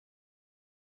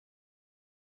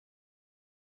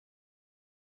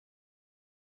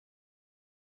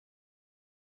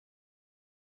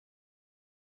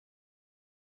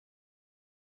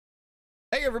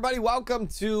Hey everybody, welcome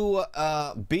to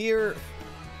Beer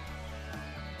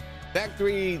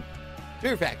Factory.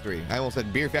 I almost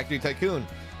said Beer Factory Tycoon,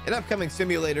 an upcoming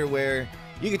simulator where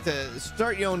you get to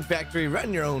start your own factory,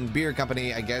 run your own beer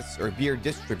company, I guess, or beer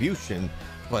distribution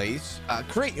place,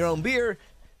 create your own beer,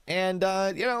 and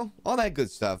you know, all that good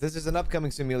stuff. This is an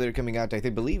upcoming simulator coming out, I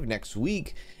believe, next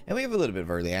week, and we have a little bit of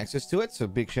early access to it. So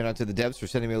big shout out to the devs for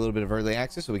sending me a little bit of early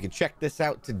access so we can check this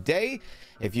out today.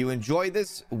 If you enjoy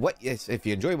this, if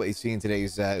you enjoy what you see in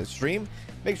today's stream,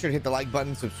 make sure to hit the like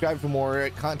button, subscribe for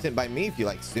more content by me. If you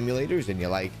like simulators and you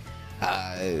like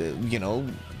you know,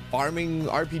 farming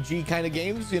RPG kind of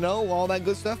games, you know, all that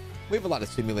good stuff. We have a lot of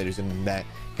simulators and that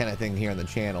kind of thing here on the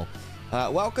channel.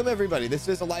 Welcome everybody. This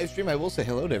is a live stream. I will say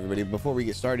hello to everybody before we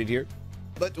get started here,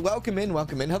 but welcome in.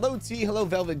 Hello T, hello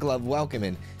Velvet Glove, welcome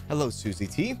in. Hello Susie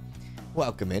T,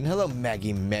 welcome in. Hello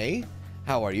Maggie May,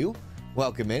 how are you?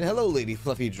 Welcome in. Hello Lady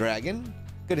Fluffy Dragon,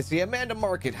 good to see you. Amanda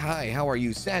Market, hi, how are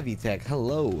you? Savvy Tech,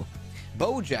 hello.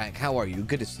 Bojack, how are you?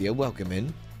 Good to see you, welcome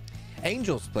in.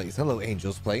 Angel's Place, hello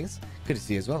Angel's Place, good to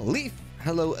see you as well. Leaf,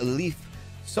 hello Leaf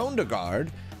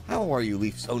Sondergaard, how are you,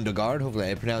 Leaf Sondergaard? Hopefully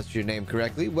I pronounced your name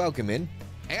correctly. Welcome in.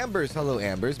 Ambers, hello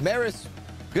Ambers. Maris,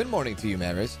 good morning to you,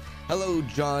 Maris. Hello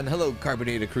John, hello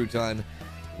Carbonated Crouton,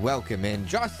 welcome in.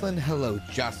 Jocelyn, hello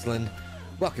Jocelyn,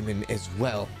 welcome in as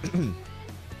well.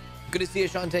 Good to see you,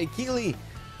 Shantae. Keely,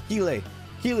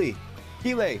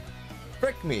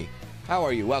 frick me, how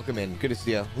are you? Welcome in, good to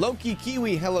see you. Loki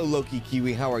Kiwi, hello Loki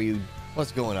Kiwi, how are you?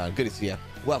 What's going on? Good to see you,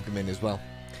 welcome in as well.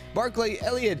 Barclay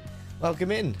Elliott,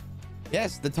 welcome in.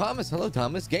 Yes, the Thomas, hello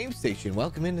Thomas. Game Station,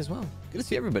 welcome in as well. Good to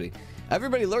see everybody.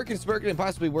 Everybody lurking, spurking, and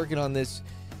possibly working on this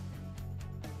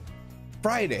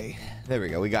Friday. There we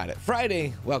go, we got it.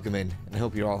 Friday, welcome in, and I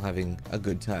hope you're all having a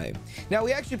good time. Now,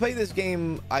 we actually played this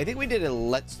game, I think we did a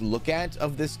let's look at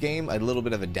of this game, a little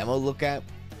bit of a demo look at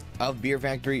of Beer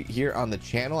Factory here on the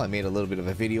channel. I made a little bit of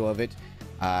a video of it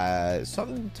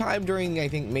sometime during, I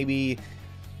think, maybe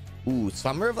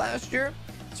summer of last year.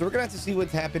 So we're gonna have to see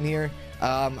what's happened here.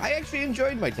 I actually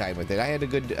enjoyed my time with it. I had a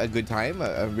good time.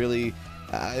 Really,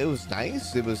 it was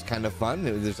nice. It was kind of fun.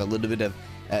 There's a little bit of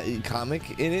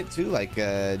comic in it too, like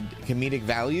comedic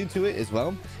value to it as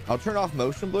well. I'll turn off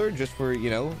motion blur just for, you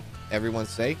know, everyone's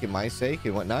sake and my sake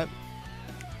and whatnot.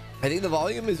 I think the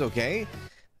volume is okay.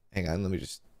 Hang on, let me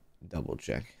just double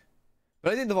check.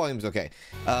 But I think the volume is okay.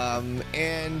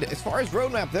 And as far as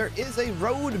roadmap, there is a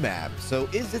roadmap. So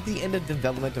is it the end of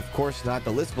development? Of course not.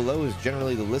 The list below is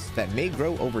generally the list that may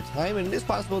grow over time, and it is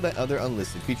possible that other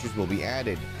unlisted features will be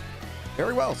added.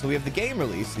 Very well. So we have the game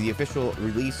release, the official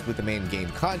release with the main game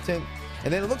content.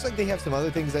 And then it looks like they have some other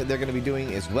things that they're going to be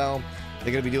doing as well.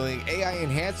 They're going to be doing AI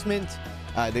enhancement.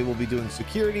 They will be doing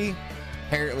security,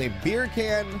 apparently beer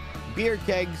can, beer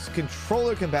kegs,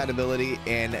 controller compatibility,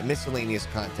 and miscellaneous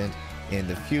content in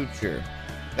the future.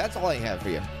 That's all I have for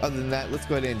you. Other than that, let's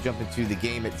go ahead and jump into the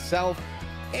game itself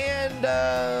and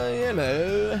you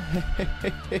know,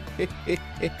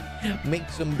 make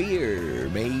some beer,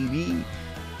 maybe.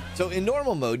 So in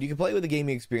normal mode, you can play with the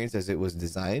gaming experience as it was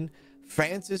designed.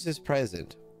 Francis is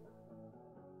present.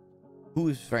 Who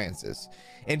is Francis?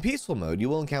 In peaceful mode, you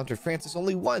will encounter Francis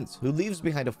only once, who leaves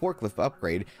behind a forklift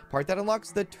upgrade part that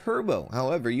unlocks the turbo.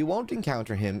 However, you won't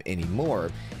encounter him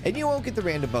anymore, and you won't get the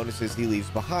random bonuses he leaves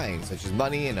behind, such as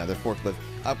money and other forklift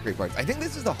upgrade parts. I think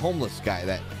this is the homeless guy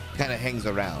that kind of hangs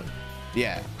around.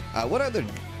 Yeah. What other?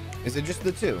 Is it just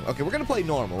the two? Okay, we're gonna play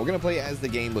normal. We're gonna play as the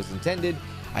game was intended.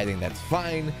 I think that's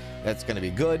fine. That's gonna be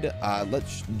good.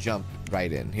 Let's jump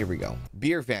right in. Here we go.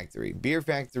 Beer Factory. Beer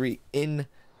Factory in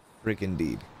freaking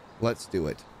deed. Let's do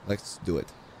it. Let's do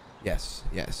it. Yes,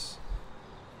 yes.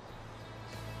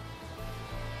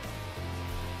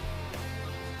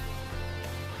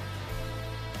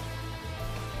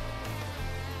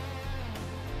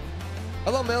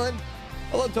 Hello, Millen.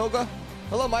 Hello, Toga.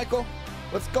 Hello, Michael.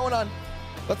 What's going on?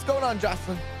 What's going on,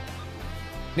 Jocelyn?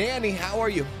 Nanny, how are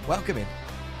you? Welcome in.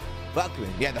 Welcome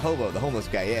in. Yeah, the hobo, the homeless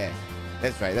guy. Yeah,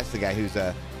 that's right. That's the guy who's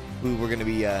who we're gonna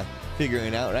be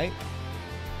figuring out, right?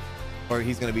 Or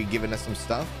he's gonna be giving us some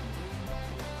stuff.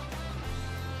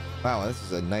 Wow, this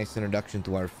is a nice introduction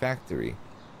to our factory.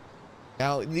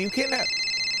 Now you can't have.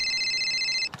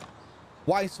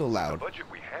 Why so loud? The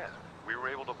budget we had, we were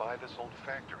able to buy this old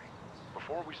factory.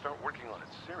 Before we start working on it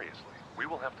seriously, we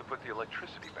will have to put the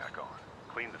electricity back on,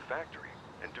 clean the factory,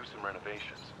 and do some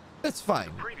renovations. That's fine.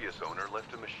 The previous owner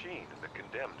left a machine in the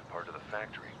condemned part of the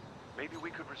factory. Maybe we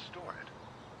could restore it.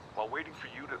 While waiting for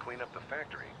you to clean up the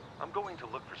factory, I'm going to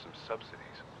look for some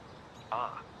subsidies.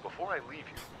 Before I leave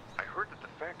you, I heard that the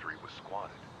factory was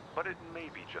squatted, but it may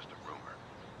be just a rumor.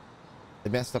 They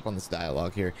messed up on this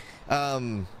dialogue here.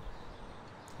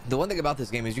 The one thing about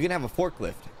this game is you can have a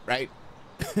forklift, right?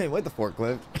 With the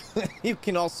forklift, you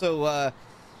can also,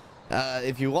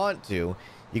 if you want to,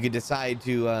 you could decide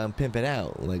to pimp it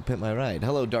out, like pimp my ride.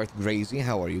 Hello, Darth Grazy.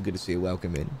 How are you? Good to see you.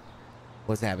 Welcome in.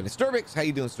 What's happening? Sturbix, how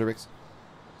you doing, Sturbix?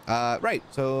 Right,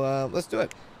 so let's do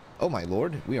it. Oh my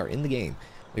lord, we are in the game.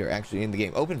 We are actually in the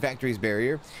game. Open factories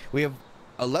barrier. We have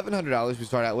 $1,100 we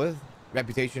start out with.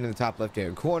 Reputation in the top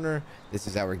left-hand corner. This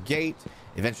is our gate.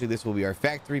 Eventually this will be our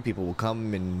factory. People will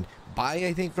come and buy,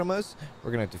 I think, from us.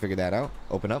 We're gonna have to figure that out.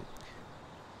 Open up.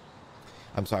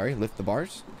 I'm sorry, lift the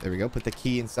bars. There we go. Put the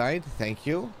key inside. Thank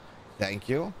you. Thank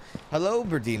you. Hello,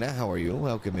 Berdina. How are you?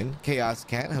 Welcome in. Chaos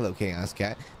Cat. Hello, Chaos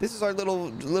Cat. This is our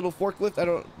little forklift.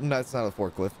 No, it's not a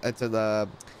forklift. It's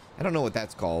I don't know what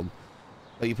that's called.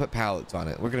 But you put pallets on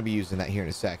it. We're gonna be using that here in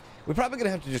a sec. We're probably gonna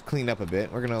have to just clean up a bit.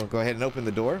 We're gonna go ahead and open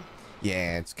the door.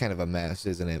 Yeah, it's kind of a mess,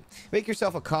 isn't it? Make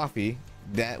yourself a coffee.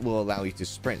 That will allow you to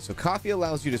sprint. So coffee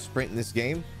allows you to sprint in this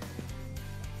game.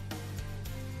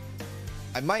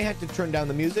 I might have to turn down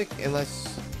the music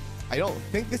unless I don't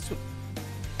think this.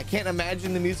 I can't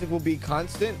imagine the music will be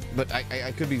constant, but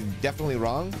I could be definitely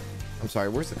wrong. I'm sorry.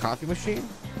 Where's the coffee machine?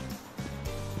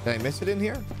 Did I miss it in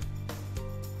here?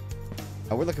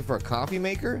 Oh, we're looking for a coffee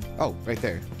maker. Oh, right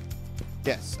there.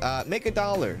 Yes. Make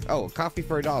 $1. Oh, coffee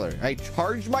for $1. I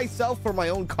charge myself for my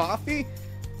own coffee?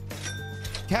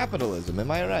 Capitalism,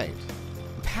 am I right?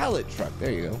 Pallet truck.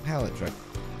 There you go. Pallet truck.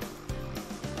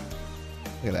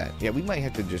 Look at that. Yeah, we might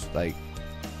have to just like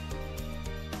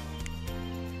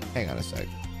hang on a sec.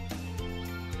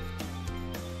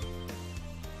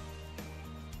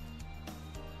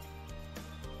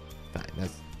 Fine.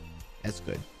 That's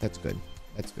good. That's good.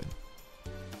 That's good.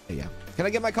 Yeah. Can I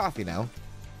get my coffee now?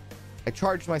 I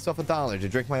charged myself $1 to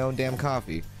drink my own damn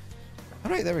coffee. All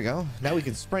right, there we go. Now we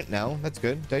can sprint now. That's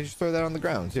good. Did I just throw that on the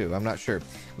ground too? I'm not sure.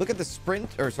 Look at the sprint,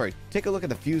 or sorry, take a look at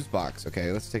the fuse box.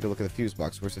 Okay, let's take a look at the fuse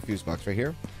box. Where's the fuse box? Right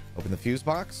here. Open the fuse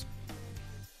box.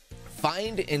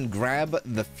 Find and grab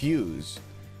the fuse.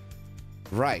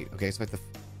 Right. Okay, so at the...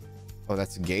 Oh,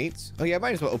 that's the gates. Oh yeah, I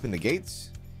might as well open the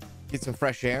gates. Get some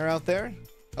fresh air out there.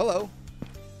 Hello.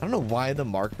 I don't know why the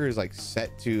marker is like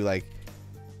set to like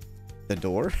the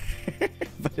door,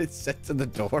 but it's set to the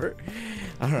door.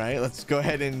 All right, let's go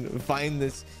ahead and find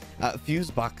this fuse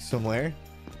box somewhere.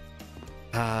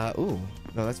 Ooh,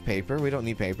 no, that's paper. We don't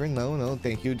need paper. No,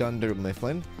 thank you, Dunder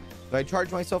Mifflin. Do I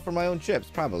charge myself for my own chips?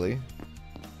 Probably.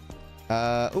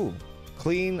 Ooh,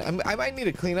 clean. I might need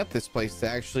to clean up this place to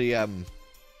actually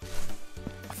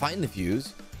find the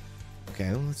fuse.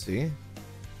 Okay, let's see.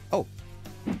 Oh,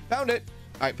 found it.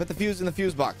 All right, put the fuse in the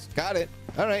fuse box. Got it.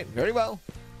 All right, very well.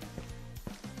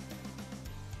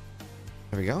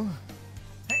 There we go.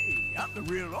 Hey, I'm the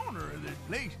real owner of this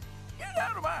place. Get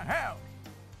out of my house.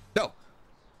 No.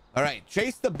 All right,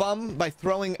 chase the bum by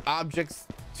throwing objects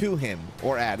to him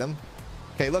or at him.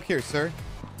 Okay, look here, sir.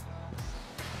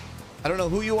 I don't know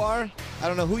who you are. I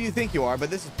don't know who you think you are,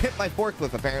 but this is Pimp My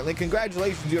Forklift, apparently.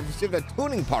 Congratulations, you have received a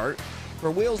tuning part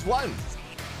for Wheels 1.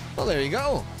 Well, there you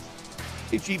go.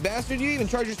 You cheap bastard, you even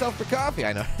charge yourself for coffee.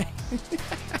 I know.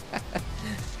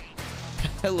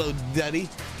 Hello, Duddy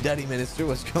Minister,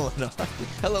 what's going on?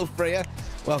 Hello, Freya,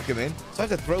 welcome in. So I have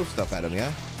to throw stuff at him,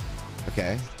 yeah?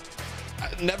 Okay.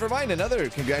 Never mind, another.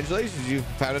 Congratulations, you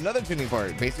found another tuning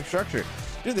part. Basic structure.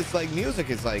 Dude, this like music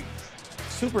is like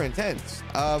super intense.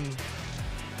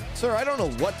 Sir, I don't know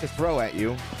what to throw at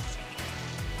you.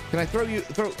 Can I throw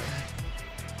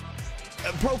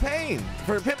propane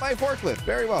for Pimp My Forklift?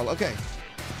 Very well. Okay.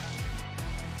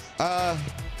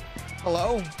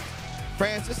 Hello,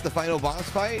 Francis, the final boss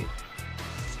fight.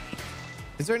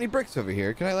 Is there any bricks over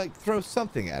here? Can I like throw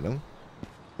something at him?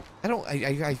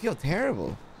 I feel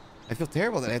terrible. I feel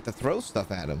terrible that I have to throw stuff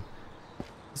at him.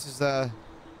 This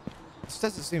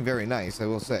doesn't seem very nice, I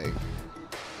will say.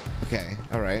 Okay,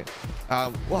 all right.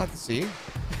 We'll have to see.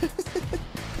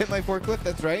 Hit my forklift,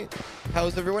 that's right.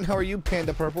 How's everyone? How are you,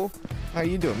 Panda Purple? How are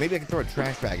you doing? Maybe I can throw a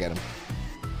trash bag at him.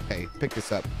 Okay, pick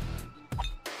this up.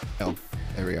 Oh,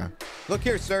 there we are. Look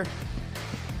here, sir.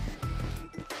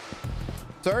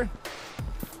 Sir?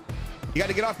 You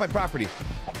gotta get off my property.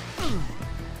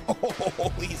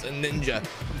 Oh, he's a ninja.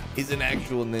 He's an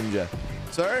actual ninja.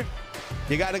 Sir,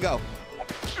 you gotta go.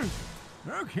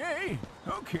 Okay,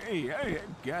 I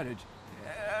got it.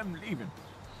 I'm leaving.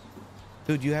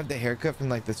 Dude, you have the haircut from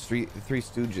like the Three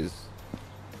Stooges.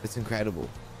 It's incredible.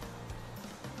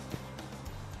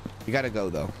 You gotta go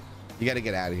though. You gotta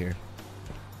get out of here.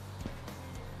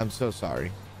 I'm so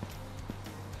sorry.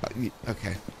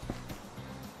 Okay.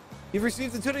 You've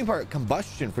received the tuning part.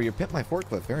 Combustion for your Pimp My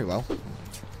Forklift. Very well.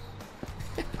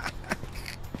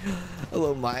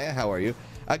 Hello, Maya. How are you?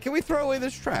 Can we throw away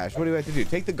this trash? What do we have to do?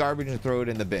 Take the garbage and throw it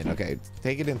in the bin. Okay,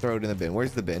 take it and throw it in the bin.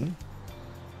 Where's the bin?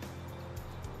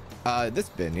 This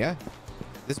bin, yeah?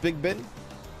 This big bin?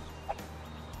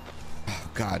 Oh,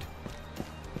 God.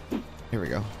 Here we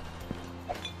go.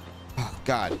 Oh,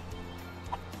 God.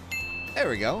 There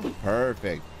we go.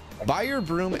 Perfect. Buy your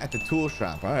broom at the tool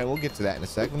shop. All right, we'll get to that in a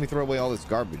sec. Let me throw away all this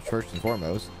garbage first and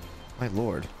foremost. My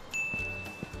Lord.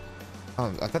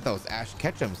 Oh, I thought that was Ash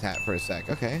Ketchum's hat for a sec.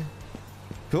 Okay.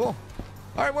 Cool.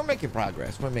 All right, we're making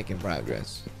progress. We're making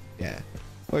progress. Yeah,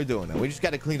 we're doing it. We just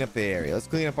got to clean up the area. Let's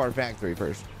clean up our factory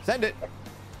first. Send it.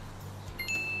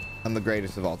 I'm the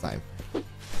greatest of all time.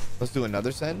 Let's do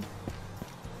another send.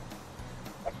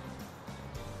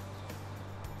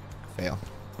 Fail.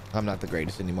 I'm not the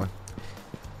greatest anymore.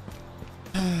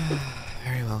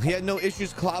 Very well. He had no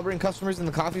issues clobbering customers in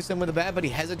the coffee sim with a bat, but he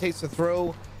hesitates to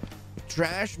throw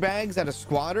trash bags at a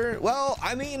squatter. Well,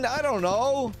 I mean, I don't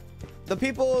know. The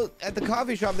people at the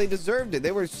coffee shop, they deserved it.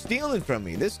 They were stealing from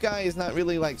me. This guy is not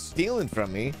really like stealing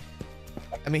from me.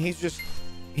 I mean, he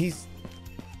thinks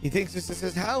this is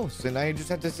his house, and I just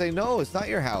have to say, no, it's not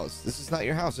your house. This is not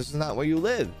your house. This is not where you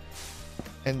live.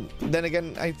 And then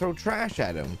again, I throw trash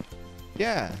at him.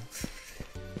 Yeah.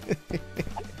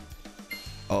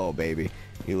 Oh, baby.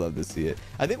 You love to see it.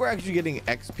 I think we're actually getting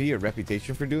XP or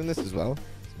reputation for doing this as well.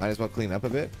 So might as well clean up a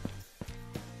bit.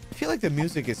 I feel like the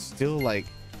music is still like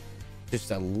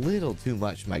just a little too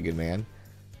much, my good man.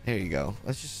 There you go.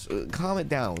 Let's just calm it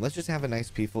down. Let's just have a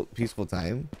nice peaceful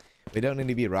time. We don't need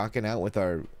to be rocking out with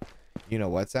our you know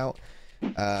what's out.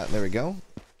 There we go.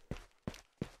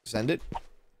 Send it.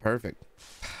 Perfect.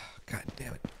 God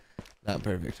damn it. Not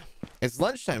perfect. It's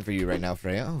lunchtime for you right now,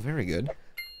 Freya. Oh, very good.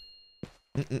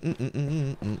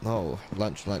 Oh,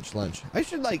 lunch. I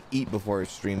should like eat before a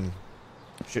stream,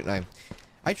 shouldn't I?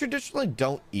 I traditionally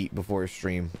don't eat before a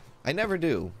stream. I never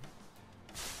do.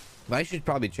 But I should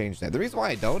probably change that. The reason why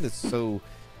I don't is so...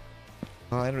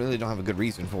 Well, I really don't have a good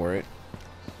reason for it.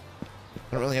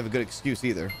 I don't really have a good excuse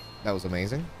either. That was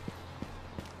amazing.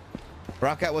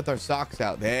 Rock out with our socks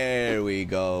out. There we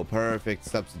go. Perfect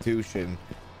substitution.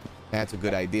 That's a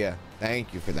good idea.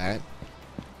 Thank you for that.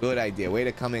 Good idea. Way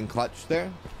to come in clutch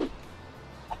there.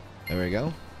 There we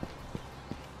go.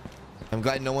 I'm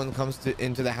glad no one comes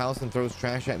into the house and throws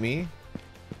trash at me.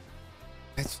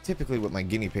 That's typically what my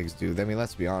guinea pigs do. I mean,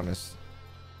 let's be honest.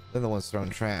 They're the ones throwing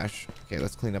trash. Okay,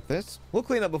 let's clean up this. We'll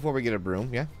clean up before we get a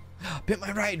broom, yeah? Pimp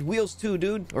my ride. Wheels too,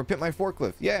 dude. Or pimp my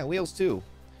forklift. Yeah, wheels too.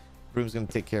 Broom's gonna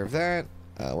take care of that.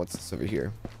 What's this over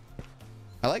here?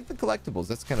 I like the collectibles.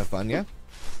 That's kind of fun, yeah?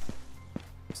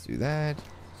 Let's do that.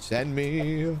 Send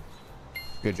me.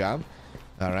 Good job.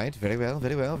 All right. Very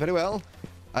well.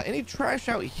 Any trash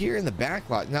out here in the back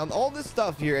lot? Now, all this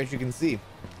stuff here, as you can see,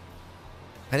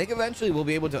 I think eventually we'll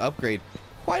be able to upgrade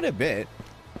quite a bit.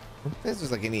 This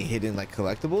is like any hidden like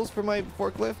collectibles for my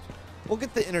forklift. We'll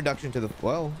get the introduction to the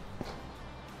we'll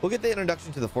get the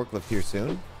introduction to the forklift here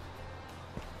soon.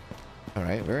 All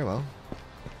right. Very well.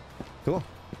 Cool.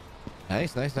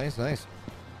 Nice.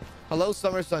 Hello,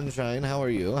 Summer Sunshine. How are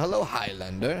you? Hello,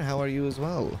 Highlander. How are you as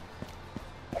well?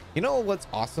 You know what's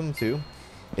awesome too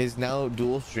is now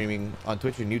dual streaming on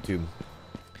Twitch and YouTube.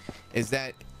 Is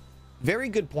that very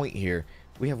good point here?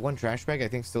 We have one trash bag I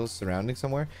think still surrounding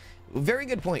somewhere. Very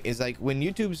good point is like when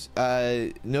YouTube's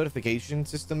notification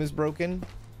system is broken,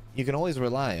 you can always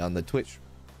rely on the Twitch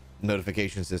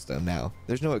notification system now.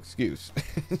 There's no excuse.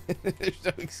 There's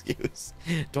no excuse.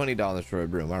 $20 for a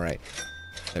broom. All right,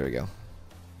 there we go.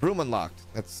 Broom unlocked.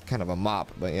 That's kind of a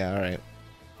mop, but yeah, all right.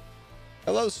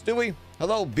 Hello, Stewie.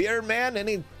 Hello, beer man.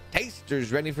 Any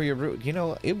tasters ready for your brew? You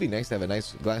know, it'd be nice to have a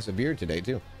nice glass of beer today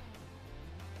too.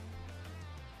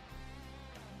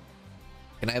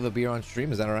 Can I have a beer on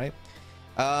stream? Is that all right?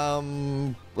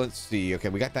 Let's see. Okay,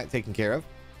 we got that taken care of.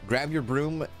 Grab your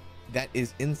broom that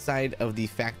is inside of the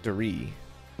factory.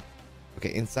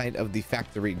 Okay, inside of the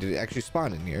factory. Did it actually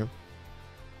spawn in here?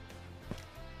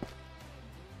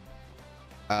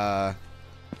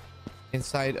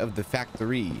 Inside of the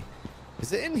factory.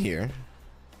 Is it in here?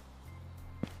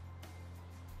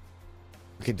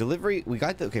 Okay, delivery. We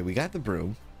got the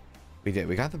broom. We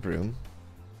got the broom.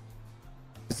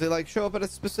 Does it like show up at a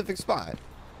specific spot?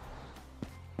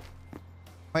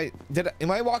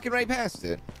 Am I walking right past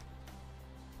it?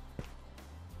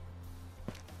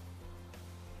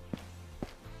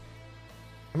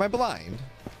 Am I blind?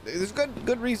 There's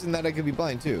good reason that I could be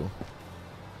blind too.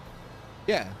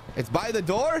 Yeah, it's by the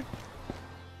door.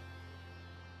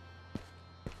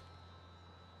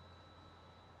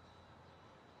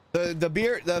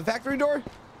 The factory door.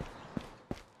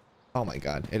 Oh my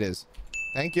God, it is.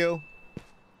 Thank you.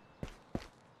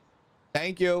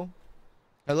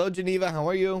 Hello, Geneva. How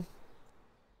are you?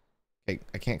 Okay,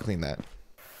 I can't clean that.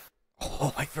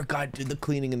 Oh, I forgot, dude. The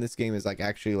cleaning in this game is like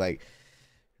actually like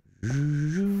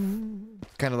kind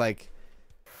of like,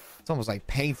 it's almost like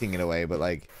painting in a way, but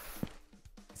like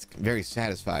it's very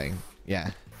satisfying.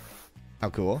 Yeah. How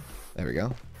cool. There we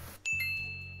go.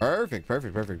 Perfect,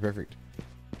 perfect, perfect, perfect.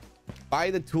 Buy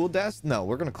the tool desk? No,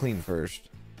 we're gonna clean first.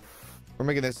 We're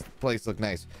making this place look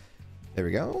nice. There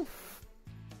we go.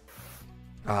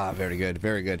 Ah, very good,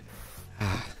 very good.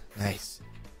 Ah, nice.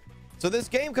 So this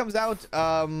game comes out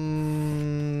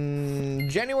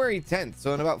January 10th.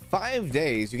 So in about 5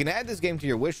 days, you can add this game to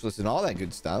your wish list and all that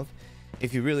good stuff.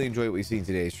 If you really enjoy what we see in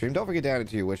today's stream, don't forget to add it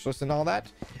to your wish list and all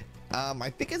that.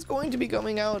 I think it's going to be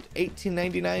coming out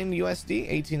 $18.99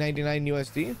 USD, $18.99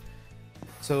 USD.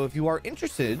 So if you are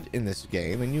interested in this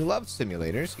game and you love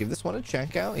simulators, give this one a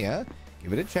check out. Yeah,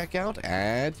 give it a check out.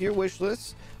 Add to your wish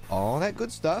list, all that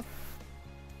good stuff.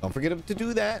 Don't forget to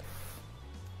do that.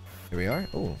 Here we are.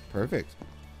 Oh, perfect.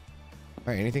 All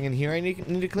right, anything in here I need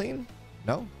to clean?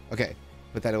 No? Okay,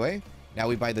 put that away. Now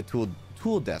we buy the tool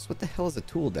desk. What the hell is a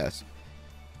tool desk?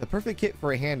 The perfect kit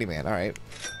for a handyman. All right,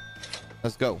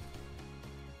 let's go.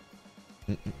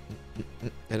 Pink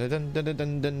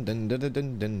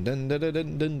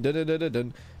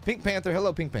Panther.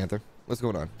 Hello, Pink Panther. What's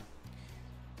going on?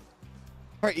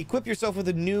 All right, equip yourself with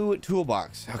a new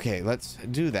toolbox. Okay, let's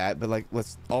do that, but like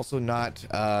let's also not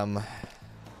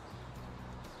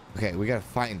okay, we gotta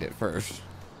find it first.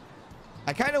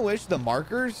 I kind of wish the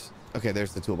markers, okay,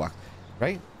 there's the toolbox,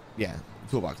 right? Yeah,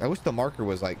 toolbox. I wish the marker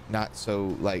was like not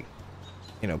so like,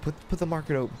 you know, put the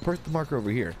marker over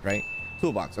here, right?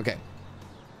 Toolbox. Okay.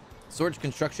 Storage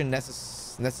construction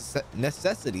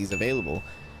necessities available.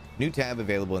 New tab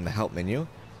available in the help menu.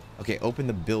 Okay, open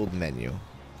the build menu.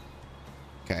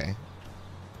 Okay.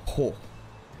 Oh.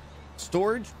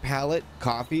 Storage, pallet,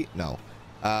 coffee. No.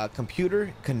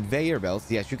 Computer, conveyor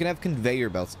belts. Yes, you can have conveyor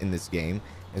belts in this game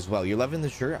as well. You're loving the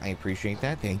shirt. I appreciate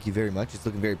that. Thank you very much. It's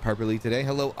looking very purpley today.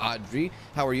 Hello, Audrey.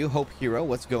 How are you? Hope Hero.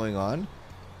 What's going on?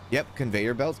 Yep,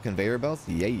 conveyor belts, conveyor belts.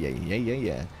 Yeah, yeah, yeah, yeah,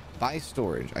 yeah. Buy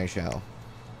storage. I shall.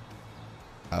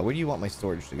 Where do you want my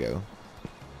storage to go?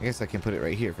 I guess I can put it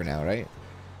right here for now, right?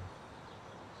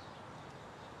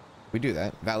 We do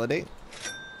that. Validate.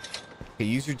 Okay,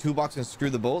 use your toolbox and screw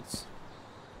the bolts.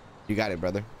 You got it,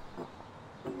 brother.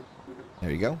 There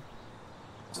you go.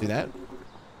 See that?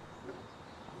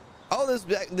 Oh,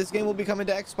 this game will be coming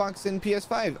to Xbox and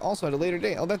PS5 also at a later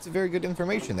date. Oh, that's very good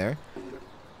information there.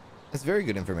 That's very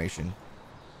good information.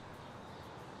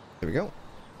 There we go.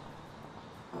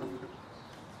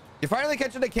 You're finally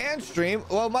catching a can stream.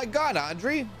 Well, my God,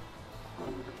 Audrey.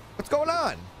 What's going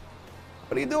on?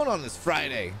 What are you doing on this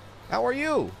Friday? How are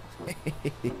you?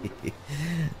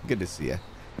 Good to see you.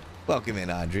 Welcome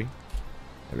in, Audrey.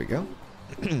 There we go.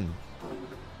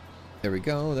 There we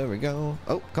go. There we go.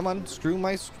 Oh, come on. Screw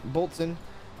my bolts in.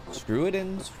 Screw it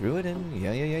in. Screw it in.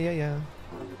 Yeah, yeah, yeah, yeah, yeah.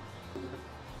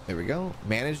 There we go.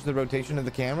 Manage the rotation of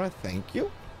the camera. Thank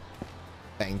you.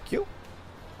 Thank you.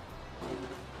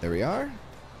 There we are.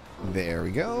 There we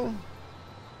go.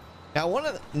 Now,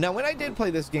 when I did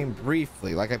play this game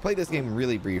briefly, like I played this game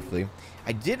really briefly,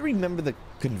 I did remember the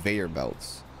conveyor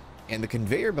belts, and the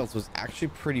conveyor belts was actually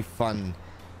pretty fun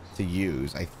to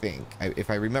use. I think,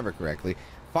 if I remember correctly.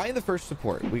 Find the first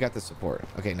support. We got the support.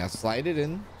 Okay, now slide it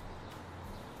in.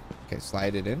 Okay,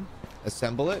 slide it in.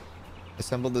 Assemble it.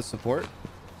 Assemble the support.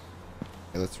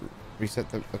 Okay, let's reset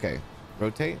the. Okay,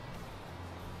 rotate.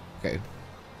 Okay.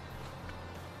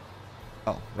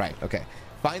 Oh, right. Okay.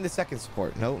 Find the second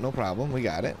support. No problem. We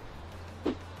got it.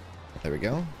 There we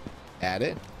go. Add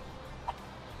it.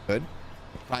 Good.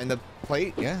 Find the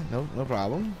plate. Yeah, no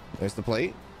problem. There's the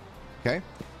plate. Okay.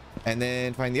 And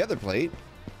then find the other plate.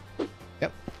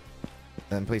 Yep. And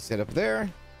then place it up there.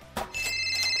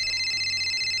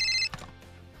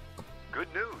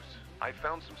 Good news. I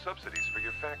found some subsidies for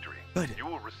your factory. Good. You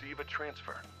will receive a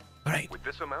transfer. All right. With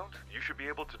this amount, you should be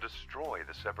able to destroy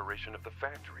the separation of the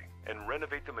factory and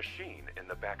renovate the machine in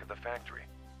the back of the factory.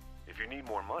 If you need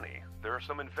more money, there are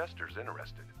some investors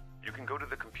interested. You can go to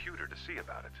the computer to see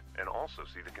about it and also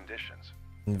see the conditions.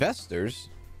 Investors?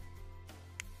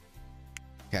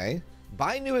 Okay.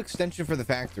 Buy new extension for the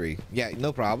factory. Yeah,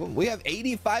 no problem. We have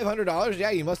 $8,500.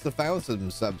 Yeah, you must have found some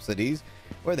subsidies.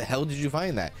 Where the hell did you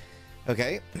find that?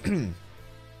 Okay.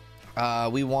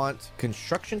 We want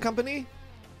construction company,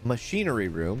 machinery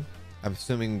room. I'm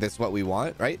assuming that's what we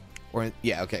want, right? Or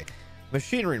yeah, okay.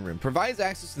 Machinery room provides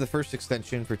access to the first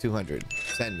extension for 200.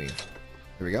 Send me.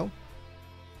 Here we go.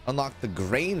 Unlock the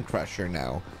grain crusher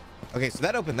now. Okay, so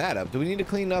that opened that up. Do we need to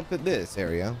clean up at this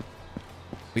area?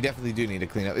 We definitely do need to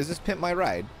clean up. Is this Pimp My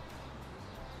Ride?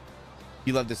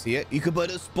 You love to see it. You could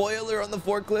put a spoiler on the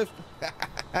forklift.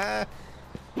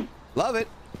 Love it.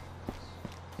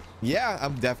 Yeah,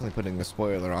 I'm definitely putting the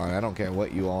spoiler on. I don't care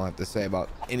what you all have to say about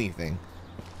anything.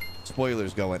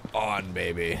 Spoilers going on,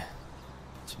 baby.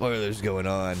 Spoilers going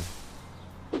on.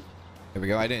 Here we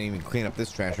go. I didn't even clean up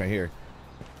this trash right here.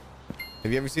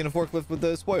 Have you ever seen a forklift with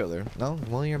a spoiler? No?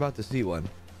 Well, you're about to see one.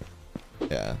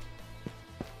 Yeah.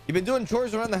 You've been doing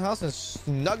chores around the house and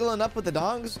snuggling up with the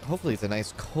dogs? Hopefully it's a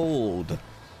nice cold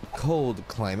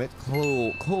climate,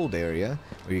 cold area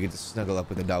where you get to snuggle up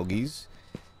with the doggies.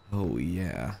 Oh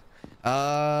yeah.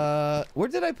 Where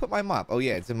did I put my mop? Oh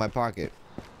yeah, it's in my pocket.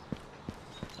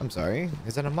 I'm sorry.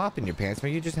 Is that a mop in your pants? Or are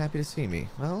you just happy to see me?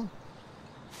 Well,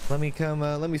 let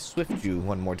me swift you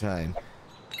one more time.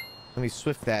 Let me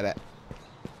swift that at...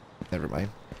 Never mind.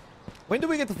 When do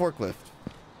we get the forklift?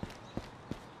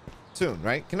 Soon,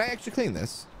 right? Can I actually clean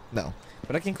this? No.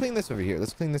 But I can clean this over here.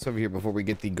 Let's clean this over here before we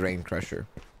get the grain crusher.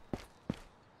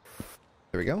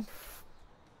 There we go.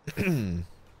 Here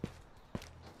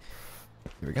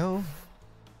we go.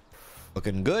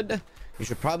 Looking good. You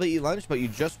should probably eat lunch, but you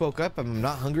just woke up. I'm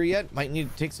not hungry yet. Might need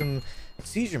to take some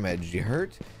seizure meds. You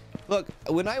hurt? Look,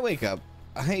 when I wake up,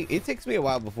 it takes me a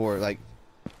while before, like,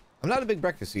 I'm not a big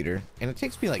breakfast eater, and it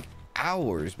takes me like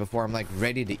hours before I'm like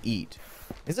ready to eat.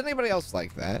 Is anybody else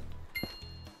like that?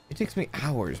 It takes me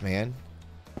hours, man.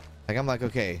 Like, I'm like,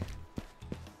 okay,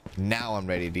 now I'm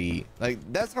ready to eat. Like,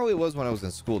 that's how it was when I was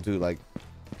in school too. Like,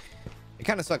 it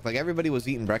kind of sucked. Like, everybody was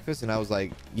eating breakfast and I was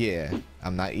like, yeah,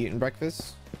 I'm not eating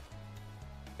breakfast,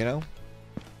 you know.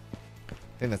 I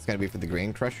think that's gonna be for the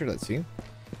grain crusher. Let's see.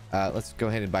 Let's go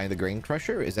ahead and buy the grain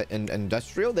crusher. Is that an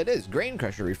industrial? That is. Grain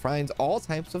crusher refines all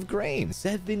types of grain.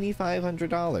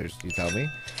 $7,500. You tell me.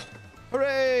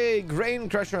 Hooray! Grain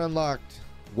crusher unlocked.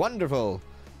 Wonderful.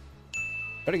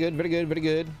 Very good, very good, very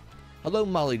good. Hello,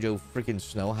 Molly Joe freaking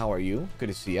Snow. How are you? Good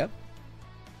to see you.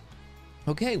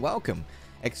 Okay, welcome.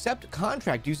 Accept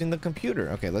contract using the computer.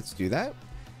 Okay, let's do that.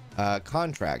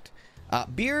 Contract.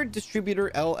 Beer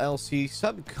Distributor LLC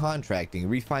subcontracting.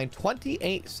 Refine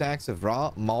 28 sacks of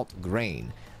raw malt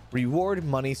grain. Reward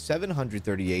money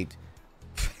 738.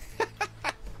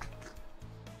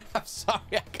 I'm sorry,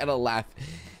 I gotta laugh.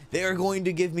 They are going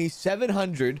to give me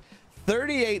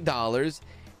 $738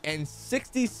 and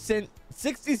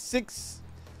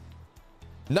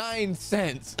 9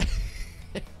 cents.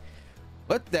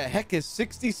 What the heck is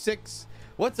 66?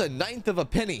 What's a ninth of a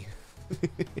penny?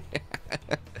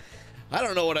 I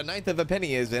don't know what a ninth of a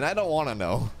penny is, and I don't want to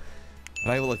know,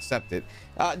 but I will accept it.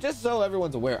 Just so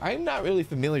everyone's aware, I'm not really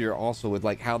familiar also with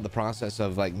like how the process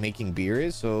of like making beer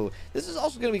is, so this is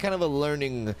also going to be kind of a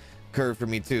learning curve for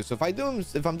me too. So if I'm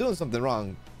doing something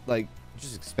wrong, like,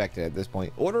 just expect it at this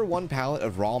point. Order 1 pallet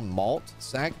of raw malt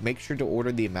sack. Make sure to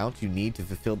order the amount you need to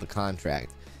fulfill the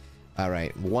contract. All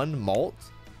right, 1 malt,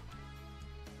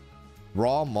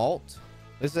 raw malt.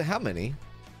 This is how many?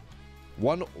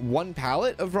 One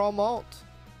pallet of raw malt,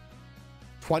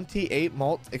 28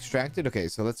 malt extracted. Okay,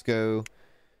 so let's go.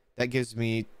 That gives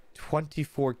me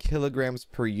 24 kilograms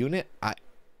per unit.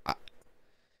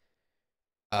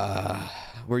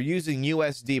 We're using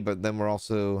USD, but then we're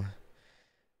also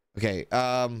okay.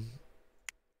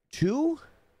 2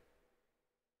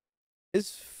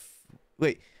 is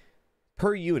wait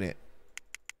per unit.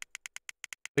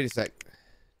 Wait a sec.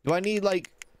 Do I need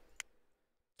like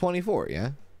 24?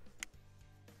 Yeah.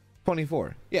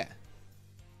 24. Yeah.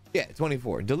 Yeah,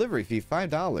 24. Delivery fee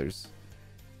 $5.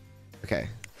 Okay.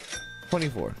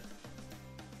 24.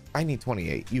 I need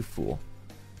 28. You fool.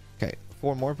 Okay,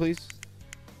 4 more, please.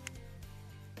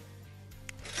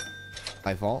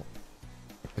 My fault.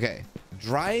 Okay.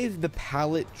 Drive the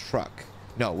pallet truck.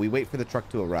 No, we wait for the truck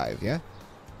to arrive, yeah?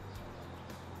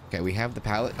 Okay, we have the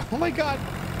pallet. Oh my god.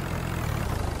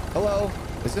 Hello.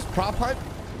 Is this prop hunt?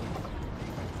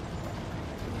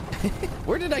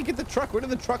 Where did I get the truck? Where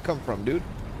did the truck come from, dude?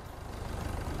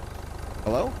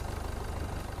 Hello?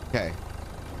 Okay.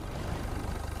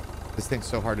 This thing's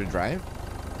so hard to drive.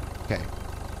 Okay.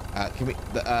 Can we...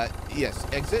 yes,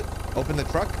 exit. Open the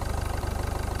truck.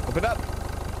 Open up.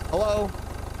 Hello?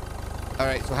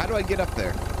 Alright, so how do I get up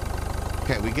there?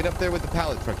 Okay, we get up there with the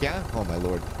pallet truck, yeah? Oh, my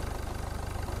lord.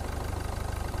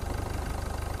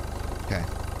 Okay.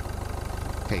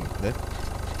 Okay, lift.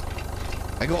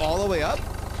 I go all the way up?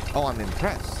 Oh, I'm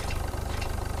impressed.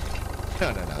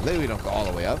 No. We don't go all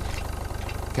the way up.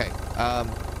 Okay. No.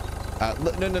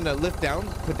 Lift down.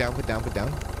 Put down.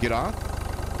 Get off.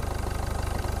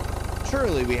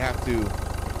 Surely we have to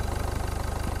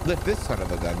lift this son of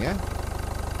a gun, yeah?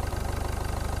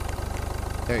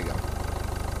 There you go.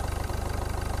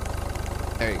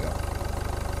 There you go.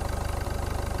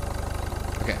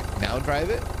 Okay, now drive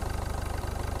it.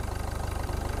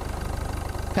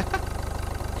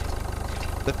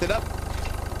 Lift it up.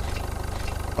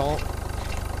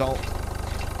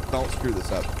 Don't screw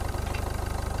this up.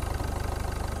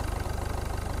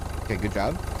 Okay, good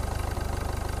job.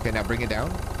 Okay, now bring it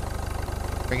down.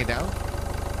 Bring it down.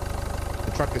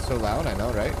 The truck is so loud, I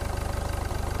know, right?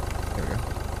 There we go.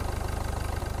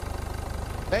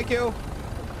 Thank you.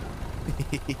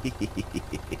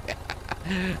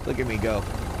 Look at me go.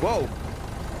 Whoa.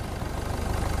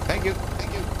 Thank you.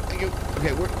 Thank you. Thank you.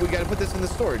 Okay, we got to put this in the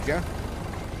storage, yeah?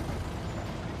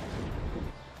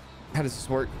 How does this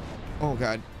work? Oh,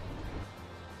 God.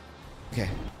 Okay.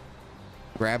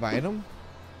 Grab item.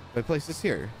 Do I place this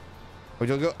here? Or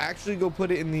you'll go actually go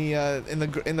put it in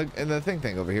the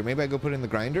thing over here. Maybe I go put it in the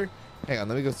grinder. Hang on,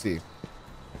 let me go see.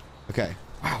 Okay.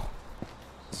 Wow.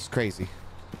 This is crazy.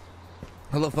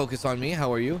 Hello, focus on me.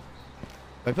 How are you?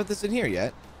 Have I put this in here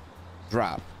yet?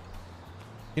 Drop.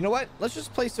 You know what? Let's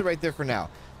just place it right there for now.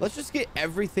 Let's just get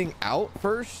everything out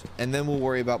first, and then we'll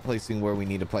worry about placing where we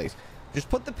need to place. Just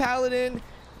put the pallet in,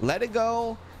 let it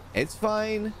go. It's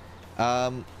fine.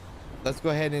 Let's go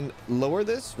ahead and lower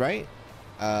this, right?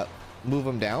 Move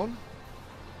them down.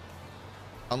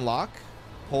 Unlock.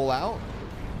 Pull out.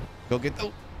 Go get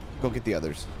the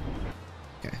others.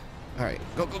 Okay. All right.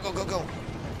 Go.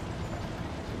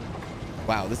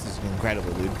 Wow, this is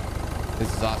incredible, dude.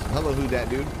 This is awesome. Hello, who dat,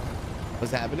 dude?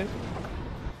 What's happening?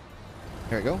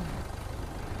 Here we go.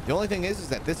 The only thing is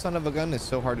that this son of a gun is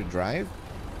so hard to drive.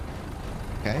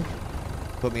 Okay.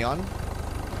 Put me on.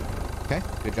 Okay.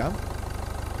 Good job.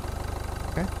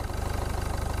 Okay.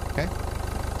 Okay.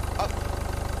 Up.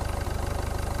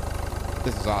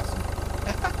 This is awesome.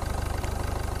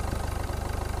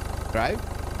 Drive.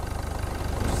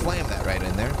 Slam that right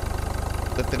in there.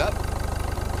 Lift it up.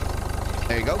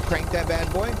 There you go. Crank that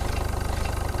bad boy.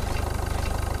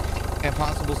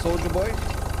 Impossible soldier boy.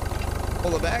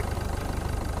 Pull it back.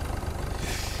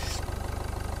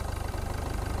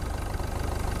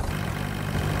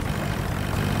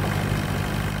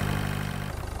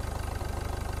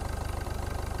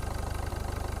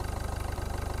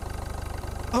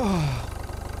 Oh.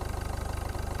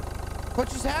 What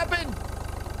just happened?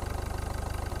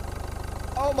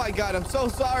 Oh my God, I'm so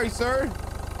sorry, sir.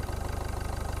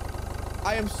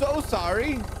 I am so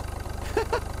sorry.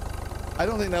 I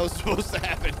don't think that was supposed to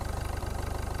happen.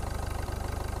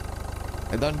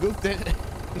 I done goofed it.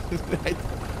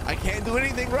 I can't do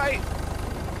anything right.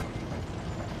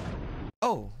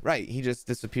 Oh, right. He just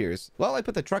disappears. Well, I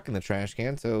put the truck in the trash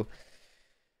can, so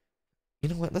you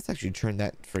know what? Let's actually turn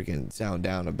that freaking sound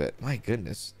down a bit. My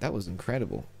goodness, that was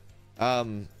incredible.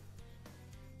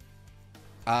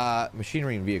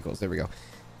 Machinery and vehicles. There we go.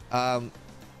 I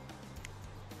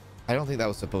don't think that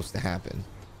was supposed to happen.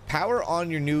 Power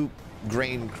on your new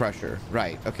grain crusher.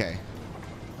 Right. Okay.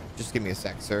 Just give me a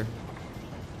sec, sir.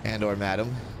 And or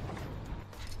madam.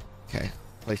 Okay.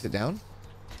 Place it down.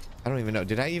 I don't even know.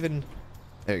 Did I even...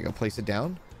 There you go. Place it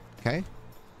down. Okay.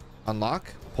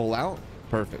 Unlock. Pull out.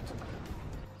 Perfect.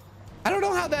 I don't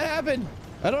know how that happened.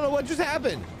 I don't know what just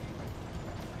happened.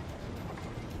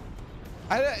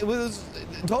 It was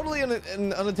totally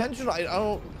unintentional. I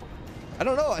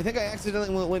don't know. I think I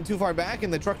accidentally went too far back,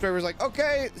 and the truck driver's like,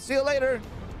 okay, see you later.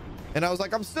 And I was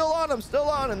like, I'm still on.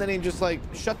 And then he just like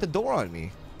shut the door on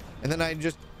me. And then I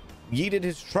just yeeted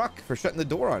his truck for shutting the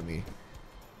door on me.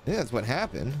 I think that's what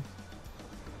happened.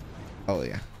 Oh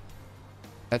yeah.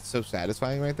 That's so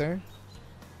satisfying right there.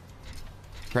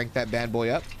 Crank that bad boy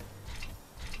up.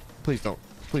 Please don't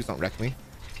wreck me.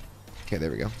 Okay, there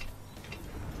we go.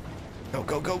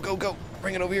 Go.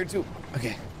 Bring it over here too.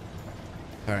 Okay.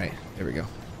 All right, there we go.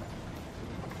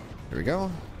 There we go.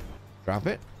 Drop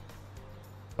it.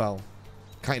 Well,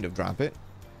 kind of drop it.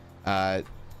 There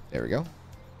we go.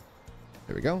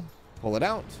 There we go. Pull it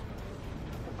out.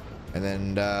 And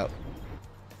then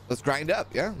let's grind up.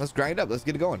 Yeah, let's grind up. Let's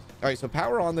get it going. All right, so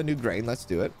power on the new grain. Let's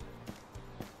do it.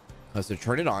 So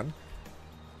turn it on.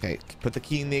 Okay, put the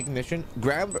key in the ignition.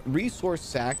 Grab resource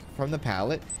sack from the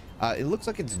pallet. It looks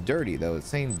like it's dirty though. It's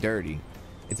saying dirty.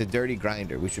 It's a dirty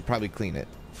grinder. We should probably clean it.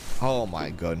 Oh my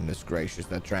goodness gracious,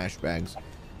 that trash bags.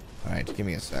 All right, give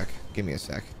me a sec.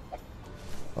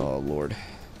 Oh Lord.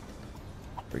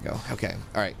 Here we go. Okay.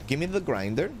 All right, give me the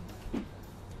grinder.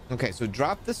 Okay, so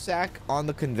drop the sack on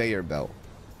the conveyor belt.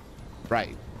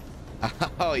 Right.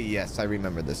 Oh yes, I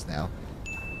remember this now.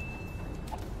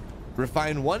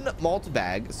 Refine one malt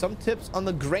bag. Some tips on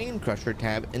the grain crusher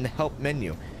tab in the help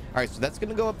menu. All right, so that's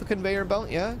gonna go up the conveyor belt.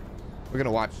 Yeah, we're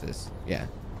gonna watch this. Yeah,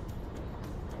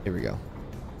 here we go.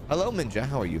 Hello, Minja.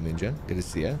 How are you, Minja? Good to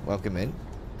see you. Welcome in.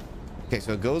 Okay,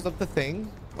 so it goes up the thing.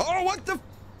 Oh, what the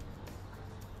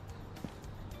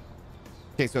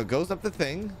Okay, so it goes up the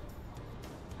thing.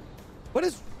 What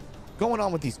is going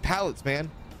on with these pallets, man?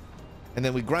 And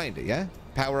then we grind it, yeah?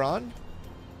 Power on?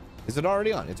 Is it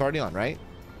already on? It's already on, right?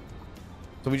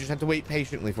 So we just have to wait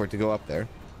patiently for it to go up there.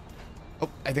 Oh,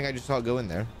 I think I just saw it go in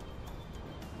there.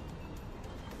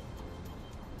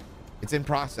 It's in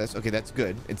process. Okay, that's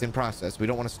good. It's in process. We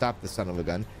don't want to stop the son of a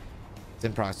gun. It's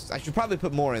in process. I should probably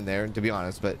put more in there, to be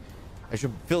honest, but I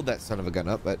should fill that son of a gun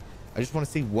up, but I just want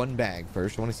to see one bag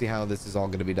first. I want to see how this is all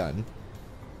going to be done.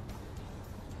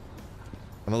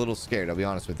 I'm a little scared, I'll be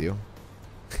honest with you.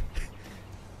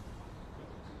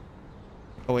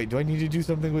 Oh, wait, do I need to do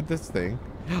something with this thing?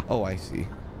 Oh, I see.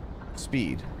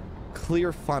 Speed.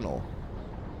 Clear funnel.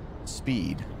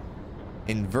 Speed.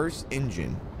 Inverse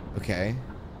engine. Okay.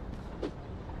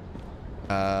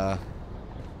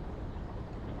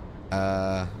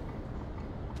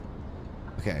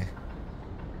 Okay.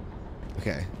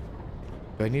 Okay.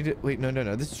 Do I need it? Wait, no.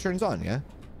 This turns on, yeah?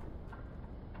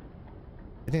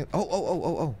 I think.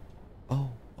 Oh.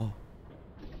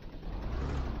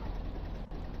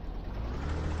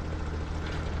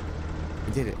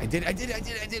 I did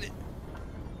it.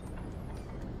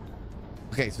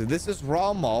 Okay, so this is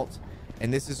raw malt,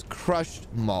 and this is crushed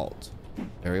malt.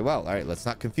 Very well. All right, let's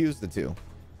not confuse the two.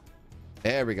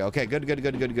 There we go. Okay,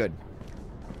 good.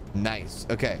 Nice.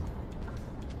 Okay.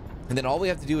 And then all we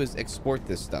have to do is export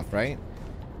this stuff, right?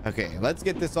 Okay, let's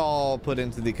get this all put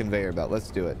into the conveyor belt.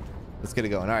 Let's do it. Let's get it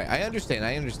going. All right, I understand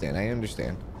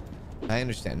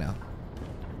now.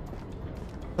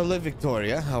 Hello,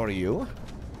 Victoria. How are you?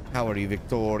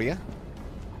 Victoria?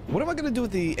 What am I gonna do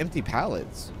with the empty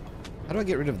pallets? How do I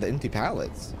get rid of the empty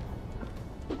pallets?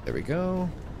 There we go.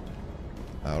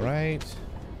 All right.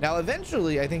 Now,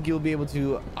 eventually, I think you'll be able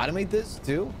to automate this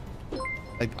too.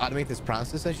 Like, automate this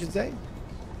process, I should say.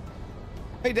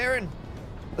 Hey, Darren.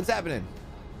 What's happening?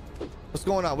 What's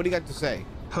going on? What do you got to say?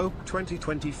 Hope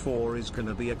 2024 is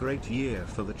gonna be a great year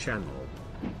for the channel.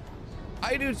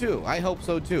 I do too. I hope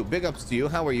so too. Big ups to you.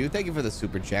 How are you? Thank you for the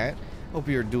super chat. Hope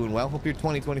you're doing well. Hope your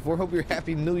 2024. Hope your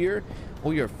happy new year.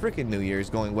 Oh, your freaking new year is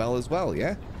going well as well.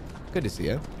 Yeah. Good to see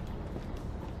you.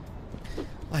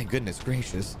 My goodness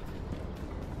gracious.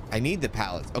 I need the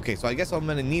pallets. Okay, so I guess I'm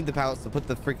gonna need the pallets to put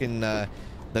the freaking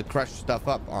the crushed stuff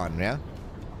up on. Yeah.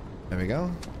 There we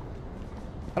go.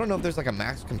 I don't know if there's like a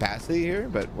max capacity here,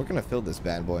 but we're gonna fill this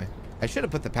bad boy. I should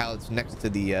have put the pallets next to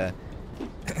the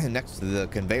next to the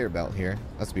conveyor belt here.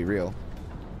 Let's be real.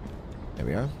 There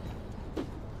we are.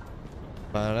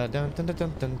 There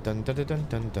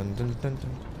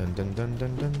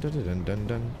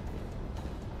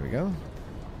we go.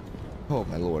 Oh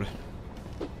my lord.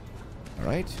 All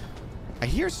right. I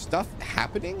hear stuff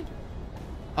happening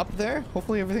up there.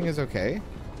 Hopefully everything is okay.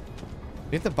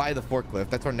 We have to buy the forklift.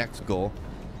 That's our next goal.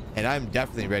 And I'm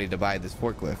definitely ready to buy this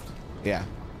forklift. Yeah,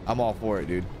 I'm all for it,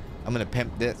 dude. I'm gonna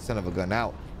pimp this son of a gun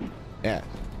out. Yeah.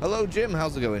 Hello, Jim.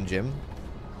 How's it going, Jim?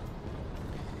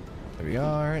 There we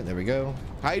are. There we go.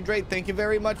 Hydrate. Thank you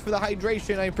very much for the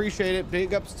hydration. I appreciate it.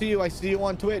 Big ups to you. I see you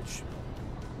on Twitch.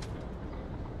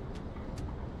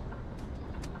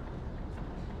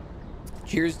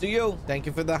 Cheers to you. Thank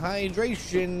you for the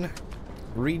hydration.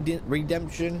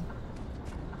 Redemption.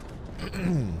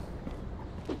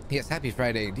 Yes, happy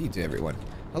Friday indeed to everyone.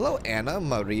 Hello, Anna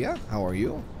Maria. How are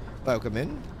you? Welcome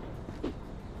in. Here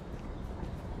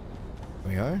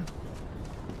we are.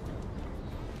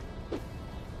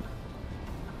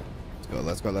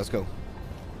 Let's go.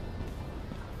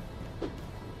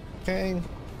 Okay.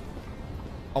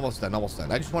 Almost done.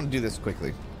 I just want to do this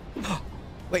quickly.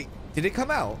 Wait, did it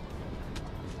come out?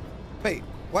 Wait,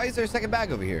 why is there a second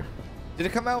bag over here? Did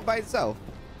it come out by itself?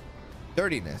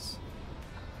 Dirtiness.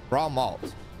 Raw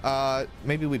malt.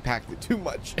 Maybe we packed it too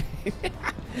much.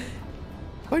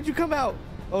 Why'd you come out?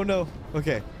 Oh no.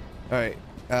 Okay. All right.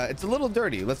 It's a little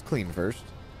dirty. Let's clean first.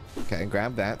 Okay,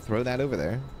 grab that. Throw that over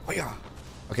there. Oh yeah.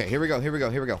 Okay, here we go.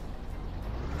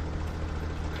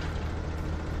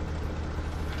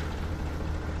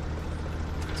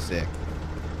 Sick.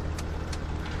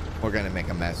 We're gonna make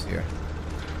a mess here.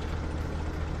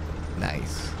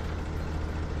 Nice.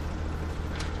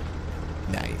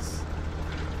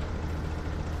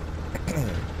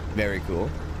 Very cool.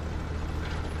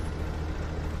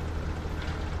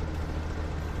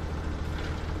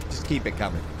 Just keep it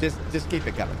coming. Just keep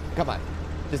it coming. Come on.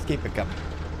 Just keep it coming.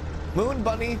 Moon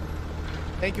Bunny,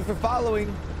 thank you for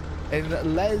following. And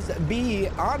Let's Be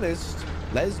Honest.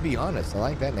 I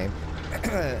like that name.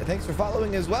 Thanks for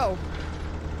following as well.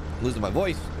 Losing my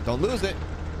voice. Don't lose it.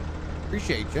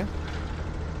 Appreciate you.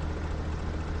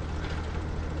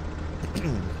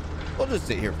 We'll just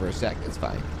sit here for a sec. It's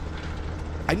fine.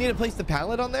 I need to place the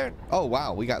pallet on there. Oh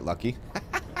wow, we got lucky.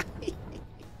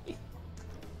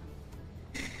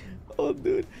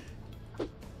 dude.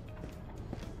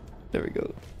 There we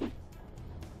go.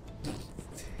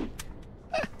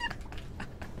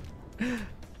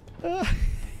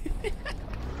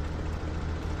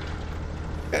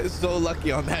 I'm so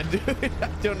lucky on that, dude. I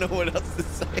don't know what else to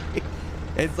say.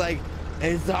 It's like,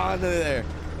 it's on there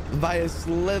by a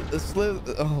sliver.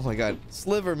 Oh my God.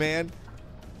 Sliver, man.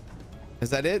 Is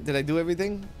that it? Did I do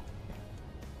everything?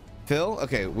 Phil?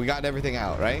 Okay, we got everything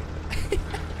out, right?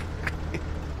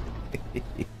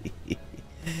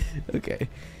 Okay.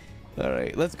 All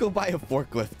right, let's go buy a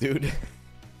forklift, dude.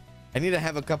 I need to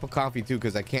have a cup of coffee too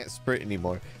because I can't sprint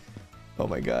anymore. Oh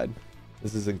my God,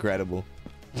 this is incredible.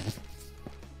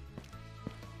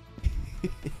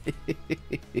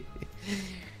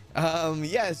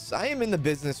 Yes, I am in the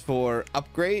business for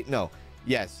upgrade. No,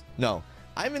 yes, no,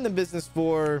 I'm in the business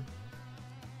for,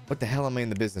 what the hell am I in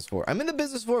the business for? I'm in the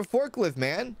business for a forklift,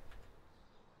 man.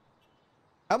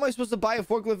 How am I supposed to buy a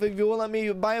forklift if you won't let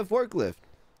me buy a forklift?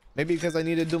 Maybe because I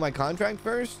need to do my contract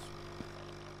first.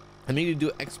 I need to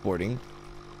do exporting.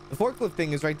 The forklift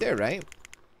thing is right there, right?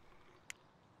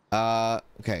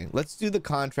 Okay, let's do the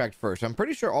contract first. I'm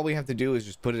pretty sure all we have to do is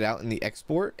just put it out in the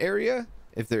export area.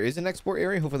 If there is an export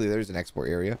area, hopefully there's an export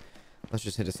area. Let's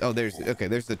just hit us. Oh, there's, okay,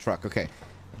 there's the truck. Okay,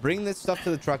 bring this stuff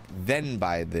to the truck, then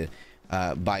buy the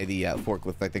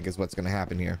forklift, I think is what's going to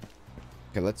happen here.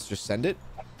 Okay, let's just send it.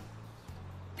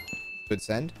 Good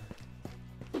send.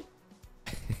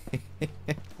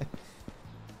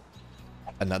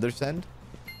 Another send.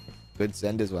 Good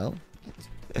send as well.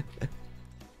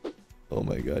 Oh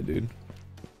my God, dude.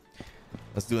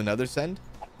 Let's do another send.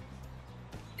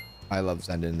 I love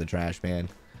sending in the trash, man.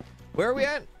 Where are we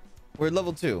at? We're at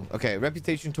level 2. Okay,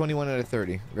 reputation 21 out of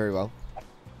 30. Very well.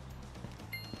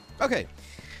 Okay,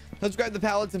 let's grab the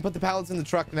pallets and put the pallets in the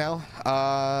truck now.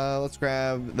 Let's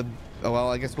grab the, oh well,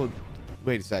 I guess we'll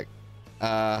wait a sec.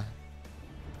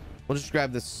 We'll just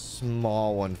grab the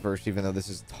small one first, even though this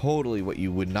is totally what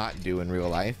you would not do in real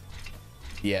life.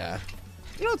 Yeah.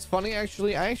 You know what's funny,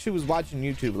 actually? I actually was watching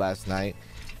YouTube last night.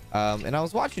 And I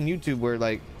was watching YouTube where,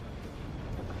 like,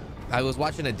 I was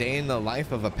watching a day in the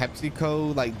life of a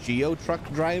PepsiCo, like, Geo truck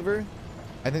driver.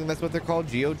 I think that's what they're called,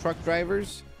 Geo truck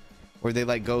drivers. Where they,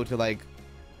 like, go to, like,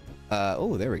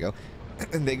 oh, there we go.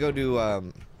 And they go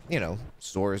to, you know,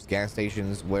 stores, gas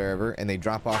stations, wherever, and they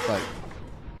drop off, like...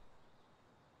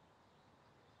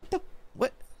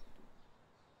 What?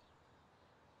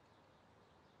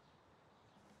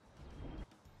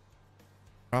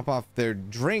 Drop off their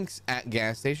drinks at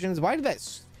gas stations. Why did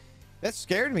that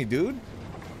scared me, dude?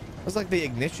 It was like the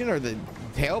ignition or the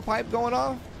tailpipe going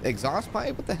off, exhaust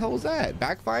pipe. What the hell was that?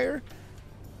 Backfire?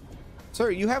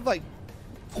 Sir, you have like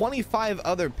 25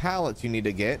 other pallets you need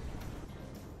to get.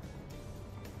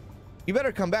 You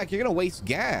better come back. You're gonna waste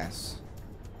gas.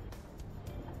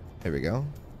 There we go.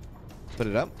 Put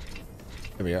it up.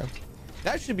 There we go.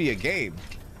 That should be a game.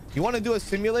 You want to do a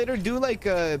simulator? Do like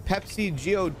a Pepsi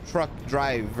Geo truck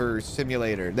driver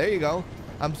simulator. There you go.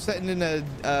 I'm setting in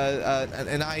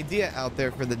an idea out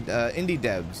there for the indie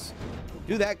devs.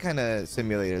 Do that kind of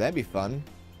simulator. That'd be fun.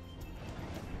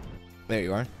 There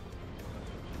you are.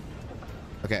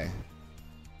 Okay.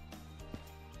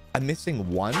 I'm missing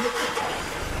one.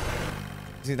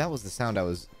 See, that was the sound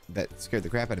that scared the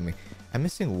crap out of me. I'm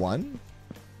missing one.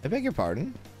 I beg your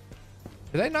pardon.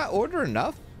 Did I not order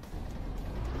enough?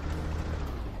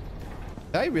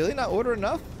 Did I really not order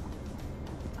enough?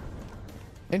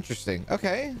 Interesting.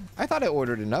 Okay. I thought I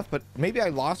ordered enough, but maybe I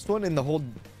lost one in the whole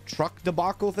truck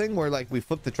debacle thing where like we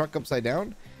flipped the truck upside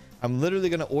down. I'm literally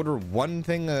going to order one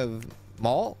thing of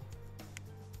malt.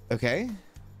 Okay.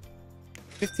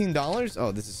 $15.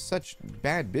 Oh, this is such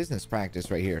bad business practice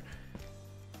right here.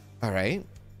 All right.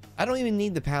 I don't even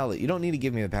need the pallet. You don't need to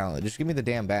give me the pallet. Just give me the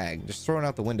damn bag. Just throw it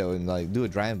out the window and like do a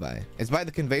drive-by. It's by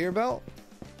the conveyor belt.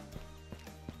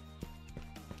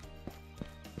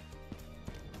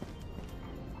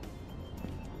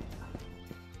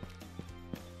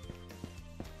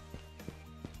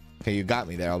 Okay, you got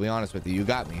me there. I'll be honest with you. You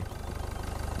got me.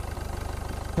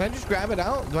 Can I just grab it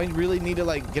out? Do I really need to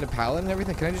like get a pallet and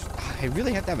everything? Can I just... I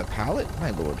really have to have a pallet? My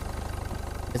lord.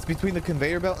 It's between the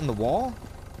conveyor belt and the wall?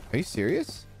 Are you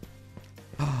serious?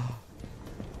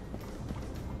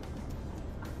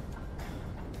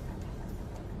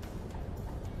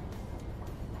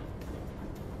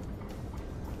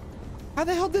 How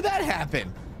the hell did that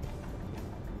happen?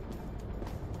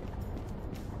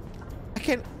 I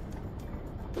can't...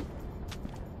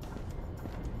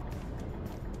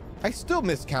 I still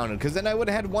miscounted because then I would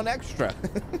have had one extra.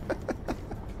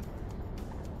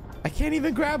 I can't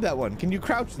even grab that one. Can you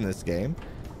crouch in this game?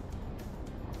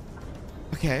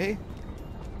 Okay.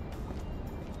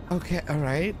 Okay, all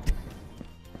right.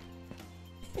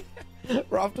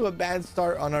 We're off to a bad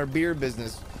start on our beer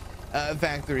business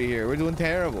factory here. We're doing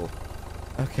terrible.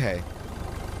 Okay.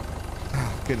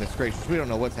 Oh, goodness gracious. We don't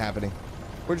know what's happening.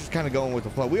 We're just kind of going with the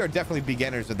flow. We are definitely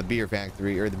beginners of the beer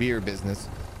factory or the beer business.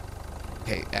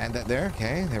 Okay, add that there.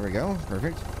 Okay, there we go.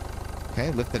 Perfect.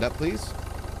 Okay, lift it up, please.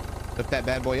 Lift that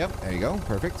bad boy up. There you go.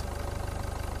 Perfect.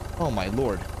 Oh, my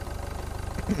Lord.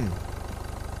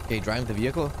 Okay, driving the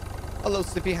vehicle. Hello,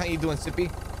 Sippy. How you doing, Sippy?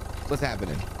 What's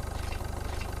happening?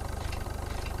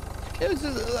 It was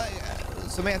just like,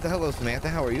 Samantha. Hello, Samantha.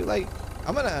 How are you? Like,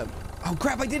 I'm gonna... Oh,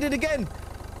 crap. I did it again.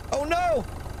 Oh, no.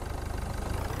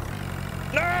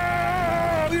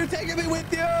 No! You're taking me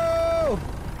with you!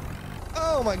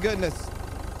 Oh, my goodness.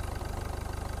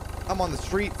 I'm on the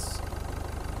streets.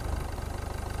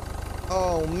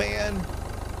 Oh, man.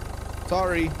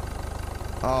 Sorry.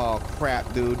 Oh,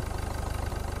 crap, dude.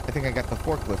 I think I got the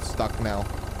forklift stuck now.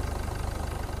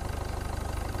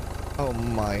 Oh,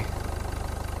 my.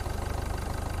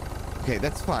 Okay,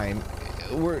 that's fine.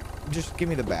 Just give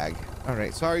me the bag. All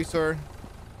right. Sorry, sir.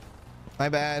 My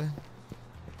bad.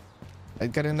 I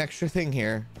got an extra thing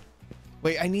here.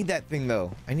 Wait, I need that thing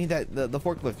though. I need that the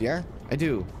forklift, yeah? I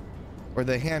do. Or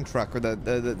the hand truck or that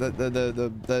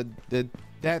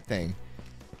thing.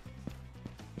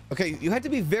 Okay, you have to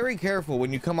be very careful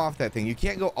when you come off that thing. You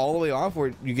can't go all the way off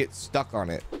or you get stuck on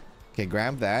it. Okay,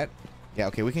 grab that. Yeah,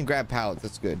 okay, we can grab pallets.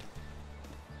 That's good.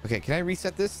 Okay, can I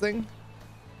reset this thing?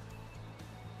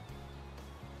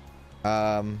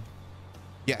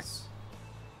 Yes.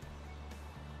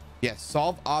 Yes,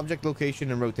 solve object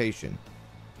location and rotation.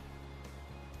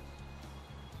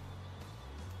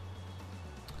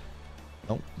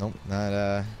 Nope, nope,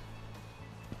 not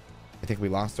I think we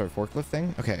lost our forklift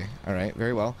thing. Okay, all right,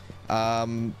 very well.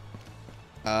 Can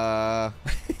I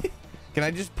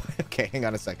just okay, hang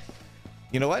on a sec.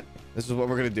 You know what? This is what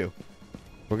we're gonna do.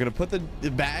 We're gonna put the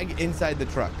bag inside the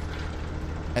truck,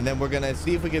 and then we're gonna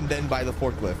see if we can then buy the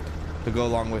forklift to go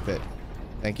along with it.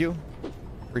 Thank you.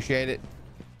 Appreciate it.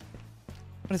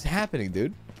 What is happening,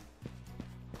 dude?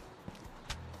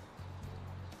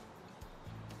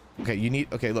 Okay,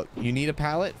 okay, look, you need a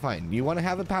pallet? Fine. You want to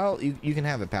have a pallet? You can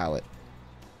have a pallet.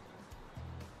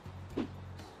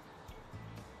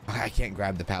 I can't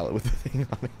grab the pallet with the thing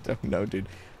on it. Oh, no, dude.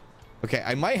 Okay,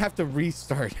 I might have to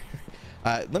restart.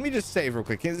 Let me just save real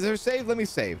quick. Is there a save? Let me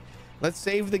save. Let's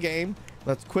save the game.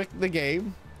 Let's quit the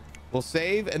game. We'll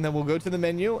save, and then we'll go to the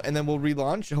menu, and then we'll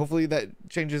relaunch. Hopefully that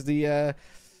changes the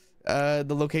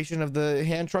location of the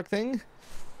hand truck thing.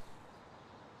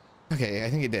 Okay, I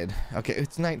think it did. Okay,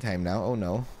 it's nighttime now. Oh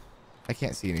no, I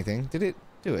can't see anything. Did it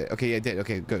do it? Okay, yeah, it did.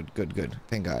 Okay, good, good, good.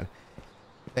 Thank God.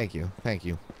 Thank you, thank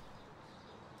you.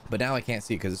 But now I can't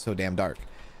see because it's so damn dark.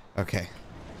 Okay.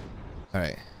 All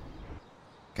right.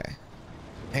 Okay.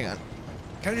 Hang on.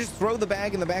 Can I just throw the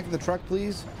bag in the back of the truck,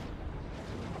 please?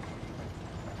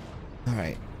 All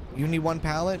right. You need one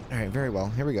pallet? All right, very well.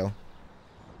 Here we go.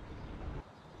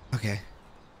 Okay.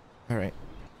 All right.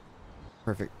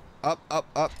 Perfect. Up, up,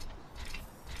 up.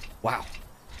 Wow.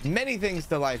 Many things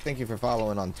to life. Thank you for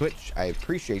following on Twitch. I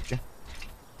appreciate you.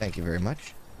 Thank you very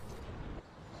much.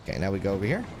 Okay, now we go over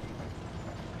here.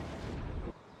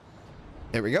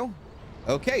 There we go.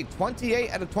 Okay, 28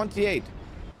 out of 28.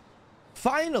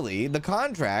 Finally, the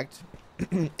contract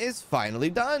is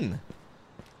finally done.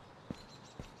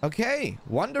 Okay,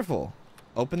 wonderful.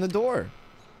 Open the door.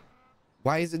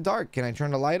 Why is it dark? Can I turn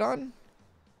the light on?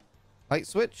 Light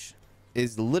switch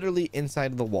is literally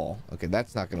inside of the wall. Okay,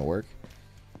 that's not gonna work.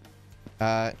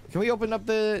 Can we open up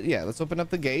the... Yeah, let's open up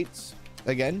the gates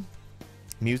again.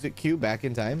 Music cue, back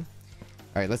in time.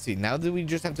 All right, let's see. Now do we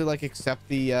just have to like accept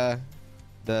the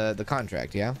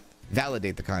contract? Yeah,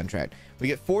 validate the contract. We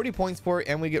get 40 points for it,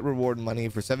 and we get reward money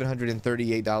for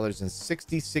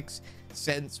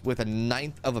 $738.66 with a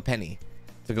ninth of a penny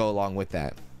to go along with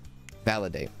that.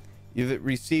 Validate. You've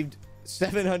received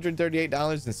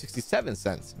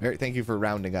 $738.67. Very, thank you for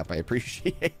rounding up. I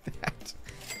appreciate that.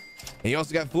 And you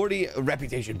also got 40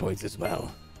 reputation points as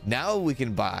well. Now we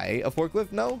can buy a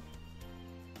forklift. No,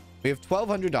 we have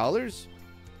 $1,200.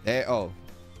 Oh,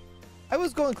 I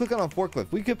was going to click on a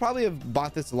forklift. We could probably have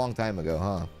bought this a long time ago,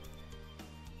 huh?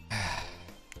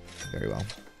 Very well.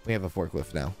 We have a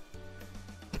forklift now.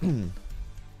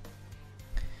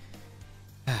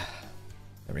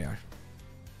 There we are.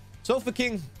 Sofa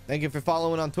King, thank you for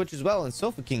following on Twitch as well. And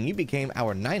Sofa King, you became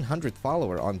our 900th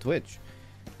follower on Twitch.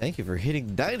 Thank you for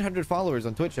hitting 900 followers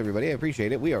on Twitch, everybody. I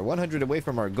appreciate it. We are 100 away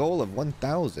from our goal of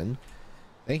 1,000.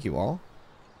 Thank you all.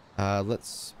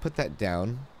 Let's put that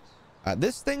down.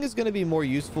 This thing is going to be more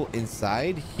useful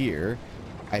inside here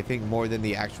I think, more than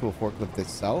the actual forklift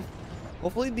itself.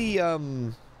 Hopefully the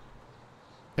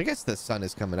I guess the sun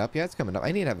is coming up. Yeah, it's coming up.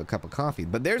 I need to have a cup of coffee.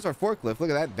 But there's our forklift. Look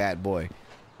at that bad boy.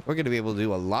 We're going to be able to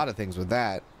do a lot of things with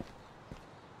that.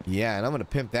 Yeah, and I'm going to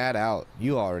pimp that out.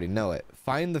 You already know it.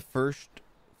 Find the first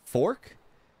fork?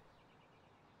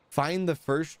 Find the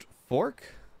first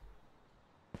fork?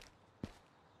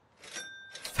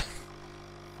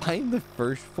 Find the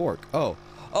first fork. Oh.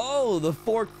 Oh, the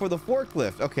fork for the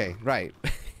forklift. Okay, right.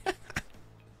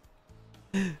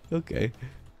 Okay.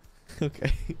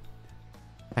 Okay.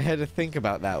 I had to think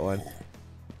about that one.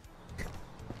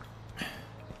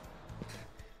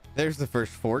 There's the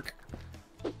first fork.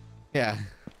 Yeah.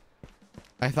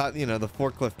 I thought, you know, the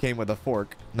forklift came with a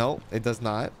fork. No, it does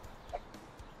not.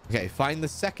 Okay, find the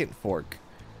second fork.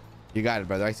 You got it,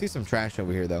 brother. I see some trash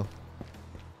over here, though.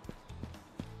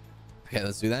 Okay,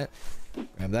 let's do that.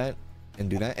 Grab that and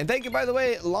do that. And thank you, by the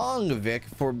way, Long Vic,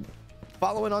 for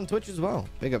following on Twitch as well.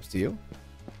 Big ups to you.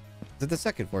 Is it the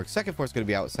second fork? Second fork's gonna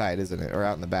be outside, isn't it? Or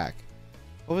out in the back.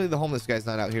 Hopefully the homeless guy's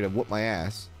not out here to whoop my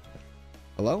ass.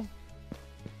 Hello?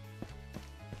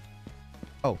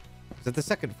 Oh, is it the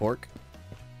second fork?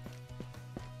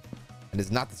 And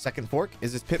is not the second fork?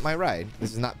 Is this Pit My Ride?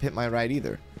 This is not Pit My Ride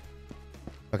either.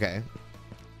 Okay.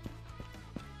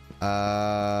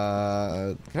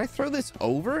 Can I throw this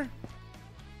over?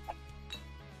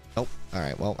 Nope. All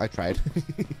right. Well, I tried.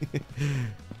 Okay,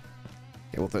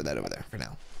 we'll throw that over there for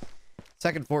now.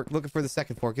 Second fork. Looking for the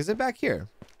second fork. Is it back here?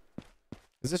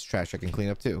 Is this trash I can clean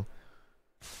up too?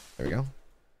 There we go.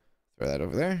 Throw that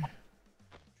over there.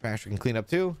 Trash we can clean up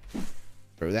too.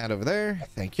 Throw that over there.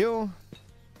 Thank you.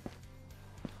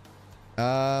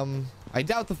 I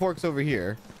doubt the fork's over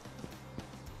here.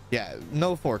 Yeah,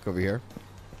 no fork over here.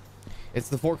 It's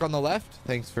the fork on the left.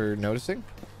 Thanks for noticing.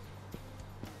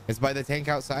 It's by the tank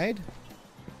outside.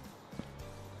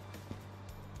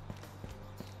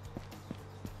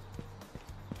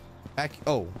 Back.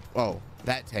 Oh,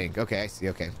 that tank. Okay, I see.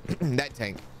 Okay, that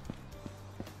tank.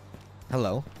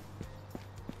 Hello.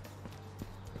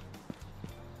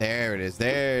 There it is.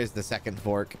 There's the second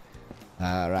fork.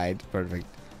 All right, perfect.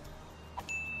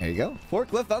 There you go.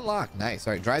 Forklift unlocked. Nice.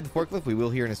 All right, drive the forklift. We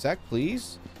will here in a sec,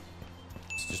 please.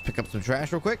 Let's just pick up some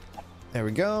trash real quick. There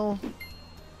we go.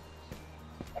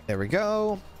 There we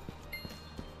go.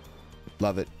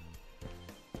 Love it.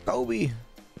 Kobe.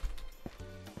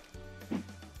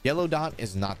 Yellow dot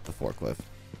is not the forklift.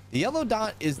 The yellow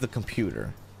dot is the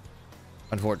computer.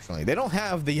 Unfortunately, they don't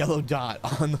have the yellow dot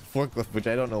on the forklift, which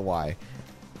I don't know why.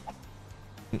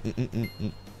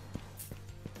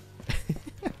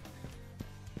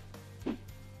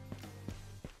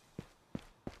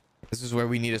 This is where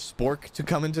we need a spork to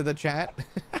come into the chat.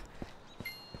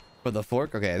 For the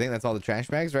fork. Okay, I think that's all the trash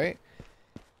bags, right?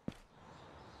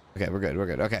 Okay, we're good. We're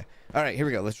good. Okay. All right, here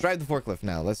we go. Let's drive the forklift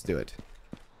now. Let's do it.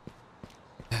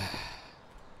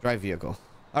 Drive vehicle.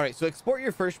 All right, so export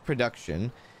your first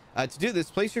production. To do this,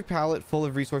 place your pallet full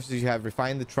of resources you have.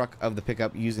 Refine the truck of the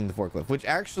pickup using the forklift, which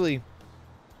actually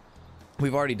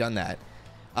we've already done that.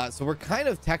 So we're kind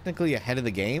of technically ahead of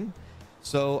the game.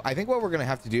 So I think what we're going to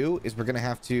have to do is we're going to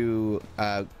have to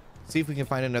see if we can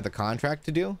find another contract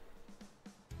to do.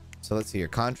 So let's see here.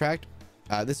 Contract.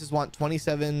 This is want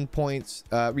 27 points.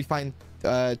 Refine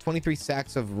 23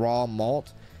 sacks of raw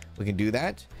malt. We can do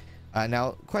that.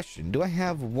 Now, question. Do I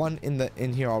have one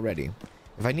in here already?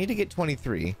 If I need to get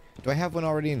 23, do I have one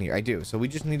already in here? I do. So we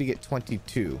just need to get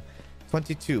 22.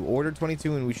 22. Order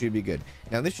 22 and we should be good.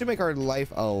 Now, this should make our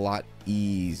life a lot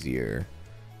easier.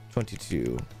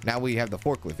 22. Now we have the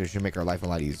forklift. It should make our life a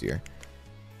lot easier.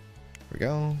 Here we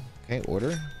go. Okay,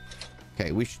 order.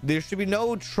 Okay, there should be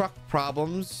no truck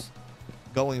problems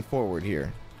going forward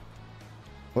here.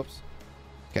 Whoops.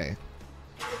 Okay.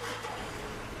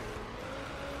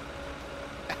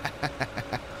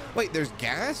 Wait, there's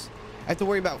gas? I have to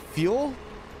worry about fuel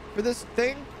for this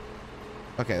thing?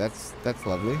 Okay, that's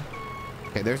lovely.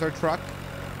 Okay, there's our truck.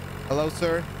 Hello,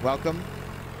 sir. Welcome.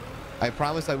 I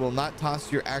promise I will not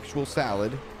toss your actual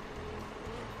salad.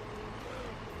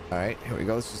 All right, here we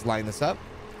go. Let's just line this up.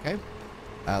 Okay.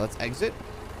 Let's exit.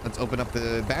 Let's open up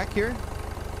the back here.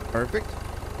 Perfect.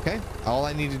 Okay. All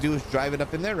I need to do is drive it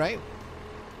up in there, right?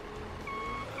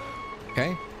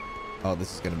 Okay. Oh,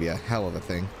 this is going to be a hell of a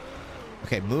thing.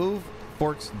 Okay, move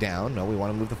forks down. No, we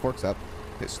want to move the forks up.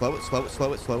 Okay, slow it, slow it,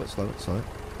 slow it, slow it, slow it, slow it.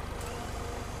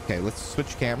 Okay, let's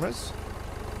switch cameras.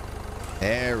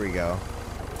 There we go.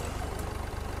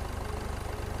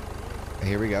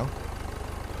 Here we go.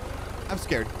 I'm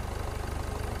scared.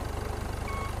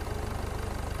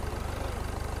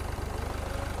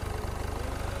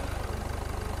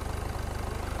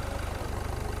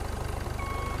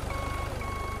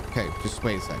 Okay, just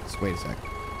wait a sec. Just wait a sec.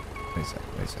 Wait a sec.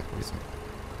 Wait a sec. Wait a sec.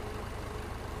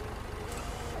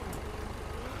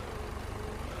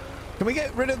 Can we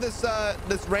get rid of this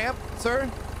this ramp, sir?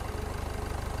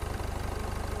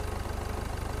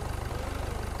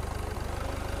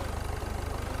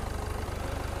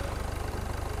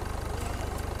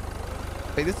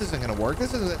 Hey, this isn't gonna work.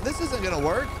 This isn't gonna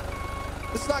work.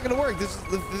 This is not gonna work. This is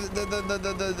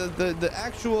the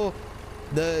actual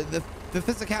the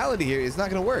physicality here is not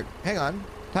gonna work. Hang on.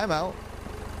 Time out.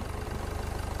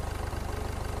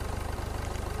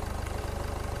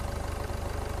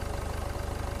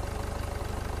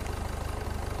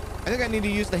 I think I need to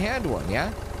use the hand one,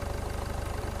 yeah?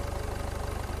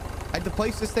 I have to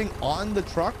place this thing on the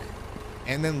truck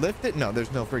and then lift it? No,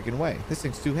 there's no freaking way. This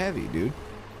thing's too heavy, dude.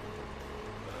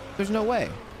 There's no way.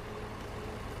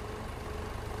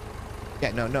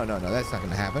 Yeah, no, that's not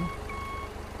gonna happen.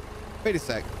 Wait a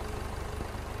sec.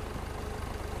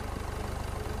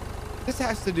 This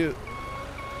has to do...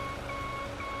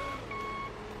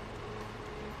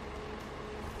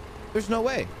 There's no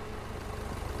way.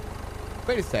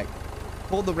 Wait a sec.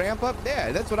 Pull the ramp up?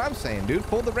 Yeah, that's what I'm saying, dude.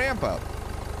 Pull the ramp up.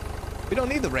 We don't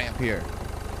need the ramp here.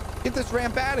 Get this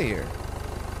ramp out of here.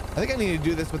 I think I need to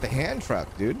do this with the hand truck,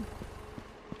 dude.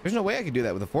 There's no way I could do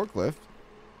that with a forklift.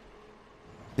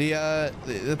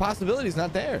 The possibility is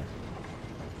not there.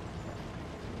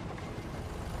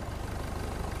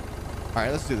 All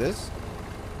right, let's do this.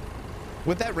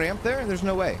 With that ramp there, there's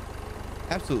no way.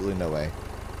 Absolutely no way.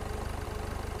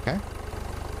 Okay.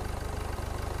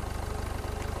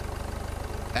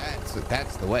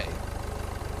 That's the way.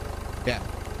 Yeah.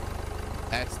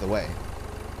 That's the way.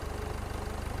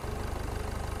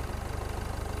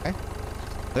 Okay.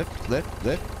 Lift, lift,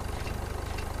 lift.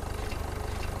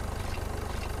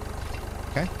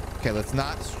 Okay. Okay, let's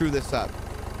not screw this up.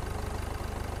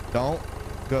 Don't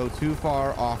go too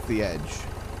far off the edge.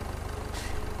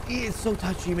 It's so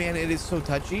touchy, man. It is so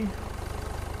touchy.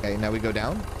 Okay, now we go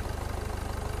down.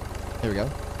 Here we go.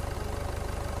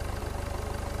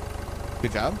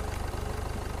 Good job.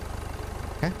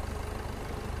 Okay.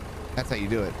 That's how you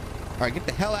do it. All right, get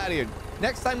the hell out of here.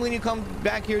 Next time when you come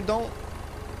back here, don't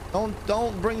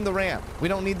bring the ramp. We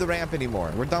don't need the ramp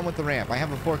anymore. We're done with the ramp. I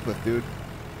have a forklift, dude.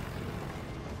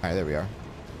 All right, there we are.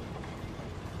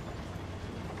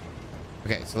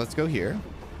 Okay, so let's go here.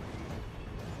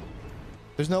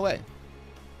 There's no way.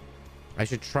 I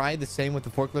should try the same with the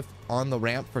forklift on the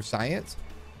ramp for science.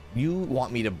 You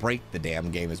want me to break the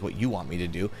damn game is what you want me to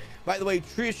do. By the way,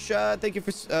 Trish, thank you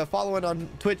for following on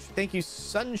Twitch. Thank you,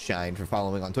 Sunshine, for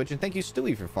following on Twitch. And thank you,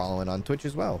 Stewie, for following on Twitch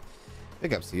as well.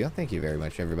 Big ups to you. Thank you very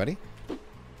much, everybody.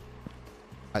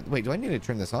 Wait, do I need to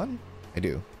turn this on? I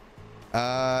do.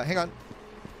 Hang on.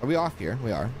 Are we off here?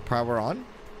 We are. Power on.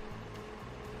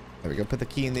 There we go. Put the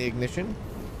key in the ignition.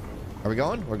 Are we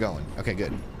going? We're going. Okay,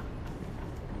 good.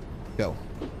 Go.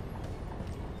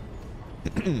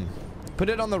 Put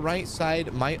it on the right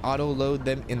side. Might auto load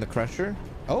them in the crusher.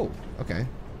 Oh, okay.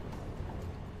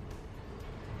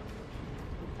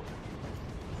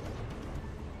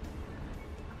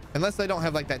 Unless I don't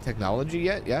have like that technology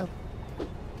yet. Yeah.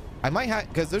 I might have,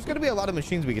 because there's going to be a lot of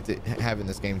machines we get to have in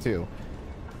this game too.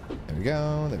 There we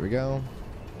go. There we go.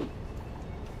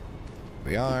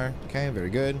 We are. Okay, very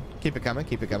good. Keep it coming.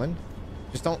 Keep it coming.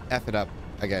 Just don't F it up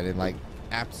again and like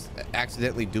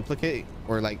accidentally duplicate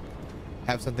or like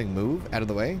have something move out of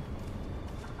the way.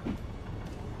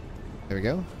 There we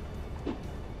go.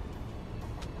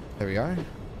 There we are.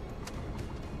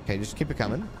 Okay, just keep it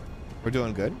coming. We're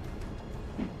doing good.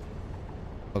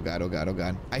 Oh god, oh god, oh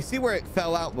god. I see where it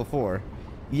fell out before.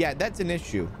 Yeah, that's an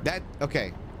issue.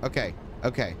 Okay.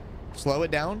 Slow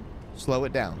it down. Slow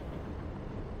it down.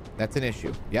 That's an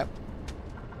issue. Yep.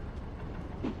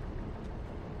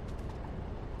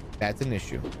 That's an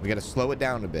issue. We got to slow it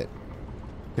down a bit.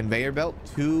 Conveyor belt,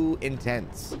 too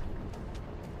intense.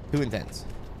 Too intense.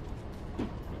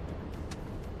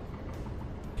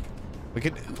 We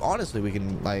could, honestly, we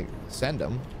can like send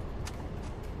them.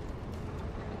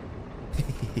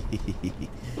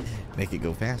 Make it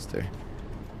go faster.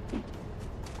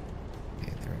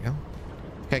 Okay, there we go.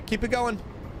 Okay, keep it going.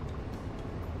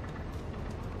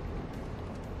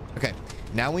 Okay,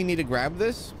 now we need to grab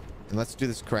this, and let's do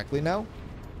this correctly now.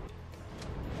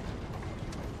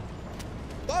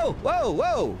 Whoa, whoa,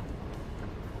 whoa!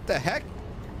 What the heck?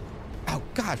 Oh,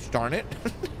 gosh darn it.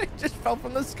 It just fell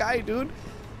from the sky, dude.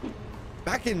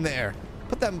 Back in there.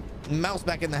 Put that mouse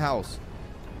back in the house.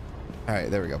 All right,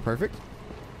 there we go. Perfect.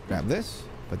 Grab this.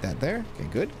 Put that there. Okay,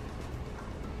 good.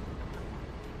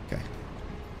 Okay.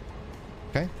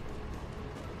 Okay.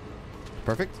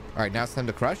 Perfect. All right, now it's time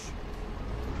to crush.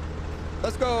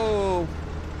 Let's go.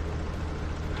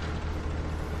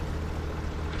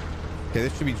 Okay,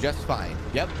 this should be just fine.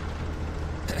 Yep.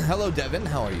 Hello, Devin.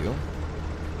 How are you?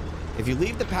 If you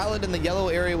leave the pallet in the yellow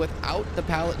area without the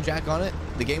pallet jack on it,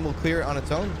 the game will clear it on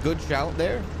its own. Good shout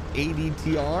there.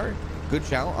 ADTR. Good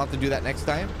shout. I'll have to do that next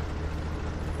time.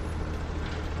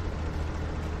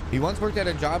 He once worked at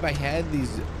a job. I had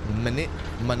these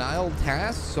menial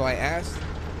tasks, so I asked,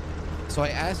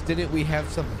 didn't we have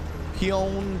some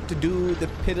peon to do the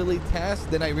piddly task?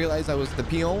 Then I realized I was the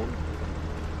peon.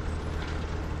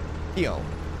 Peon.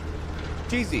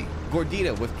 Cheesy.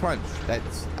 Gordita with Crunch.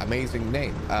 That's amazing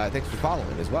name. Thanks for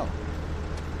following as well.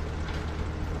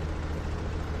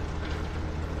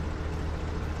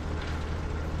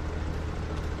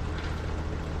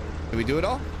 Did we do it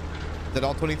all? Is that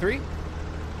all 23?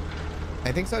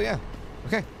 I think so, yeah.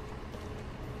 Okay. All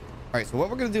right, so what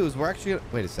we're gonna do is we're actually gonna...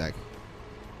 Wait a sec.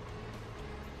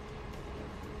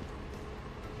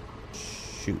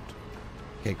 Shoot.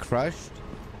 Okay, crushed.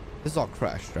 This is all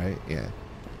crushed, right? Yeah.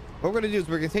 What we're gonna do is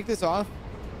we're gonna take this off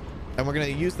and we're gonna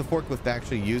use the forklift to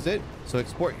actually use it. So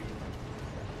export.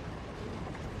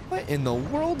 What in the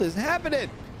world is happening?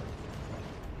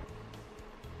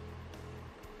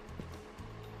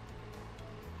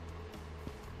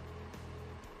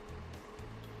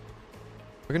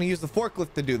 We're gonna use the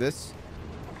forklift to do this.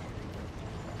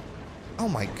 Oh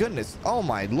my goodness. Oh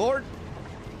my lord.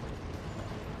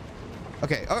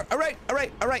 Okay. All right.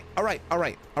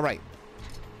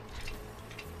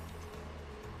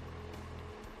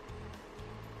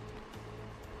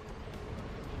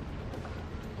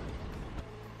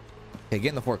 Okay, get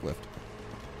in the forklift.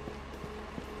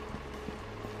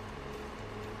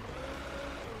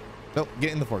 Nope,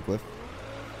 get in the forklift.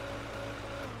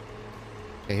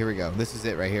 Okay, here we go. This is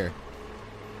it right here.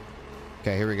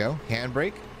 Okay, here we go.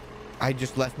 Handbrake. I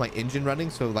just left my engine running,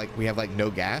 so like we have like no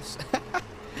gas.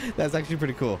 That's actually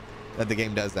pretty cool that the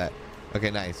game does that. Okay,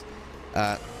 nice.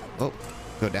 Oh,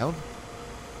 go down.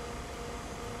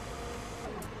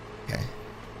 Okay,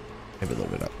 maybe a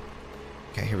little bit up.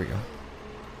 Okay, here we go.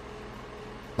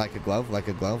 Like a glove, like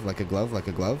a glove, like a glove, like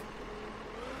a glove.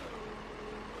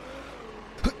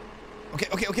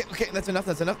 Okay. That's enough.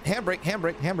 That's enough. Handbrake.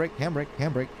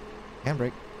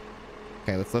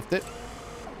 Okay, let's lift it.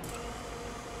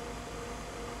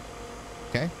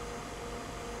 Okay.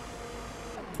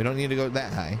 We don't need to go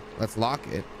that high. Let's lock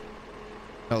it.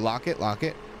 No, lock it.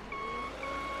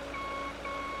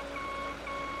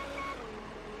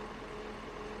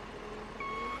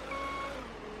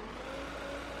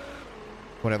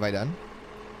 What have I done?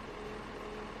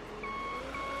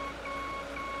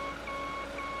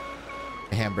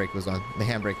 The handbrake was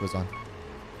on.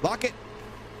 Lock it.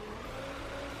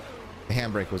 The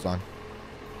handbrake was on.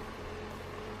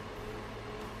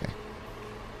 Okay.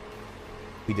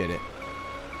 We did it.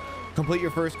 Complete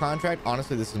your first contract.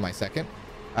 Honestly, this is my second.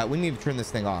 We need to turn this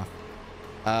thing off.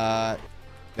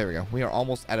 There we go. We are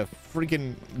almost out of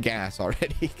freaking gas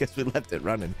already because we left it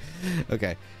running.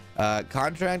 Okay.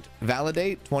 Contract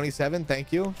validate 27.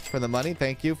 Thank you for the money.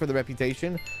 Thank you for the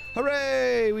reputation.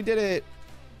 Hooray! We did it.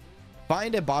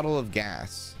 Find a bottle of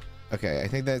gas. Okay, I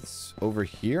think that's over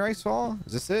here. I saw.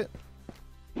 Is this it?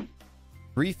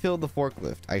 Refill the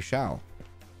forklift. I shall.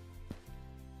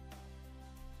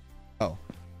 Oh.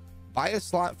 Buy a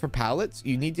slot for pallets.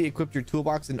 You need to equip your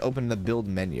toolbox and open the build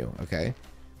menu. Okay.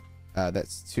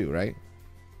 That's 2, right?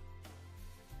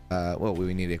 Well,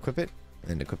 we need to equip it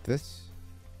and then equip this.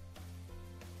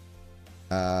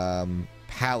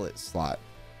 Pallet slot.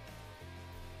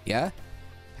 Yeah.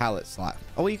 Pallet slot.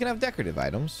 Oh, well, you can have decorative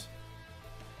items.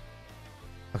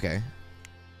 Okay.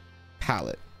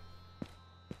 Pallet.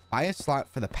 Buy a slot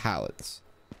for the pallets.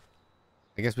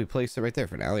 I guess we place it right there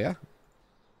for now. Yeah.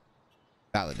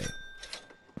 Validate.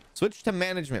 Switch to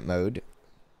management mode.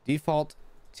 Default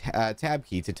tab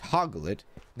key to toggle it.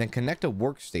 Then connect a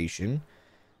workstation,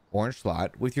 orange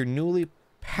slot, with your newly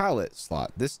pallet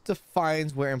slot. This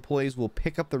defines where employees will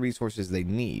pick up the resources they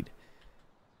need.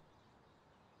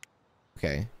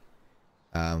 Okay.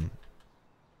 Oh,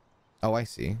 I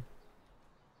see.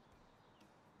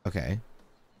 Okay.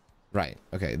 Right.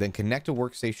 Okay. Then connect a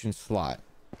workstation slot.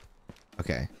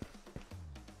 Okay.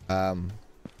 Well,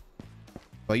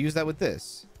 use that with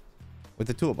this. With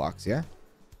the toolbox, yeah?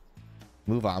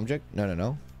 Move object.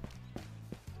 No.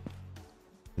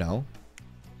 No.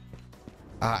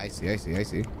 Ah, I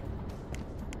see.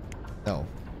 No.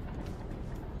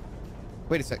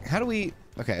 Wait a sec. How do we...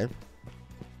 Okay.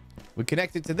 We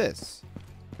connect it to this.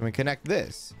 Can we connect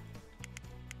this?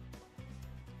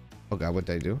 Oh god, what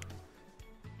did I do?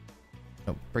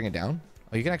 No, bring it down.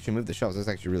 Oh, you can actually move the shelves. That's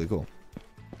actually really cool.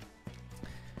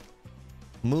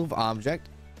 Move object.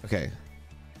 Okay.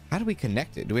 How do we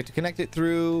connect it? Do we have to connect it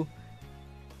through...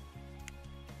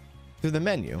 through the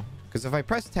menu. Because if I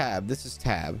press tab, this is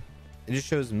tab. It just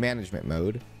shows management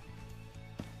mode.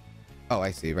 Oh,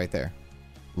 I see, right there.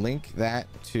 Link that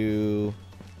to...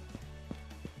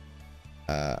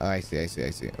 oh, I see.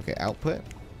 Okay, output.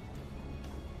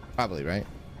 Probably, right?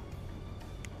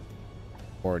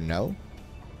 Or no?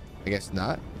 I guess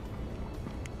not.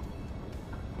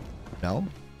 No?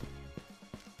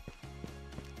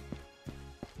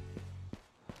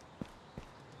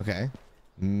 Okay.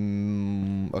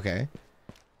 Okay.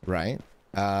 Right.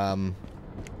 To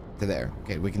there.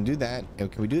 Okay, we can do that.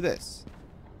 And can we do this?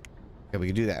 Okay, we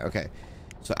can do that. Okay.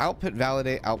 So output,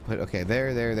 validate, output. Okay, there.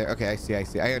 Okay, I see.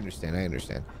 I understand. We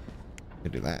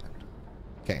can do that.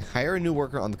 Okay, hire a new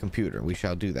worker on the computer. We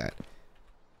shall do that.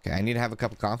 Okay, I need to have a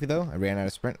cup of coffee though. I ran out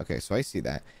of Sprint. Okay, so I see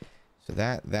that. So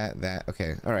that.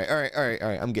 Okay. All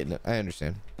right. I'm getting it. I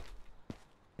understand.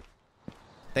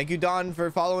 Thank you, Don, for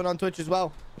following on Twitch as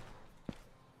well.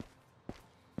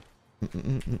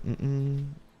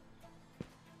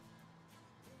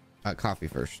 Coffee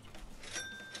first.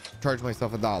 Charge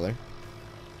myself $1.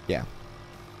 Yeah.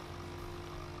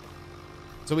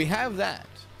 So we have that.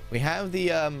 We have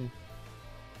the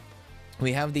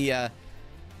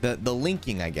the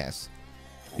linking, I guess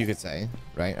you could say,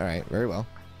 right? All right, very well.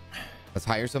 Let's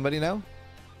hire somebody now.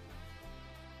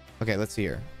 Okay, let's see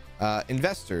here.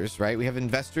 Investors, right? We have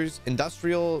investors,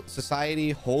 industrial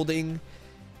society, holding.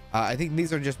 I think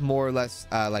these are just more or less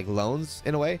like loans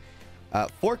in a way.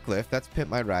 Forklift, that's Pimp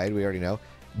My Ride, we already know.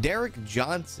 Derek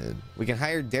Johnson, we can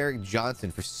hire Derek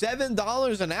Johnson for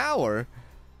 $7 an hour.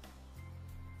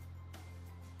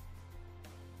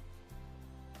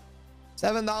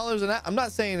 $7 an hour. I'm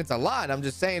not saying it's a lot. I'm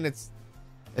just saying it's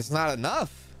not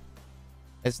enough.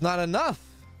 It's not enough.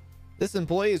 This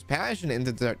employee is passionate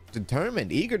and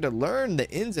determined, eager to learn the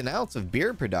ins and outs of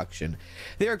beer production.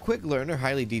 They are a quick learner,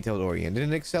 highly detailed oriented,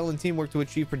 and excel in teamwork to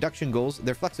achieve production goals.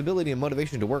 Their flexibility and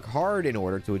motivation to work hard in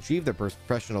order to achieve their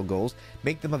professional goals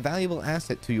make them a valuable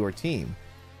asset to your team.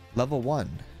 Level 1.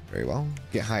 Very well.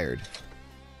 Get hired.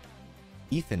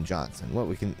 Ethan Johnson. What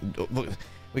we can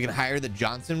hire the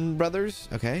Johnson brothers.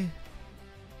 Okay.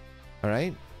 All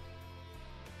right.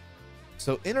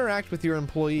 So interact with your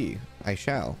employee. I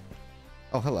shall.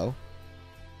 Oh, hello.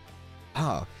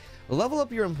 Level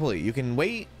up your employee. You can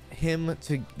wait him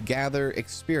to gather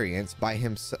experience by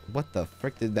himself. What the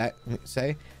frick did that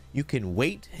say? You can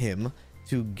wait him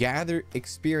to gather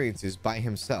experiences by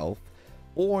himself,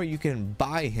 or you can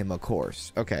buy him a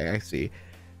course. Okay, I see.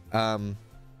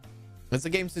 It's a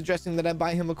game suggesting that I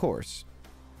buy him a course.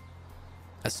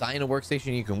 Assign a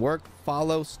workstation you can work.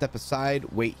 Follow. Step aside.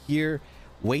 Wait here.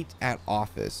 Wait at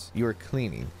office. You are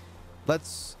cleaning.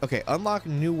 Let's, okay, unlock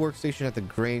new workstation at the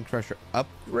grain crusher.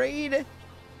 Upgrade.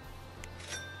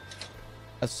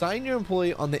 Assign your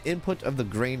employee on the input of the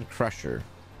grain crusher.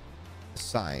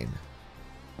 Assign.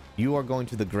 You are going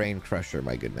to the grain crusher,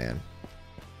 my good man.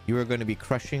 You are going to be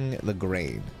crushing the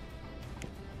grain.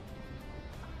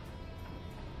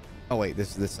 Oh wait,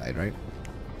 this is this side, right?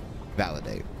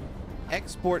 Validate.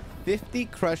 Export 50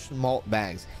 crushed malt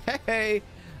bags. Hey,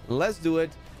 let's do it.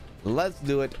 Let's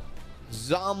do it.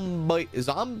 Zombie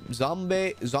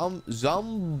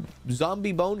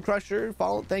bone crusher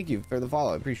follow. Thank you for the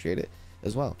follow. I appreciate it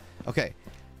as well. Okay,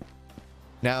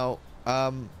 now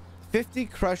 50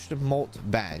 crushed malt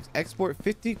bags. Export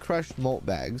 50 crushed malt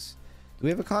bags. Do we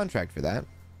have a contract for that?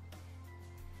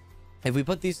 If we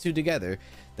put these two together,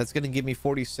 that's going to give me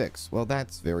 46. Well,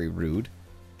 that's very rude.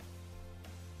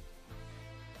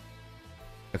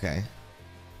 Okay,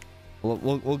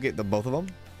 we'll get the both of them.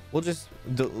 We'll just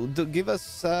give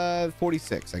us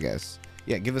 46, I guess.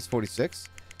 Yeah, give us 46.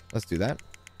 Let's do that.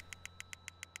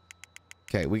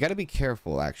 Okay, we got to be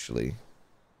careful, actually.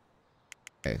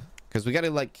 Okay, because we got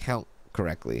to like count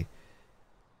correctly.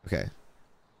 Okay,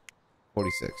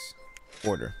 46.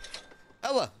 Order.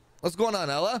 Ella, what's going on,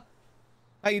 Ella?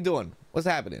 How you doing? What's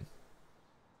happening?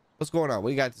 What's going on?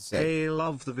 What you got to say? I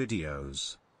love the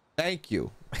videos. Thank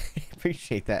you.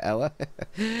 Appreciate that, Ella.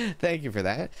 Thank you for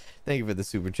that. Thank you for the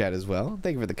super chat as well.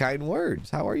 Thank you for the kind words.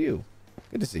 How are you?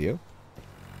 Good to see you.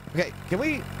 Okay, can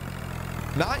we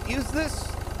not use this?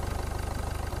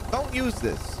 Don't use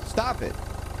this. Stop it.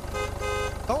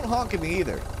 Don't honk at me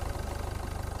either.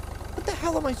 What the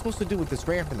hell am I supposed to do with this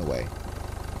ramp in the way?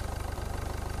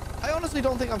 I honestly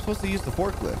don't think I'm supposed to use the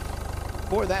forklift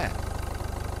for that.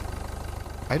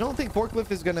 I don't think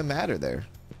forklift is going to matter there.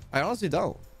 I honestly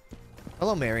don't.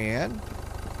 Hello, Marianne.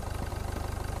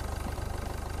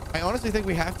 I honestly think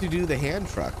we have to do the hand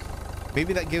truck.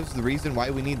 Maybe that gives the reason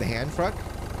why we need the hand truck.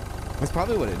 That's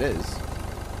probably what it is.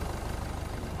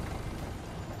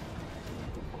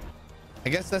 I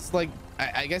guess that's like,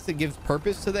 I guess it gives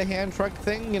purpose to the hand truck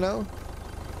thing, you know?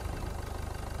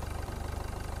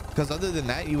 Because other than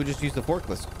that, you would just use the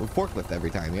forklift every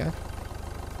time, yeah?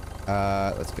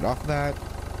 Let's get off of that.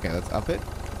 Okay, let's up it.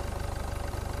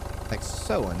 Like,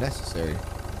 so unnecessary.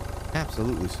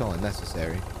 Absolutely so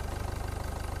unnecessary.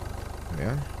 There we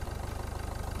are.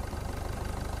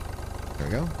 There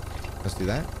we go. Let's do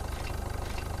that.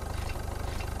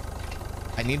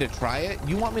 I need to try it.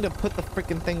 You want me to put the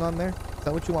freaking thing on there? Is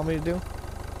that what you want me to do?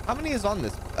 How many is on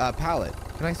this pallet?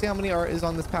 Can I see how many is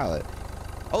on this pallet?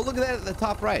 Oh, look at that at the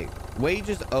top right.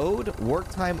 Wages owed, work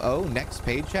time owed, next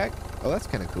paycheck. Oh, that's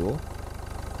kind of cool.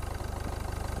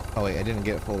 Oh, wait, I didn't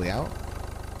get it fully out.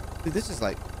 Dude, this is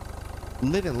like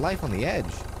living life on the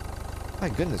edge. My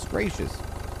goodness gracious.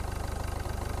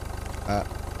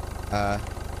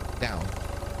 Down.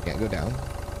 Can't go down.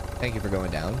 Thank you for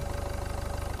going down.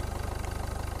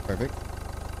 Perfect.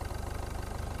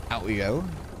 Out we go.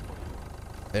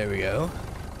 There we go.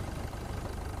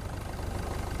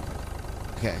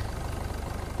 Okay.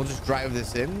 We'll just drive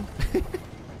this in.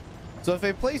 So if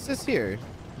I place this here,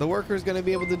 the worker is going to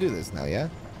be able to do this now, yeah?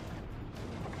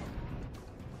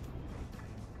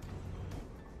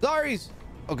 Zaris!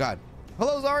 Oh, God.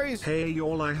 Hello, Zaris! Hey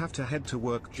y'all, I have to head to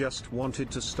work. Just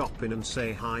wanted to stop in and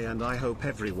say hi, and I hope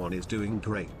everyone is doing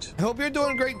great. I hope you're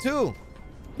doing great, too.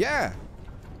 Yeah.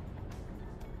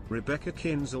 Rebecca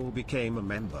Kinzel became a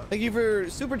member. Thank you for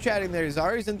super chatting there,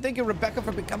 Zaris, and thank you, Rebecca,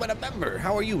 for becoming a member.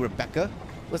 How are you, Rebecca?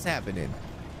 What's happening?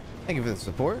 Thank you for the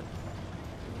support.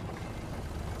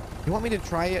 You want me to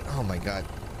try it? Oh, my God.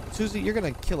 Susie, you're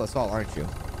going to kill us all, aren't you?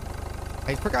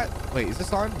 I forgot. Wait, is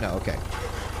this on? No, okay.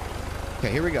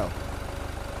 Okay, here we go.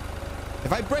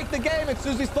 If I break the game, it's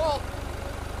Susie's fault.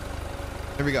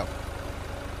 Here we go.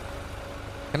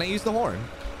 Can I use the horn?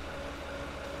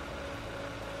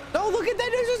 No, look at that.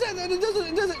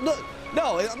 It doesn't look.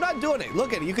 No, I'm not doing it.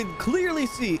 Look at it. You can clearly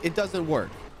see it doesn't work.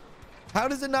 How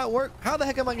does it not work? How the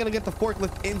heck am I going to get the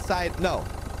forklift inside? No.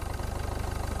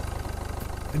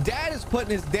 Dad is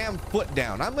putting his damn foot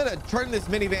down. I'm going to turn this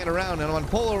minivan around and I'm going to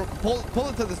pull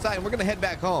it to the side and we're going to head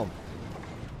back home.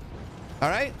 All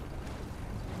right?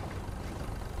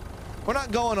 We're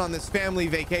not going on this family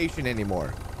vacation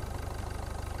anymore.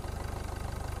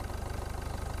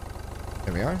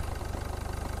 There we are.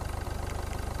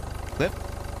 Lift.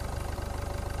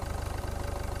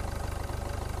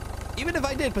 Even if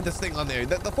I did put this thing on there,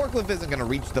 the forklift isn't going to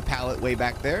reach the pallet way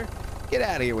back there. Get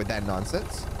out of here with that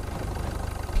nonsense.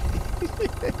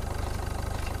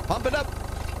 Pump it up.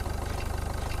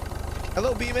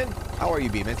 Hello, Beeman. How are you,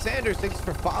 Beeman? Sanders, thanks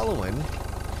for following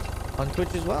on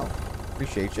Twitch as well.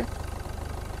 Appreciate you.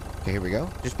 Okay, here we go.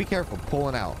 Just be careful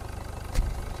pulling out.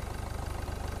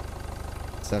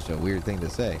 Such a weird thing to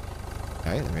say.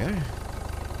 All right, there we are.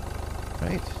 All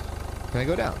right. Can I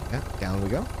go down? Yeah, down we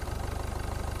go.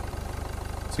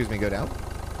 Excuse me, go down.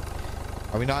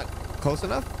 Are we not close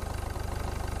enough?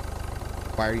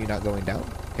 Why are you not going down?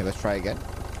 Okay, let's try again.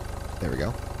 There we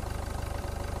go.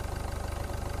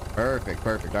 Perfect,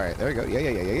 perfect. All right, there we go.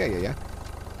 Yeah.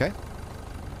 Okay.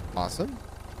 Awesome.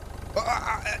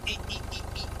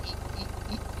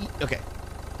 Okay.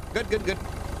 Good.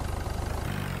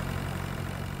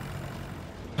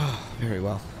 Very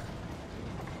well.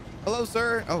 Hello,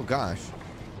 sir. Oh, gosh.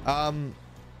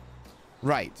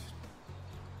 Right.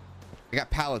 I got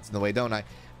pallets in the way, don't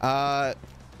I?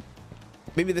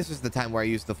 Maybe this is the time where I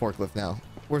use the forklift now.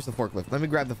 Where's the forklift? Let me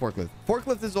grab the forklift.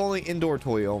 Forklift is only indoor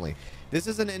toy only. This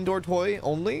is an indoor toy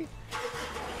only.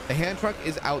 The hand truck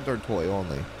is outdoor toy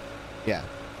only. Yeah.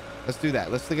 Let's do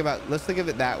that. Let's think of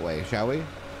it that way, shall we?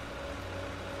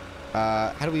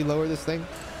 How do we lower this thing?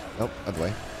 Nope, other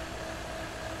way.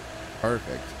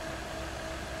 Perfect.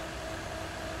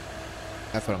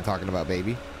 That's what I'm talking about,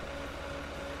 baby.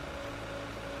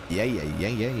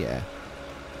 Yeah.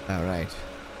 All right.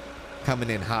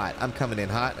 Coming in hot. I'm coming in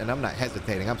hot and I'm not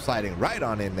hesitating. I'm sliding right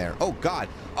on in there. Oh, God.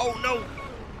 Oh, no.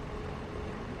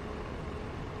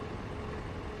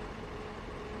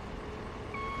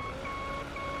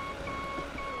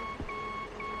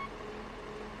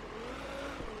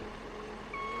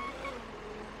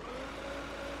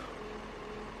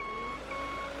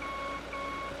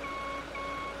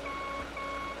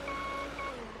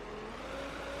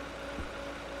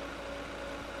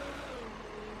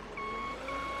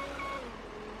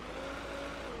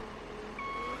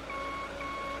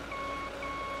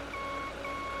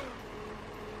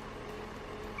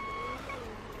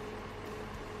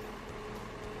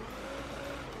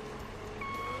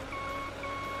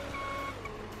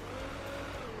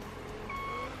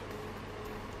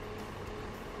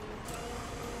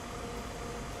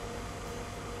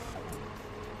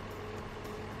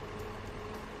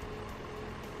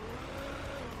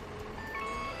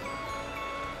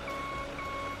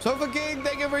 Sofa King,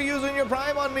 thank you for using your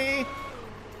Prime on me.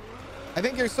 I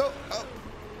think you're so... Oh,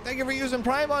 thank you for using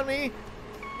Prime on me.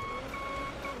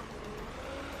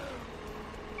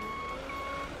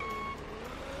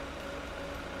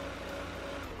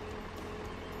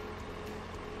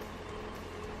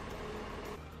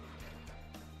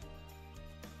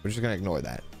 We're just gonna ignore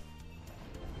that.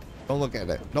 Don't look at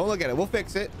it. Don't look at it. We'll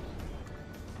fix it.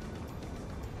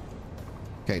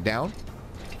 Okay, down.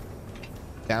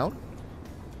 Down.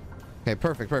 Okay,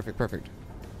 perfect, perfect, perfect.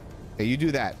 Okay, you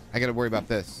do that. I gotta worry about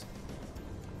this.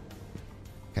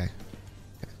 Okay.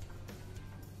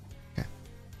 Okay.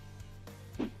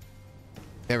 Okay.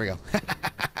 There we go.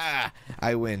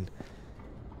 I win.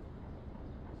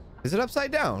 Is it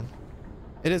upside down?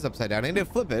 It is upside down. I need to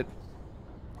flip it.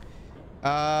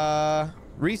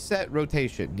 Reset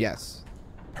rotation. Yes.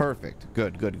 Perfect.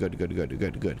 Good, good, good, good, good,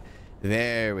 good, good.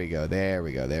 There we go. There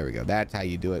we go. There we go. That's how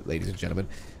you do it, ladies and gentlemen.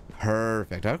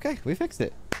 Perfect. Okay, we fixed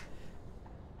it.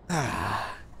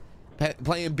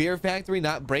 Playing Beer Factory,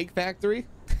 not Break Factory.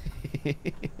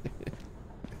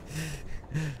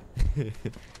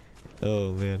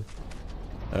 Oh man.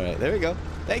 All right, there we go.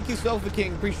 Thank you, Sofa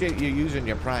King. Appreciate you using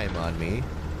your Prime on me.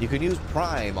 You can use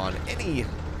Prime on any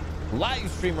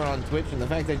live streamer on Twitch, and the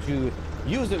fact that you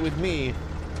use it with me,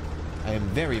 I am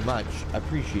very much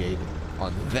appreciated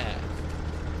on that.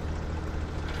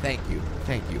 Thank you.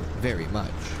 Thank you very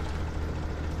much.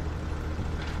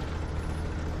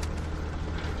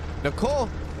 Nicole,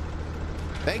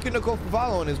 thank you, Nicole, for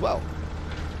following as well.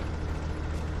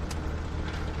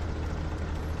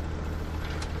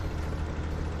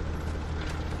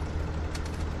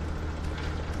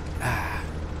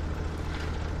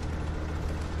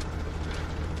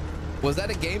 Was that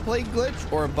a gameplay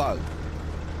glitch or a bug?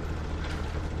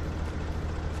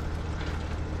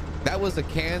 That was a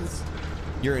cans.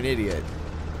 You're an idiot.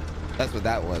 That's what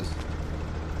that was.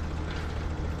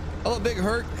 Hello, Big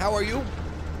Hurt. How are you?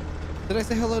 Did I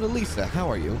say hello to Lisa? How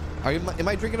are you? Am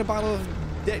I drinking a bottle of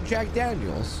Jack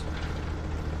Daniels?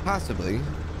 Possibly.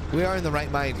 We are in the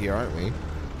right mind here, aren't we?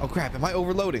 Oh crap! Am I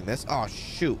overloading this? Oh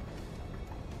shoot!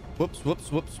 Whoops! Whoops!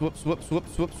 Whoops! Whoops! Whoops!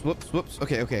 Whoops! Whoops! Whoops! Whoops!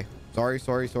 Okay. Okay. Sorry.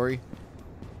 Sorry. Sorry.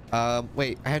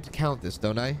 Wait. I have to count this,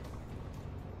 don't I?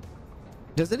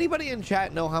 Does anybody in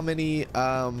chat know how many?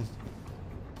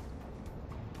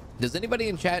 Does anybody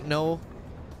in chat know?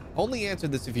 Only answer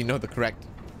this if you know the correct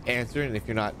answer and if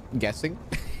you're not guessing.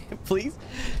 Please.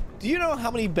 Do you know how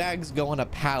many bags go on a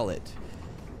pallet?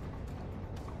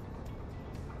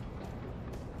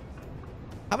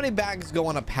 How many bags go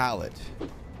on a pallet?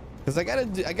 Because I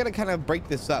gotta kind of break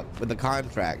this up with the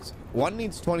contracts. One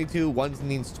needs 22, one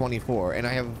needs 24, and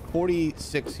I have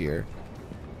 46 here.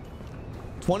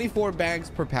 24 bags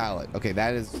per pallet. Okay,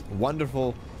 that is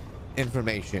wonderful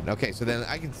information. Okay, so then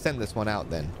I can send this one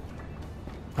out then.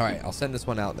 All right, I'll send this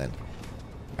one out then.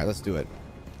 All right, let's do it.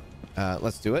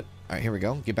 Let's do it. All right, here we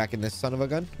go. Get back in this son of a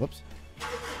gun. Whoops.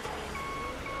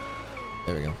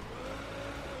 There we go.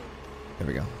 There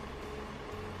we go.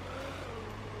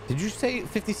 Did you say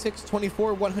 56,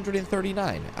 24,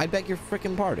 139? I beg your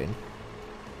freaking pardon.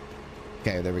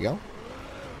 Okay, there we go.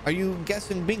 Are you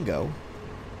guessing bingo?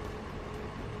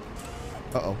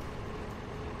 Uh-oh.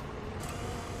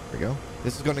 There we go.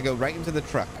 This is going to go right into the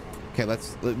truck. Okay,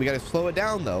 we got to slow it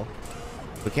down though.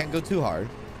 We can't go too hard.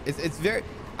 It's very,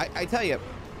 I tell you,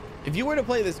 if you were to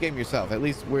play this game yourself, at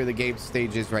least where the game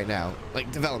stage is right now,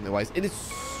 like development wise, it is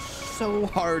so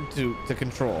hard to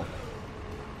control.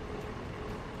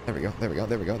 There we go. There we go.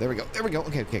 There we go. There we go. There we go.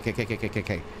 Okay. Okay. Okay. Okay. Okay. Okay.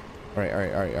 Okay. All right. All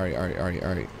right. All right. All right. All right. All right.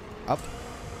 All right. Up.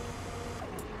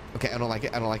 Okay. I don't like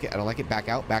it. I don't like it. I don't like it. Back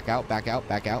out. Back out. Back out.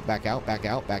 Back out. Back out. Back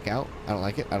out. Back out. I don't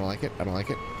like it. I don't like it. I don't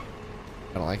like it.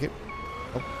 I don't like it.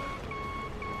 Oh.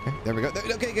 Okay. There we go. Okay.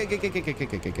 Okay. Okay. Okay. Okay. Okay.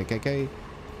 Okay. Okay. Okay.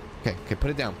 Okay. Okay. Put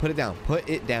it down. Put it down. Put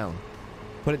it down.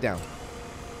 Put it down.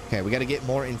 Okay. We got to get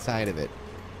more inside of it.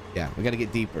 Yeah. We got to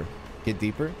get deeper. Get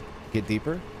deeper. Get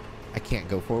deeper. I can't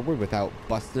go forward without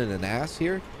busting an ass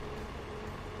here.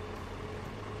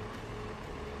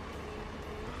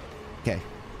 Okay.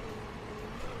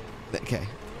 Okay.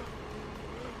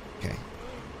 Okay.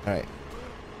 All right.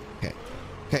 Okay.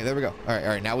 Okay, there we go. All right, all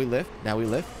right. Now we lift. Now we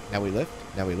lift. Now we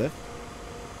lift. Now we lift.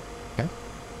 Okay.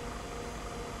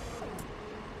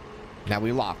 Now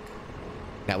we lock.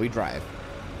 Now we drive.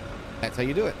 That's how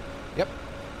you do it. Yep.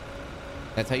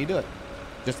 That's how you do it.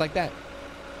 Just like that.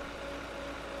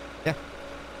 Yeah.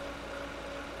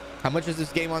 How much is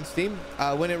this game on Steam?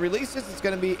 When it releases, it's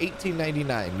going to be $18.99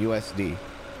 USD.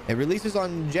 It releases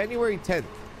on January 10th,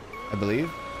 I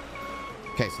believe.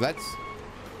 Okay, so that's...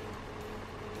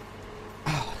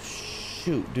 Oh,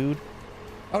 shoot, dude.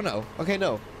 Oh, no. Okay,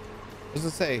 no. I was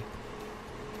going to say...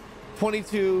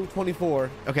 22, 24.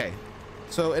 Okay.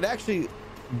 So it actually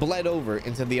bled over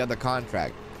into the other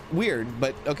contract. Weird,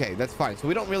 but okay, that's fine. So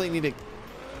we don't really need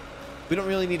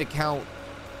to count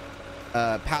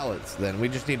pallets then. We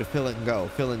just need to fill it and go,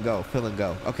 fill and go, fill and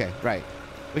go. Okay, right.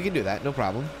 We can do that, no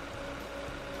problem.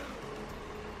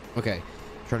 Okay,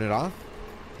 turn it off.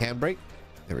 Handbrake.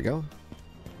 There we go.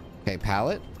 Okay,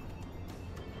 pallet.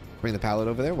 Bring the pallet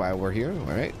over there while we're here. All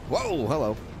right. Whoa,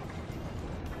 hello.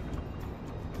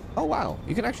 Oh, wow.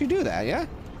 You can actually do that, yeah?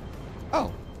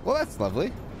 Oh, well, that's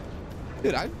lovely.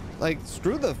 Dude, I like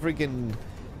screw the freaking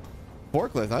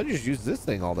forklift. I just use this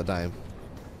thing all the time.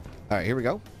 All right, here we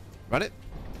go. Run it.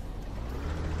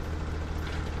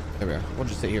 There we go. We'll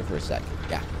just sit here for a sec.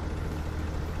 Yeah.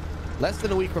 Less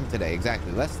than a week from today.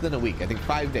 Exactly. Less than a week. I think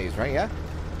 5 days, right? Yeah.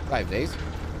 5 days.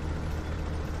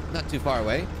 Not too far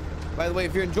away. By the way,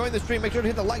 if you're enjoying the stream, make sure to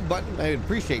hit the like button. I would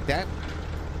appreciate that.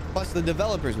 Plus, the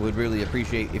developers would really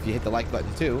appreciate if you hit the like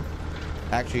button too.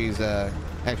 Actually,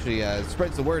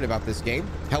 spreads the word about this game.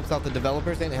 Helps out the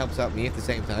developers and it helps out me at the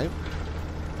same time.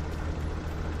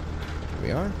 Here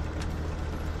we are.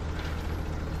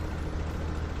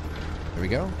 There we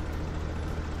go.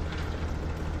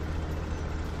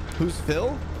 Who's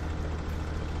Phil?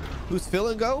 Who's Phil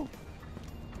and go?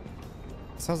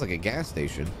 Sounds like a gas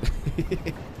station.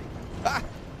 Ah!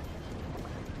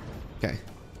 Okay.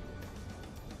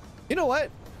 You know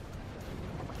what?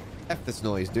 F this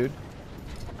noise, dude.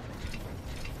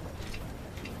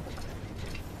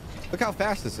 Look how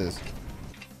fast this is.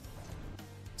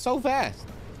 So fast.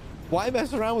 Why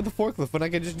mess around with the forklift when I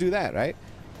can just do that, right?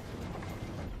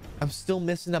 I'm still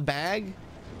missing a bag.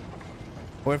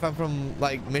 Or if I'm from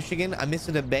like Michigan, I'm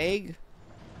missing a bag.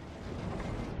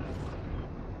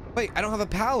 Wait, I don't have a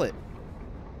pallet.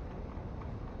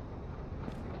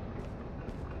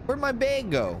 Where'd my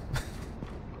bag go?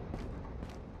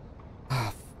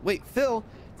 Oh, wait, Phil,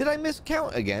 did I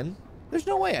miscount again? There's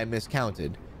no way I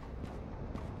miscounted.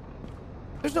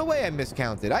 There's no way I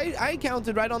miscounted. I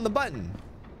counted right on the button.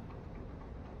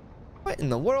 What in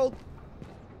the world?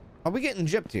 Are we getting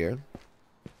gypped here?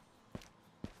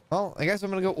 Well, I guess I'm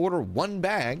gonna go order one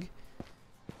bag.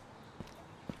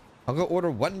 I'll go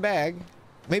order one bag.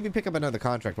 Maybe pick up another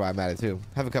contract while I'm at it too.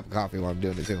 Have a cup of coffee while I'm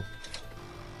doing it too.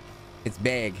 It's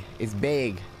big. It's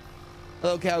big.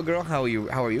 Hello, cowgirl. How are you?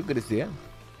 How are you? Good to see you.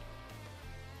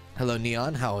 Hello,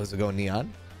 Neon. How is it going,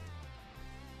 Neon?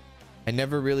 I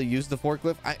never really used the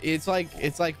forklift. It's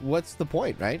like, what's the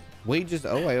point, right? Wages.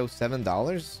 Oh, I owe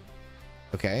 $7.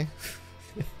 Okay.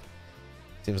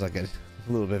 Seems like a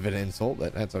little bit of an insult,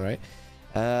 but that's all right.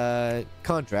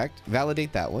 Contract.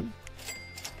 Validate that one.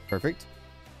 Perfect.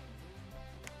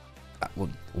 Well,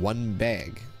 one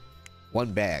bag.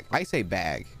 One bag. I say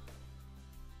bag.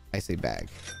 I say bag.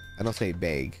 I don't say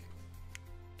bag.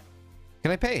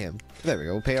 Can I pay him? There we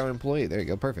go. We'll pay our employee. There you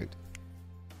go. Perfect.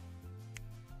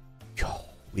 Yo,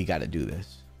 we got to do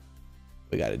this.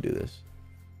 We got to do this.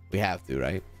 We have to,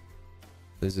 right?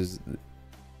 This is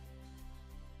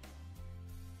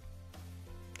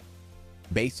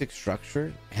basic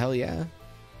structure. Hell yeah.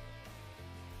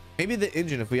 Maybe the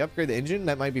engine. If we upgrade the engine,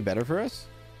 that might be better for us.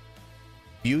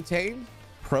 Butane,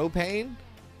 propane,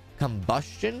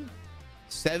 combustion,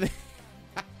 7.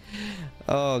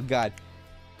 Oh god.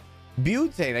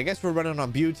 Butane. I guess we're running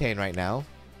on butane right now.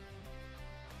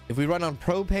 If we run on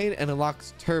propane and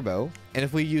unlocks turbo, and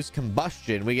if we use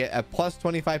combustion, we get a plus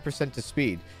 25% to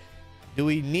speed. Do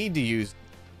we need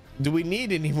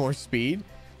any more speed?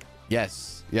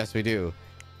 Yes. Yes, we do.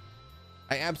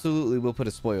 I absolutely will put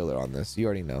a spoiler on this. You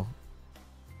already know.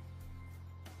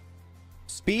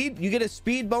 Speed? You get a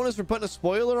speed bonus for putting a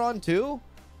spoiler on too?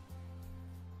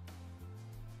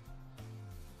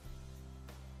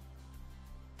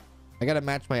 I gotta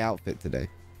match my outfit today.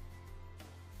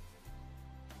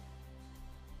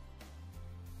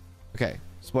 Okay,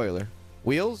 spoiler.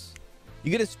 Wheels?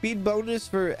 You get a speed bonus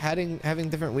for having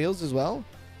different wheels as well?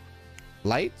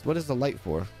 Light? What is the light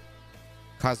for?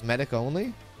 Cosmetic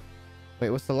only? Wait,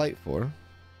 what's the light for?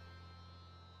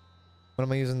 What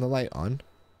am I using the light on?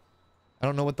 I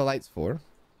don't know what the light's for.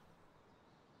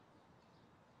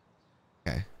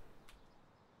 Okay.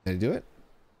 Did I do it?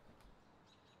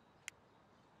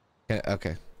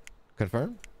 Okay.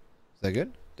 Confirm? Is that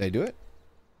good? Did I do it?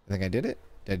 I think I did it.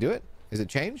 Did I do it? Is it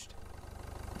changed?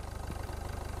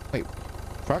 Wait.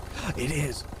 Truck? It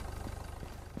is.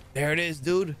 There it is,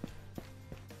 dude.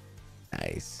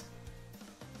 Nice.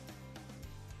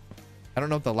 I don't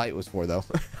know what the light was for, though.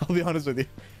 I'll be honest with you.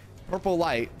 Purple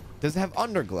light. Does it have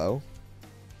underglow?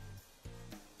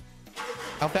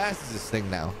 How fast is this thing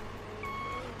now?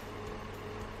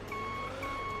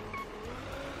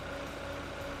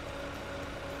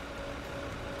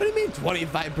 mean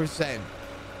 25%?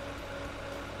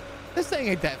 This thing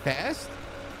ain't that fast.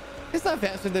 It's not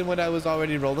faster than what I was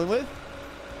already rolling with.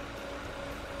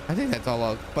 I think that's all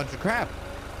a bunch of crap.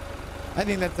 I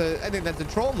think that's a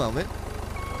troll moment.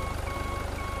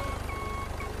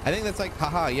 I think that's like,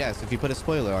 haha, yes, if you put a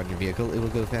spoiler on your vehicle, it will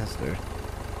go faster.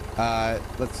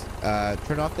 Let's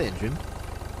turn off the engine.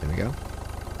 There we go.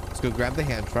 Let's go grab the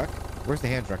hand truck. Where's the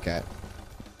hand truck at?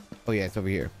 Oh yeah, it's over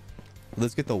here.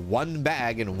 Let's get the one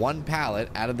bag and one pallet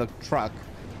out of the truck.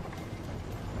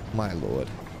 My lord.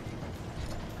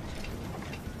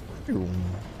 There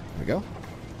we go.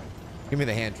 Give me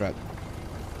the hand truck.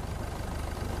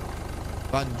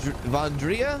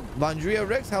 Vondria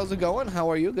Rix, how's it going? How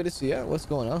are you? Good to see you. What's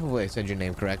going on? Hopefully I said your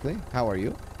name correctly. How are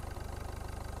you?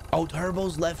 Oh,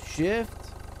 turbo's left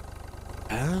shift.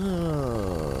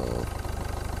 Oh.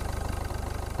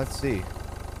 Let's see.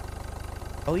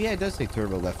 Oh yeah, it does say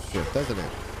turbo left shift, doesn't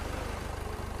it?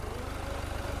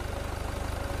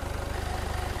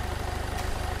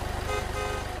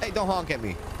 Hey, don't honk at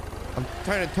me. I'm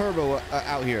trying to turbo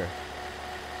out here.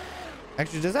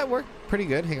 Actually, does that work pretty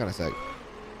good? Hang on a sec.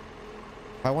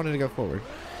 If I wanted to go forward.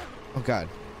 Oh god.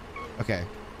 Okay.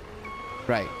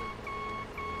 Right.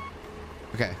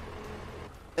 Okay.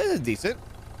 This is decent.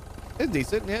 It's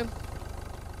decent, man.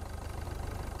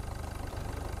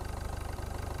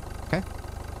 Okay.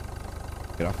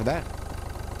 Get off of that.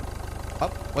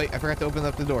 Oh, wait, I forgot to open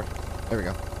up the door. There we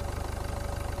go.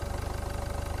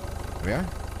 There we are.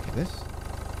 Okay, this.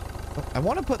 Oh, I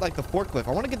want to put like the forklift.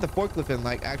 I want to get the forklift and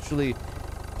like actually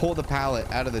pull the pallet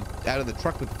out of the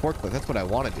truck with the forklift. That's what I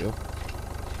want to do.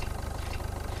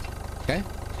 Okay.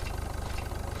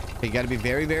 You got to be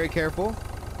very, very careful.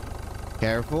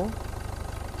 Careful.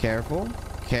 Careful.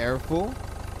 Careful.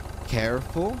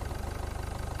 Careful.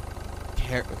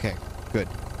 Okay. Good.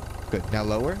 Good. Now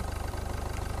lower.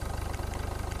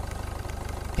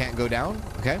 Can't go down.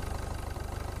 Okay.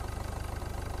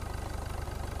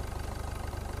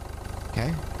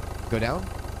 Okay. Go down.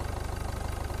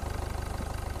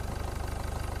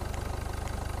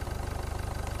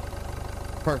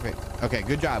 Perfect. Okay.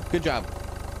 Good job. Good job.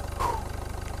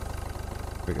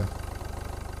 Here we go.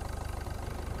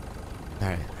 All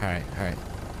right. All right. All right.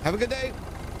 Have a good day.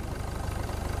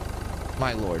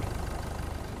 My lord.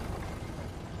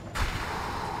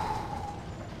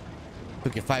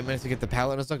 Took you 5 minutes to get the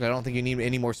pallet unstuck. I don't think you need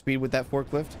any more speed with that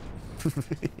forklift.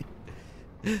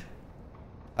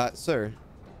 Sir.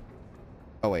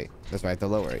 Oh, wait. That's right. I have to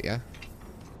lower it, yeah?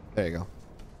 There you go.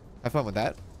 Have fun with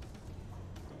that.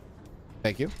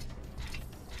 Thank you.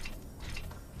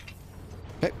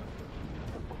 Okay.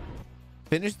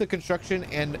 Finish the construction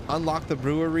and unlock the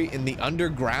brewery in the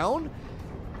underground?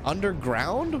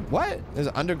 Underground? What? There's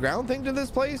an underground thing to this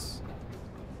place?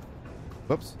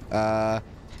 Whoops.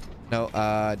 No,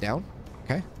 down.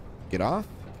 Okay. Get off.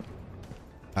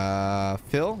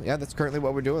 Fill. Yeah, that's currently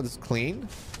what we're doing. This is clean.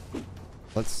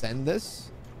 Let's send this.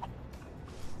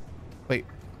 Wait.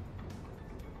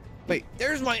 Wait,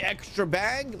 there's my extra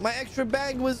bag. My extra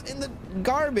bag was in the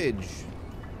garbage.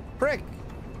 Frick.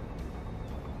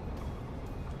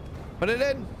 Put it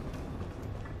in.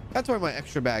 That's where my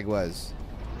extra bag was.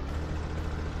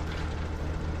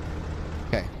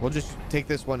 Okay, we'll just take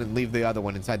this one and leave the other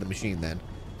one inside the machine then.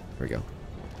 Here we go.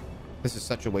 This is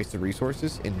such a waste of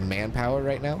resources and manpower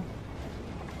right now.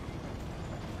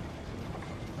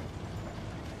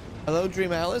 Hello,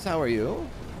 Dream Alice. How are you?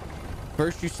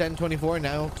 First you send 24,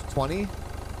 now 20.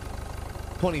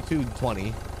 22,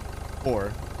 20.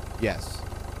 Or, yes.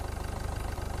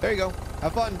 There you go.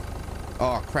 Have fun.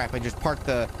 Oh, crap. I parked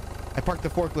the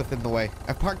forklift in the way.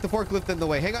 I parked the forklift in the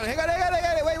way. Hang on.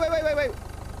 Wait.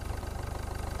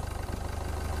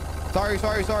 Sorry.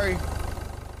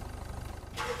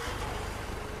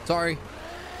 Sorry.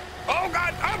 Oh,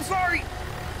 God. I'm sorry.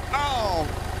 Oh.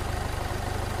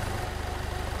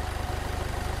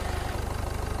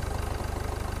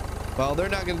 Well, they're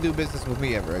not going to do business with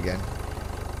me ever again.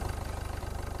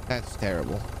 That's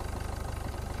terrible.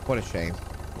 What a shame.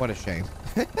 What a shame.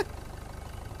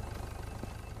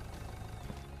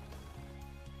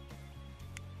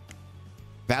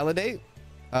 Validate?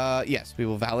 Yes, we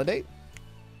will validate.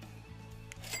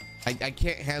 I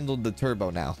can't handle the turbo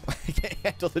now. I can't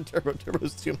handle the turbo.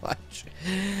 Turbo's too much.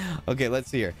 Okay, let's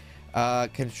see here.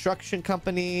 Construction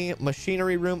company,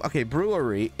 machinery room. Okay,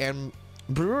 brewery and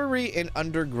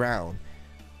underground.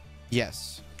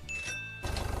 Yes.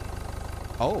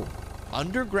 Oh,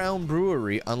 underground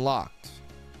brewery unlocked.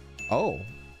 Oh,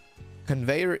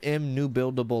 conveyor M new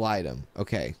buildable item.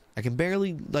 Okay, I can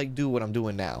barely like do what I'm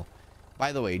doing now.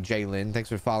 By the way, Jalen, thanks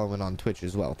for following on Twitch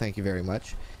as well. Thank you very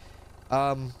much.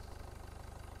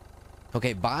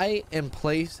 Okay, buy and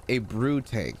place a brew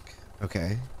tank.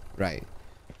 Okay, right.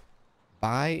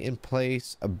 Buy and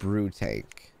place a brew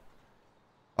tank.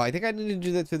 Oh, I think I need to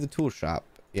do that to the tool shop.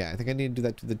 Yeah, I think I need to do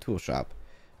that to the tool shop.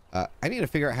 I need to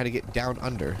figure out how to get down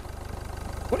under.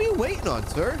 What are you waiting on,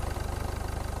 sir?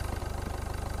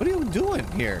 What are you doing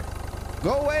here?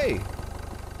 Go away.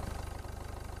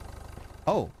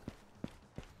 Oh.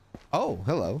 Oh,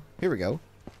 hello. Here we go.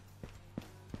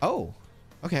 Oh.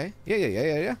 Okay.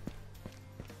 Yeah.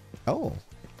 Oh.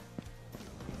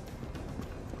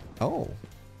 Oh.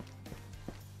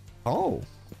 Oh.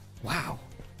 Wow.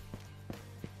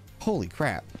 Holy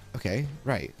crap. Okay,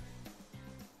 right.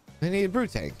 I need a brew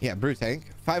tank. Yeah, brew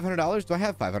tank. $500? Do I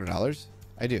have $500?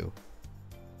 I do.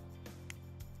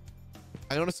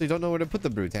 I honestly don't know where to put the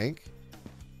brew tank.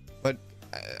 But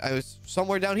I was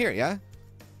somewhere down here, yeah?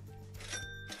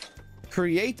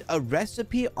 Create a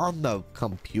recipe on the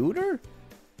computer?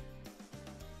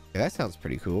 Yeah, that sounds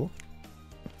pretty cool.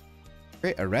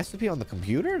 Create a recipe on the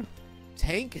computer?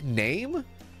 Tank name?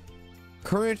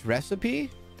 Current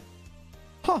recipe?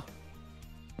 Huh.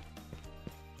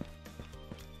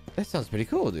 That sounds pretty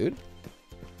cool, dude.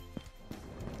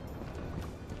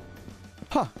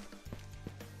 Huh.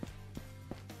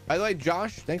 By the way,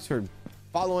 Josh, thanks for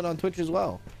following on Twitch as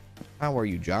well. How are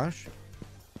you, Josh?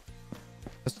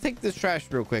 Let's take this trash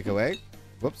real quick away.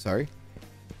 Whoops, sorry.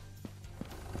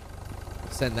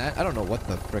 Send that. I don't know what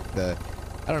the frick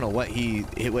I don't know what he's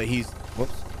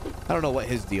whoops. I don't know what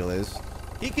his deal is.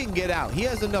 He can get out. He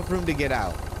has enough room to get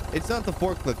out. It's not the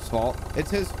forklift's fault.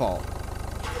 It's his fault.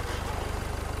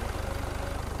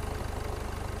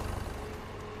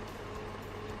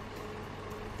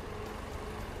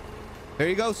 There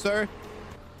you go, sir.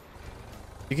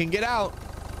 You can get out.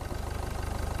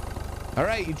 All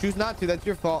right, you choose not to. That's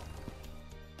your fault.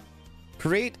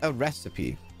 Create a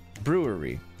recipe.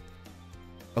 Brewery.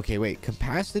 Okay, wait.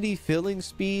 Capacity, filling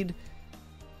speed,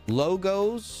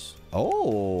 logos.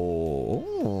 Oh.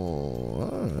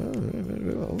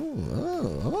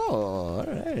 All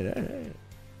right.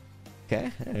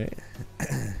 Okay. All right.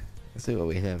 Let's see what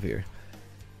we have here.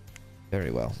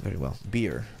 Very well. Very well.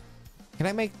 Beer. Can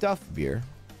I make Duff beer?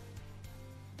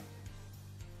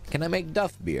 Can I make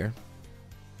Duff beer?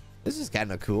 This is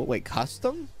kind of cool. Wait,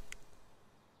 custom? What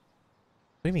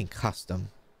do you mean custom?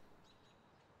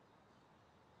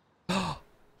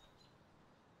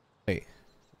 Wait,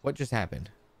 what just happened?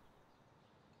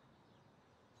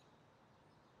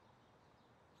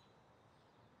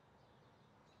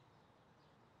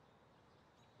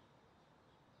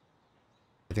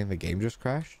 I think the game just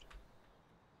crashed.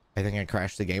 I think I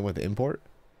crashed the game with the import.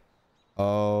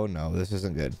 Oh no, this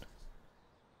isn't good.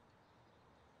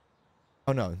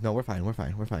 Oh no, we're fine. We're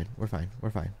fine. I think we're fine.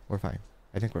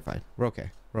 We're okay.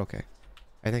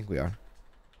 I think we are.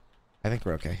 I think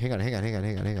we're okay. Hang on.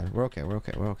 We're okay.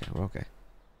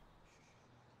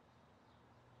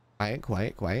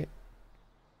 Quiet.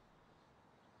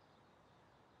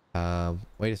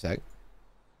 Wait a sec.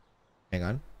 Hang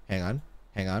on. We're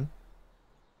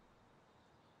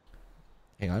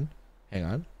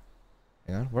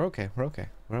okay.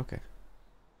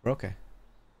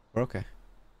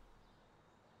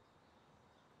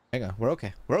 Hang on. We're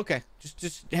okay.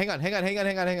 Just hang on.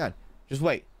 Just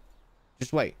wait.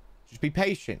 Just be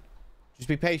patient.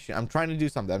 I'm trying to do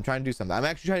something. I'm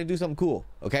actually trying to do something cool.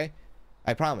 Okay?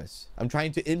 I promise. I'm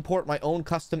trying to import my own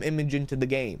custom image into the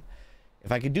game.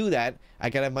 If I could do that,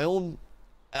 I could have my own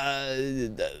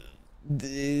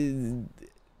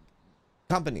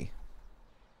company.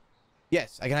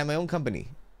 Yes, I can have my own company.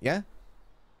 Yeah?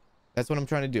 That's what I'm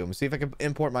trying to do. I'm gonna see if I can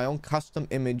import my own custom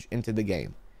image into the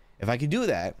game. If I could do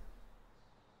that,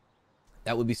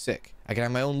 that would be sick. I can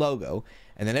have my own logo,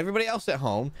 and then everybody else at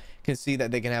home can see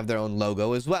that they can have their own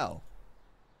logo as well.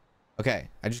 Okay,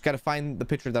 I just got to find the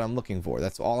picture that I'm looking for.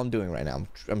 That's all I'm doing right now.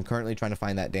 I'm currently trying to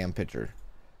find that damn picture.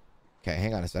 Okay,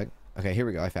 hang on a sec. Okay, here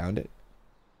we go. I found it.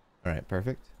 All right,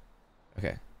 perfect.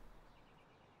 Okay.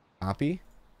 Copy.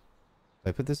 So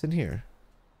I put this in here.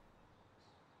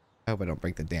 I hope I don't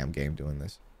break the damn game doing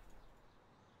this.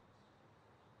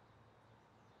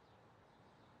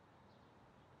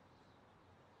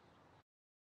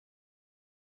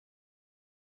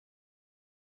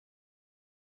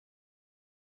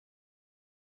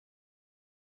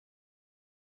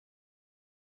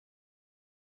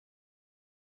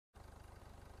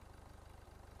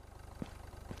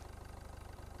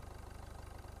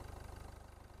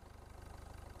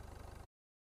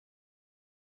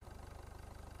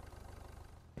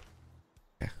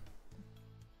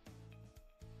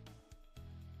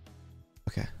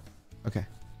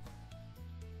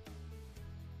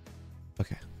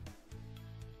 Okay.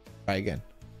 Try again.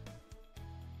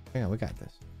 Hang on, we got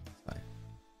this. It's fine.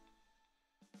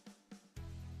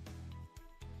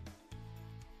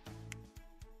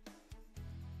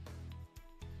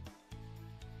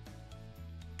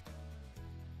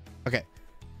 Okay.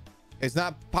 It's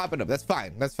not popping up. That's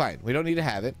fine. That's fine. We don't need to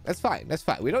have it. That's fine. That's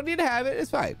fine. We don't need to have it.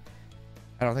 It's fine.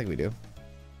 I don't think we do.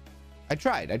 I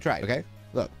tried. Okay.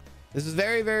 Look, this is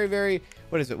very, very, very,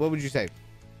 what is it? What would you say?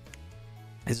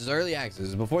 This is early access. This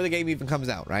is before the game even comes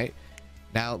out, right?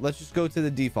 Now let's just go to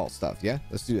the default stuff. Yeah,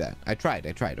 let's do that. I tried.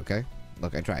 Okay.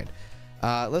 Look, I tried.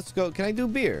 Let's go. Can I do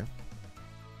beer?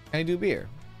 Can I do beer?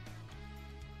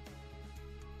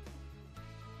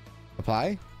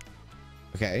 Apply.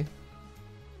 Okay.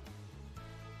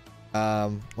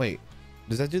 Wait,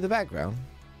 does that do the background?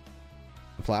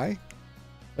 Apply.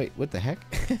 Wait, what the heck?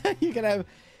 You can have,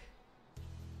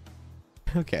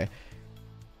 okay.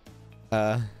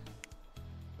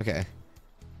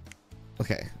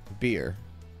 Okay, beer.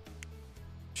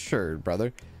 Sure,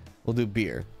 brother, we'll do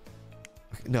beer.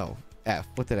 Okay, no, F.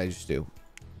 What did I just do?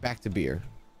 Back to beer.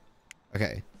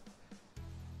 Okay.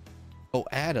 Oh,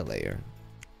 add a layer.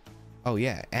 Oh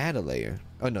yeah, add a layer.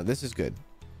 Oh no, this is good.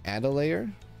 Add a layer,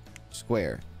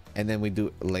 square, and then we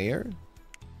do layer,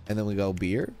 and then we go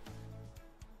beer.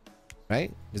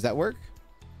 Right? Does that work?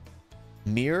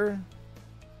 Mirror.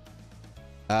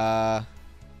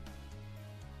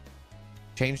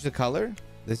 Change the color.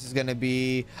 This is gonna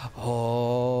be,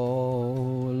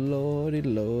 oh lordy,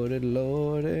 lordy,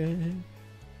 lordy.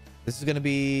 This is gonna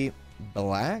be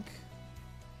black.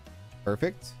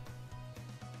 Perfect.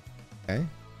 Okay.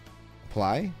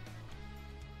 Apply.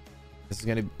 This is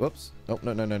gonna, whoops. Nope,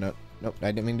 no. Nope,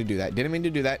 I didn't mean to do that.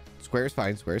 Square is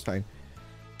fine.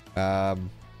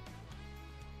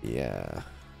 Yeah.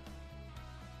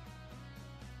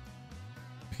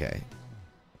 Okay.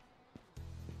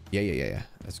 Yeah.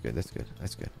 That's good.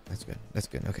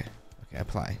 Okay.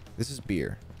 Apply. This is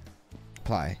beer.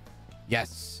 Apply.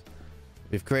 Yes.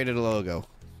 We've created a logo.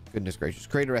 Goodness gracious.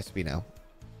 Create a recipe now.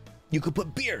 You could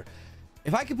put beer.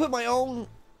 If I could put my own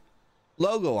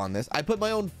logo on this, I put my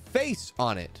own face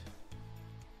on it.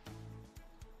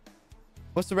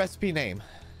 What's the recipe name?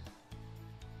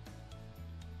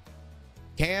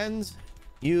 Cans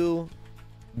you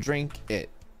drink it.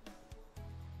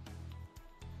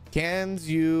 Cans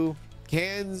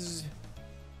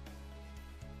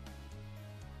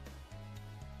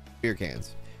beer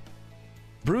cans.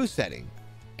 Brew setting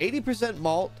 80%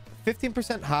 malt,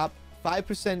 15% hop,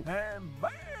 5% And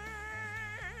back.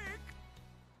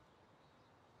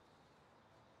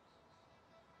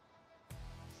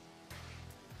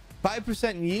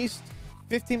 5% yeast,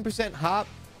 15% hop,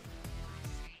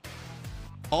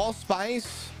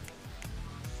 allspice,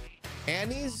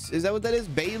 anise, is that what that is?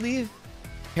 Bay leaf,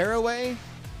 caraway,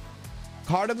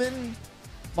 cardamom,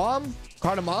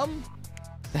 cardamom?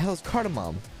 The hell is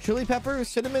cardamom? Chili pepper,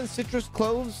 cinnamon, citrus,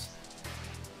 cloves,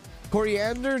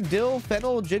 coriander, dill,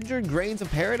 fennel, ginger, grains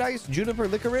of paradise, juniper,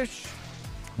 licorice,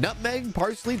 nutmeg,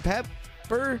 parsley,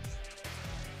 pepper,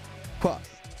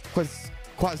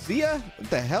 quassia, what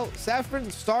the hell? Saffron,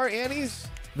 star anise,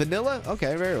 vanilla.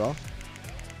 Okay, very well.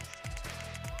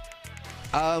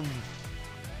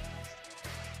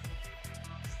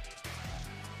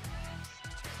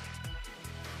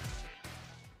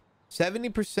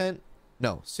 70%,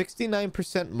 no,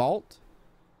 69% malt.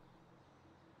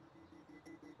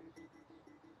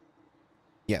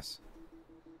 Yes.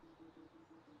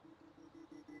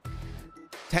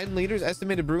 10 liters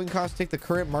estimated brewing cost. Take the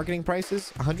current marketing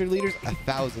prices. 100 liters,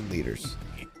 1,000 liters.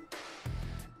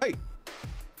 Hey,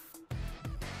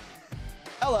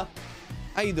 Ella,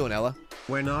 how you doing, Ella?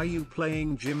 When are you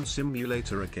playing Gym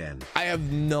Simulator again? I have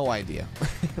no idea.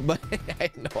 But I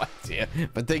have no idea.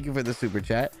 But thank you for the super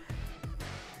chat.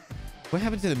 What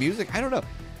happened to the music? I don't know.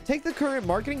 Take the current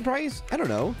marketing price. I don't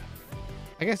know.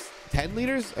 I guess 10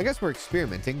 liters. I guess we're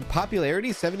experimenting. Popularity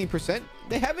 70%.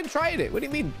 They haven't tried it. What do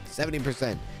you mean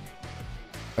 70%?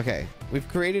 Okay, we've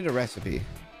created a recipe.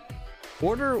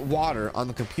 Order water on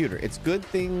the computer. It's good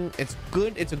thing. It's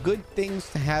good. It's a good things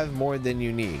to have more than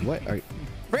you need. What are you?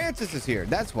 Francis is here.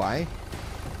 That's why.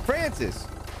 Francis.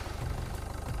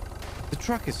 The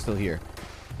truck is still here.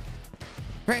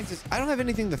 Francis, I don't have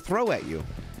anything to throw at you.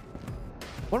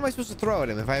 What am I supposed to throw at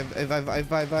him if I've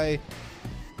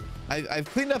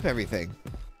cleaned up everything?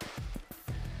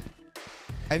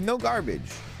 I have no garbage.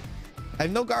 I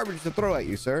have no garbage to throw at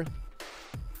you, sir.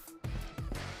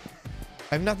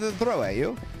 I have nothing to throw at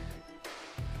you.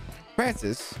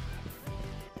 Francis.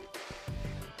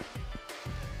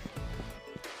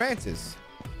 Francis.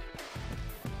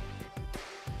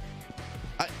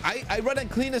 I run a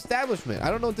clean establishment. I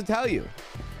don't know what to tell you.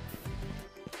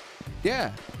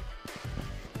 Yeah.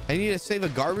 I need to save a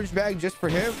garbage bag just for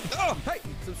him. Oh, hey,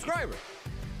 subscriber.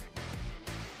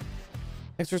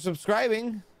 Thanks for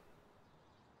subscribing.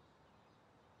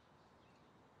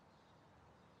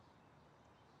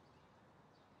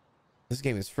 This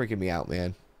game is freaking me out,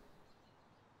 man.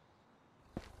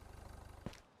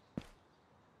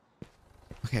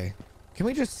 Okay. Can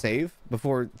we just save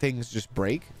before things just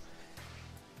break?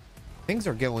 Things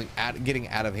are getting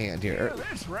out of hand here. Yeah,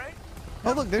 that's right.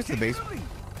 Oh, look, there's the base.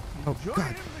 Oh, Join God.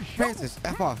 in the show. Francis,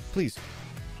 F off, please.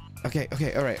 Okay,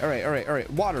 okay, all right, all right, all right, all right.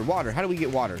 Water, water. How do we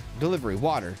get water? Delivery,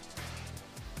 water.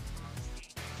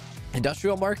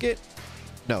 Industrial market?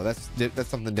 No, that's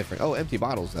something different. Oh, empty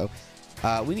bottles, though.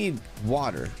 We need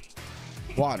water.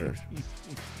 Water.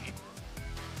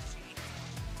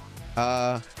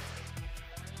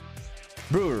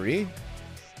 Brewery.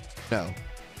 No.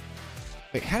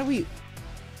 Wait, how do we...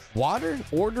 Water?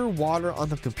 Order water on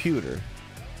the computer.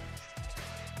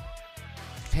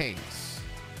 Tanks.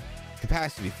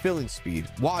 Capacity. Filling speed.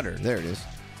 Water. There it is.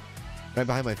 Right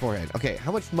behind my forehead. Okay,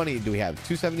 how much money do we have?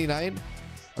 279?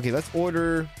 Okay, let's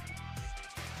order...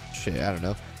 Shit, I don't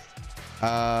know.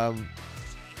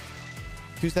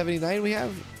 279 we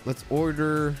have? Let's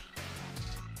order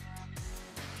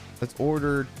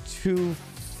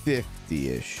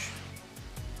 250-ish.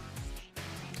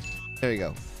 There you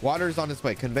go. Water's on its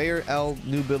way. Conveyor L,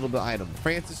 new buildable item.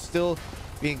 France is still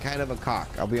being kind of a cock,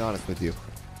 I'll be honest with you.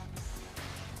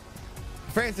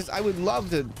 Francis, I would love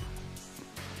to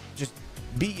just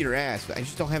beat your ass, but I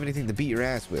just don't have anything to beat your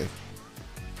ass with.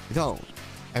 I don't.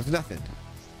 I have nothing.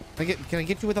 Can I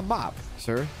get you with a mop,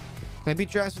 sir? Can I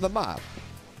beat your ass with a mop?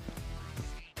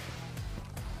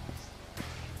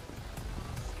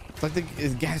 It's like the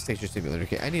gas station simulator.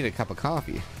 Okay, I need a cup of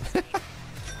coffee.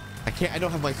 I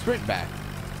don't have my sprint back.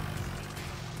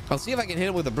 I'll see if I can hit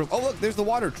him with a broom. Oh, look, there's the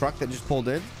water truck that just pulled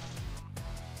in.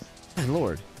 My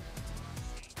lord.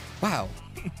 Wow.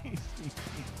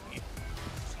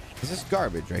 Is this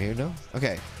garbage right here? No?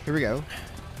 Okay, here we go.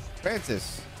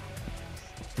 Francis.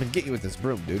 I'm gonna get you with this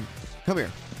broom, dude. Come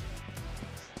here.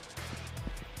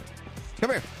 Come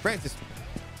here, Francis.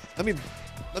 Let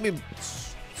me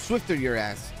swifter your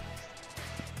ass.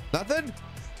 Nothing?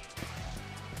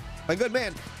 My good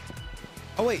man.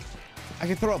 Oh wait, I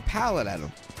can throw a pallet at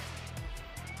him.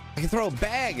 I can throw a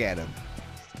bag at him.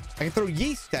 I can throw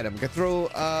yeast at him. I can throw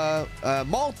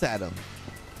malt at him.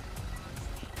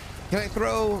 I can't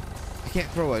throw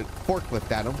a forklift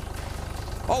at him.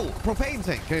 Oh, propane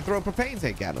tank. Can I throw a propane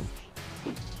tank at him?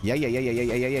 Yeah.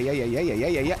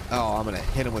 Oh, I'm gonna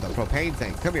hit him with a propane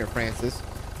tank. Come here, Francis.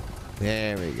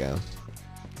 There we go.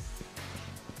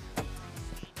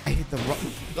 I hit the wrong...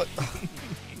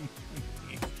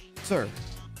 Sir.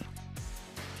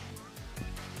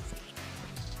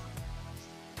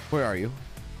 Where are you?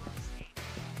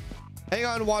 Hang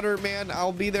on, water man.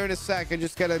 I'll be there in a sec. I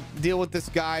just gotta deal with this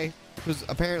guy who's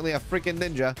apparently a freaking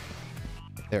ninja.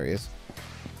 There he is.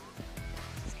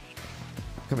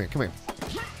 Come here, come here.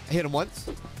 I hit him once.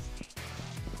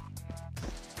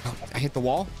 Oh, I hit the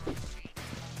wall.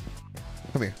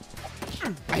 Come here.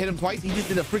 I hit him twice. He just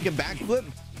did a freaking backflip.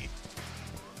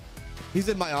 He's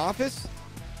in my office.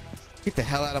 Get the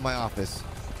hell out of my office.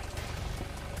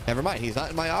 Never mind. He's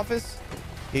not in my office.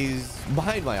 He's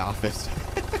behind my office.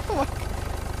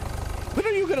 When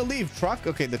are you gonna leave, truck?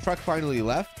 Okay, the truck finally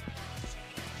left.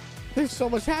 There's so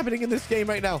much happening in this game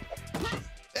right now.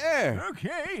 There.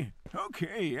 Okay,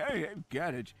 I've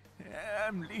got it.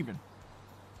 I'm leaving.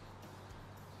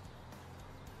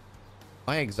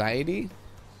 My anxiety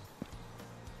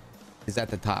is at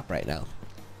the top right now.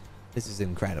 This is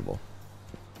incredible.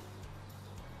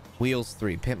 Wheels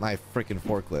 3. Pimp my freaking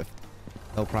forklift.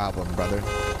 No problem, brother.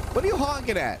 What are you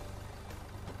honking at?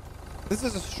 This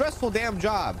is a stressful damn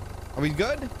job. Are we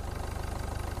good?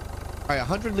 All right,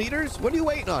 100 liters? What are you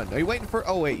waiting on? Are you waiting for...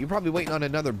 Oh, wait. You're probably waiting on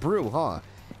another brew, huh?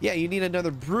 Yeah, you need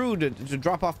another brew to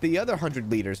drop off the other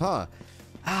 100 liters, huh?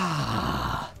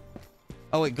 Ah.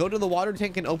 Oh, wait. Go to the water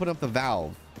tank and open up the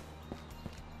valve.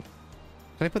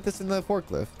 Can I put this in the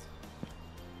forklift?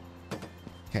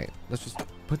 Okay, let's just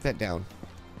put that down.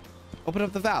 Open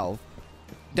up the valve.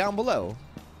 Down below.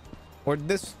 Or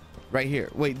this right here.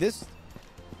 Wait, this...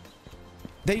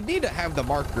 They need to have the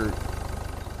marker...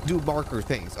 Do marker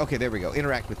things. Okay, there we go.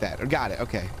 Interact with that. Got it.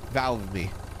 Okay. Valve me.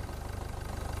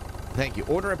 Thank you.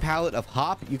 Order a pallet of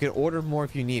hop. You can order more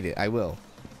if you need it. I will.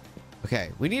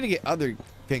 Okay. We need to get other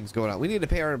things going on. We need to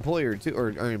pay our employer too,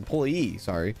 or our employee.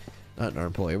 Sorry. Not our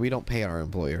employer. We don't pay our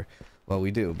employer. Well,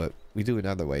 we do, but we do in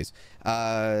other ways.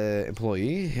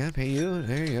 Employee. Yeah, pay you.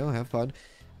 There you go. Have fun.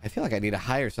 I feel like I need to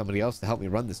hire somebody else to help me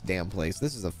run this damn place.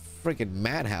 This is a freaking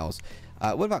madhouse.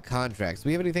 What about contracts? Do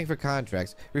we have anything for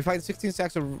contracts? Refined 16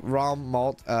 stacks of raw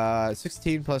malt,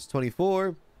 16 plus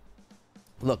 24.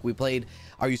 Look, we played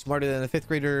Are You Smarter Than a Fifth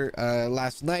Grader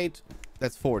last night.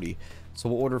 That's 40. So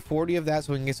we'll order 40 of that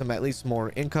so we can get some at least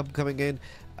more income coming in.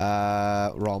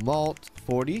 Raw malt,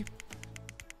 40.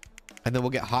 And then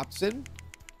we'll get hops in.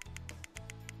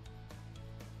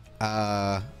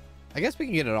 I guess we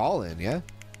can get it all in, yeah?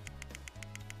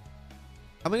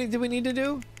 How many do we need to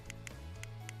do?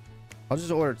 I'll just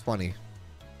order 20.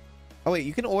 Oh, wait,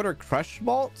 you can order crushed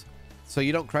malt so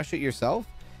you don't crush it yourself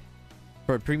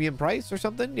for a premium price or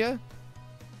something, yeah?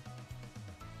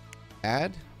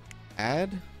 Add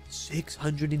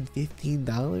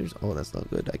 $615. Oh, that's not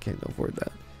good. I can't afford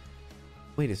that.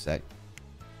 Wait a sec.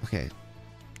 Okay.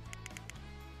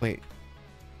 Wait.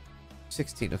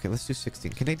 16. Okay, let's do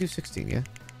 16. Can I do 16? Yeah.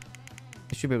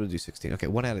 I should be able to do 16. Okay,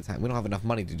 one at a time. We don't have enough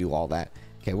money to do all that.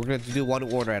 Okay, we're gonna have to do one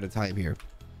order at a time here.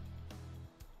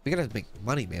 We gotta make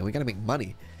money, man. We gotta make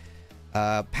money.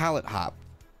 Pallet hop.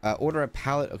 Order a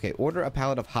pallet. Okay, order a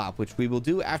pallet of hop, which we will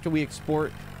do after we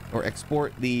export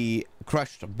the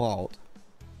crushed malt.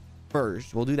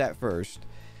 First, we'll do that first.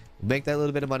 We'll make that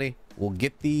little bit of money. We'll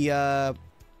get the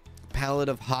pallet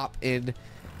of hop in.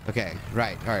 Okay,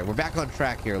 right. All right, we're back on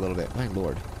track here a little bit. My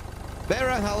lord.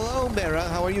 Bera, hello, Bera.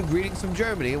 How are you? Greetings from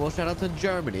Germany. Well, shout out to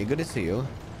Germany. Good to see you.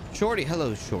 Shorty,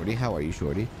 hello, Shorty. How are you,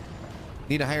 Shorty?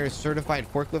 Need to hire a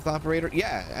certified forklift operator?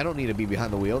 Yeah, I don't need to be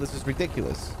behind the wheel. This is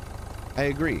ridiculous. I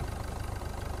agree.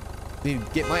 Need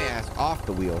to get my ass off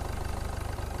the wheel.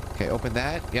 Okay, open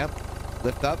that. Yep.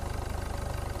 Lift up.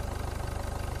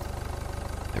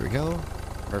 There we go.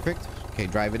 Perfect. Okay,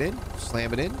 drive it in.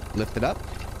 Slam it in. Lift it up.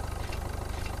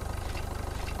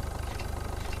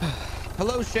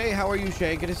 Hello, Shay. How are you,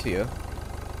 Shay? Good to see you.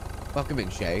 Welcome in,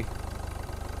 Shay.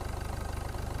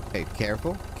 Hey,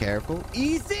 careful. Careful.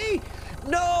 Easy!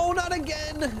 No, not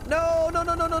again! No, no,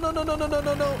 no, no, no, no, no, no, no, no,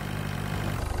 no, no.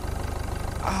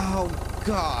 Oh,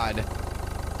 God.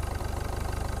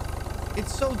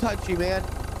 It's so touchy, man.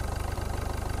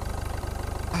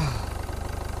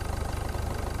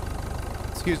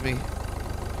 Excuse me.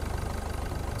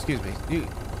 Excuse me. You.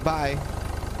 Bye.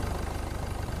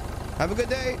 Have a good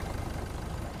day.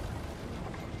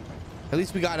 At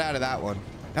least we got out of that one.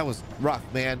 That was rough,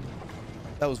 man.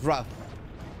 That was rough.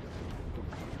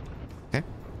 Okay.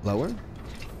 Lower.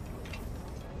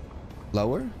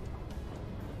 Lower.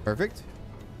 Perfect.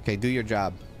 Okay, do your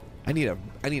job. I need a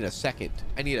second.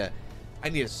 I need a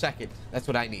second. That's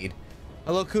what I need.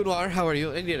 Hello, Kunwar. How are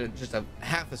you? I need just a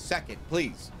half a second,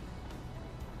 please.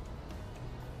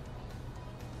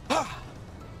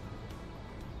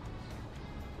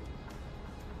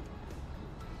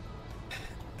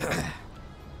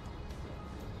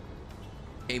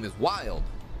 Game is wild.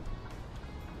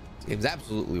 This game's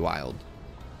absolutely wild.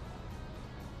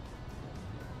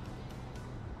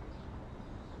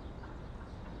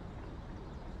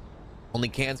 Only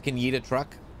cans can yeet a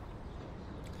truck.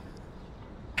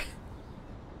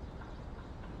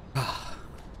 Ah,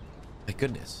 my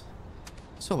goodness.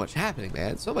 So much happening,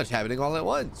 man. So much happening all at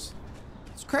once.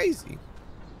 It's crazy.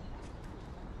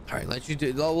 All right,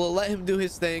 we'll let him do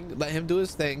his thing. Let him do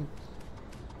his thing.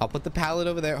 I'll put the pallet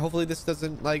over there. Hopefully this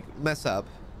doesn't like mess up.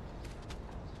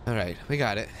 All right, we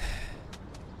got it.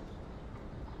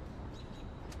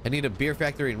 I need a beer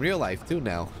factory in real life too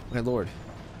now. My lord.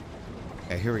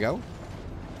 Okay, here we go.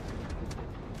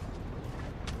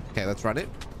 Okay, let's run it.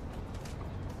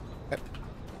 Okay.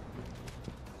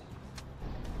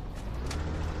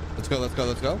 Let's go, let's go,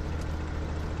 let's go.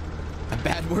 A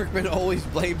bad workman always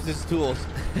blames his tools.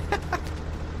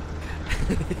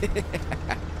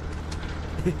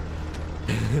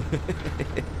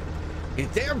 His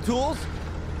damn tools.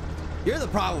 You're the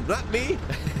problem, not me.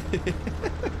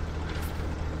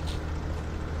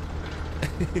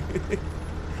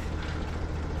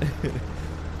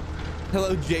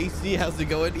 Hello, JC. How's it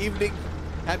going? Evening.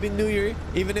 Happy New Year.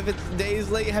 Even if it's days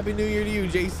late, Happy New Year to you,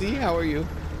 JC. How are you?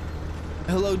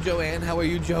 Hello, Joanne. How are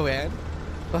you, Joanne?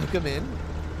 Welcome in.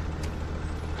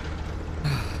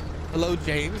 Hello,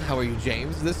 James. How are you,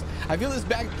 James? I feel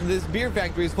this beer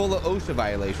factory is full of OSHA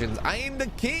violations. I am the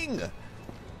king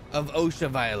of OSHA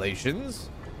violations.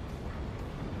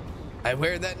 I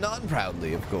wear that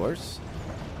non-proudly, of course.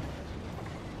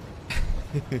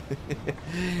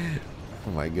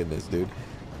 Oh my goodness, dude.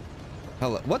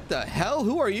 Hello. What the hell?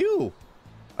 Who are you?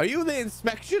 Are you the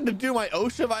inspection to do my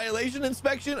OSHA violation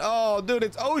inspection? Oh, dude,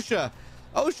 it's OSHA.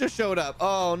 OSHA showed up.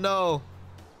 Oh, no.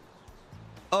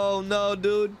 Oh, no,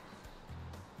 dude.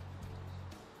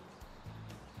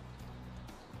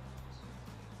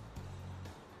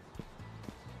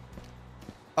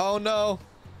 Oh no.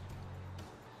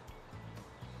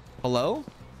 Hello?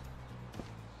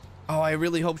 Oh, I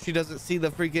really hope she doesn't see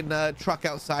the freaking truck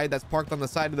outside that's parked on the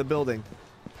side of the building.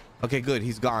 Okay, good.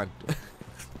 He's gone.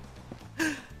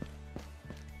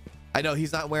 I know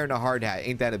he's not wearing a hard hat.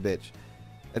 Ain't that a bitch?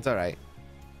 It's all right.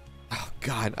 Oh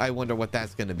God, I wonder what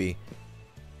that's gonna be.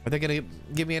 Are they gonna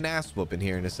give me an ass whooping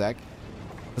here in a sec?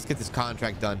 Let's get this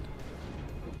contract done.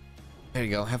 There you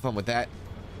go. Have fun with that.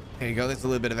 There you go. There's a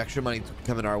little bit of extra money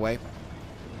coming our way.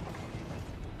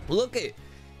 Look at it.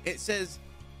 It says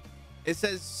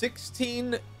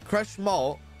 16 crushed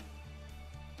malt.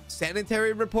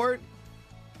 Sanitary report.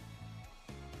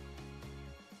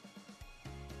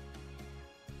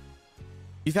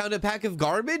 You found a pack of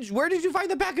garbage? Where did you find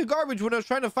the pack of garbage when I was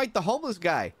trying to fight the homeless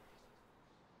guy?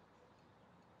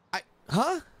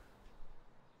 Huh?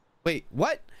 Wait,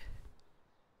 what?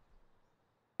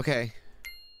 Okay.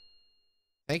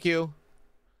 Thank you.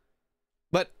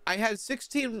 But I had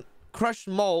 16 crushed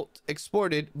malt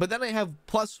exported, but then I have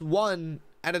 +1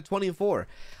 out of 24.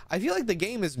 I feel like the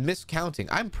game is miscounting.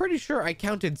 I'm pretty sure I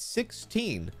counted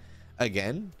 16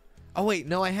 again. Oh wait,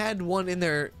 no, I had one in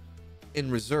there in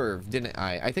reserve, didn't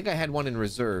I? I think I had one in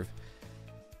reserve.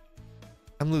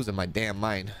 I'm losing my damn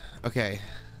mind. Okay.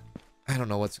 I don't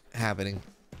know what's happening.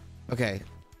 Okay.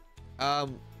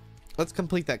 Let's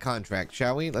complete that contract,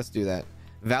 shall we? Let's do that.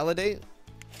 Validate.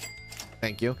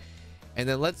 Thank you. And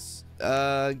then let's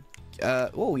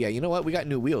oh yeah, you know what? We got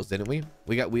new wheels, didn't we?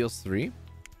 We got wheels 3.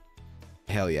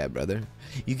 Hell yeah, brother.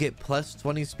 You get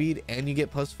 +20 speed and you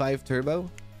get +5 turbo.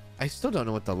 I still don't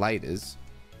know what the light is.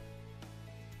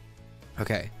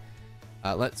 Okay.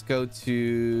 Let's go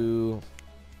to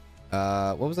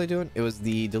what was I doing? It was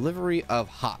the delivery of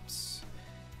hops.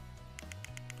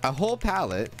 A whole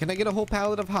pallet. Can I get a whole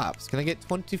pallet of hops? Can I get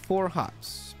 24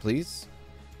 hops, please?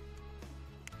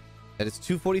 That is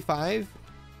 245.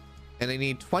 And I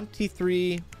need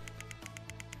 23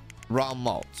 raw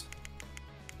malt.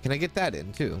 Can I get that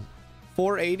in too?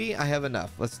 480. I have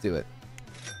enough. Let's do it.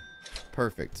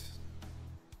 Perfect.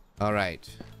 All right.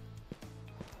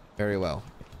 Very well.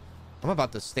 I'm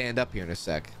about to stand up here in a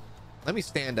sec. Let me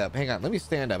stand up. Hang on. Let me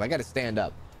stand up. I got to stand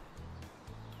up.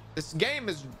 This game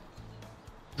is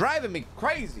driving me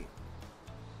crazy.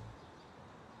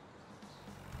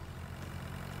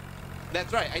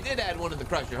 That's right. I did add one in the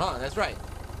crusher, huh? That's right.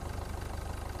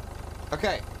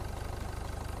 Okay.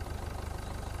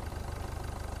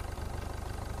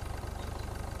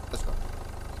 Let's go.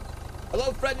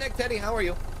 Hello, Fredneck Teddy. How are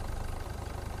you?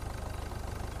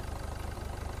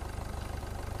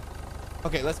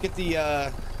 Okay, let's get the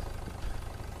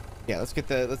yeah, let's get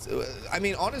the I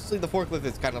mean, honestly, the forklift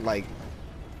is kind of like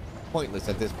pointless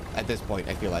at this point.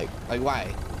 I feel like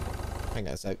why? Hang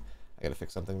on a sec. I gotta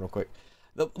fix something real quick.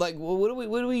 Like, what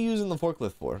are we using the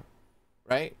forklift for,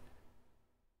 right?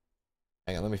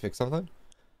 Hang on, let me fix something.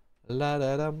 La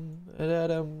da dum da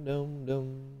dum dum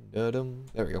dum da dum.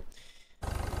 There we go.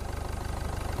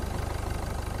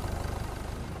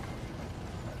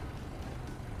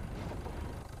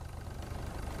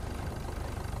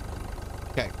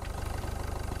 Okay.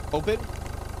 Open.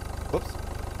 Whoops.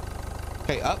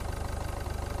 Okay, up.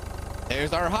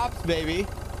 There's our hops, baby.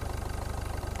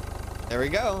 There we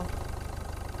go.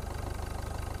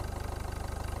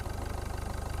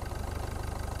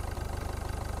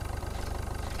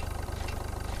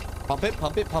 Pump it,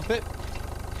 pump it, pump it.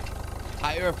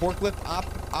 Hire a forklift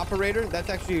operator. That's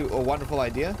actually a wonderful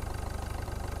idea.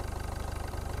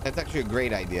 That's actually a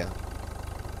great idea.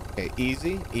 Okay,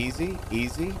 easy, easy,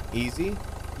 easy, easy.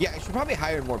 Yeah, I should probably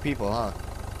hire more people, huh?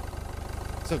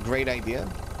 It's a great idea.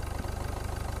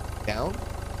 Down.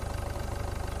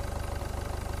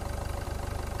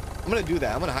 I'm gonna do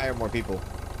that. I'm gonna hire more people.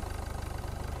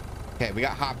 Okay, we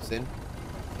got hops in.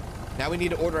 Now we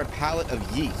need to order a pallet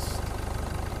of yeast.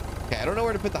 Okay, I don't know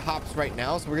where to put the hops right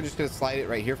now, so we're just gonna slide it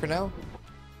right here for now.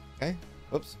 Okay.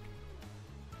 Oops.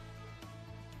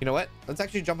 You know what? Let's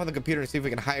actually jump on the computer and see if we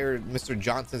can hire Mr.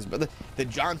 Johnson's brother, the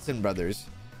Johnson brothers.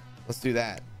 Let's do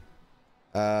that.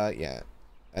 Yeah.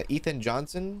 Ethan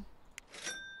Johnson.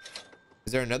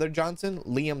 Is there another Johnson?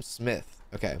 Liam Smith.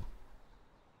 Okay.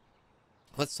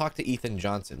 Let's talk to Ethan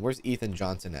Johnson. Where's Ethan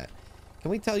Johnson at?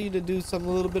 Can we tell you to do some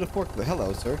little bit of forklift?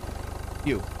 Hello, sir.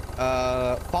 You.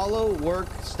 Follow, work,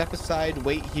 step aside,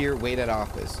 wait here, wait at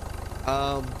office.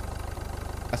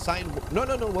 Assign. No.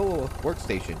 Whoa.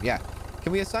 Workstation. Yeah.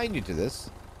 Can we assign you to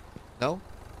this? No?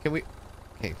 Can we?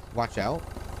 Okay. Watch out.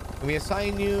 Can we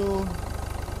assign you?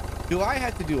 Do I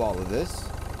have to do all of this?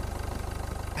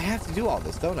 I have to do all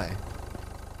this, don't I?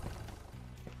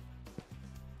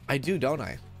 I do, don't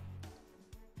I?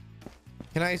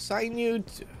 Can I assign you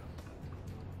to...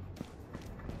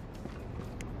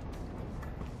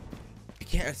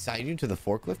 can't assign you to the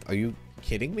forklift? Are you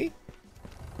kidding me?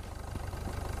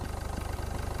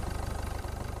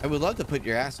 I would love to put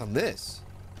your ass on this.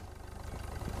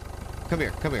 Come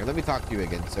here, come here. Let me talk to you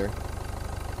again, sir.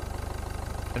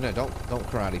 No, don't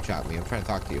karate chop me. I'm trying to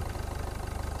talk to you.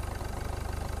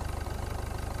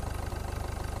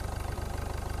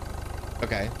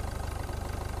 Okay.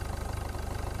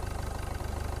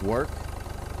 Work.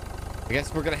 I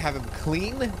guess we're gonna have him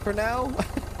clean for now.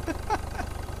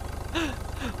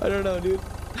 I don't know, dude.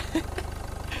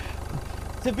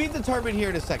 To be determined here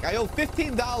in a sec. I owe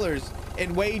 $15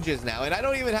 in wages now, and I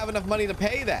don't even have enough money to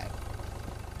pay that.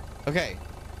 Okay,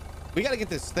 we gotta get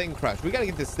this thing crushed. We gotta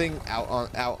get this thing out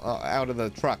of the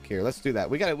truck here. Let's do that.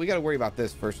 We gotta worry about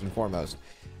this first and foremost.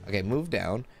 Okay, move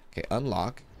down. Okay,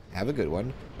 unlock. Have a good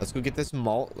one. Let's go get this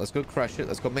malt. Let's go crush it.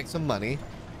 Let's go make some money,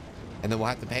 and then we'll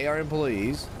have to pay our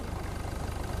employees.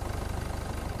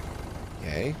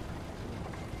 Okay.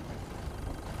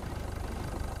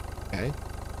 Okay.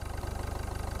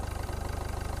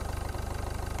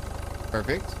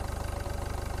 Perfect.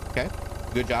 Okay.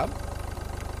 Good job.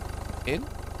 In.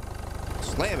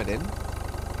 Slam it in.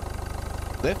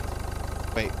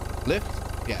 Lift. Wait.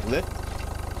 Lift. Yeah, lift.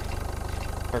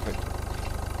 Perfect.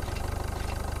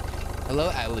 Hello,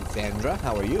 Alexandra.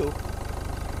 How are you?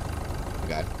 Oh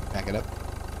God. Back it up.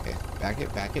 Okay. Back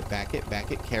it, back it, back it,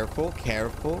 back it. Careful,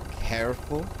 careful,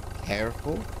 careful,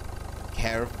 careful,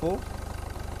 careful.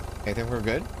 Okay, I think we're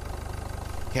good.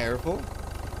 Careful.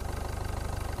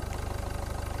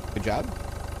 Good job.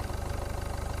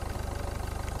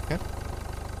 Okay.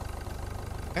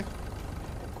 Okay.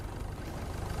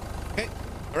 Okay.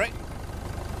 All right.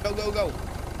 Go, go, go.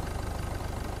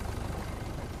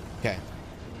 Okay.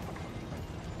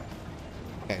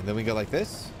 Okay, then we go like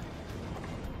this.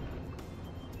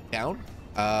 Down.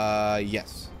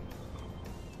 Yes.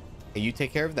 Okay, you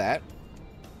take care of that.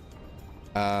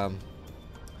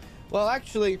 Well,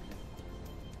 actually,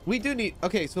 we do need...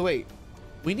 Okay, so wait.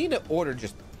 We need to order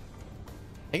just...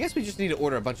 I guess we just need to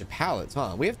order a bunch of pallets,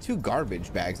 huh? We have 2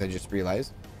 garbage bags, I just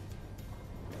realized.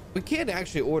 We can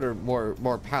actually order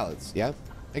more pallets, yeah?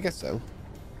 I guess so.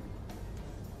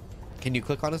 Can you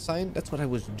click on a sign? That's what I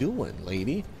was doing,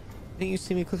 lady. Didn't you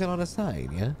see me clicking on a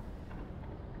sign, yeah?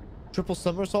 Triple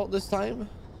somersault this time?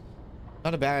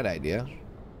 Not a bad idea.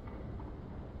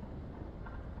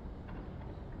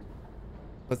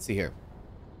 Let's see here.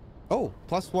 Oh,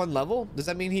 +1 level? Does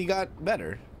that mean he got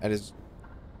better at his...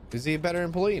 Is he a better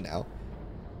employee now?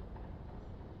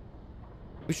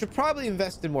 We should probably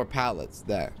invest in more pallets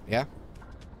there, yeah?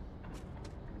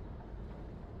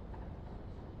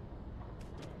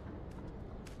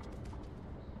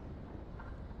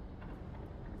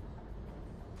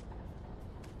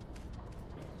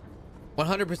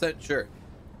 $100% sure.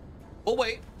 Oh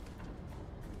wait.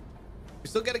 We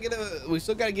still gotta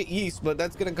get yeast, but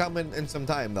that's gonna come in some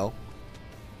time though.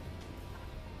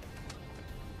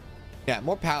 Yeah,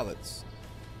 more pallets.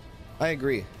 I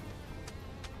agree.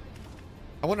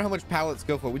 I wonder how much pallets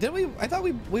go for. I thought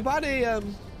we bought a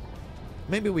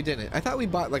maybe we didn't. I thought we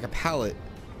bought like a pallet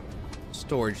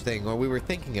storage thing, or we were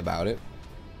thinking about it.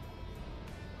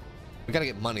 We gotta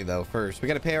get money though first. We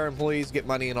gotta pay our employees, get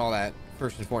money and all that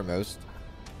first and foremost.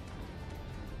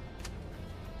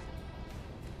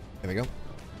 There we go.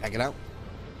 Back it out.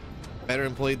 Better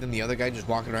employee than the other guy just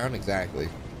walking around. Exactly.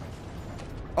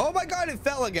 Oh my God, it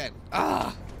fell again.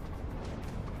 Ah.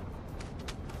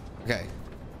 Okay.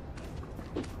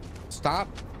 Stop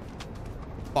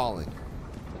falling.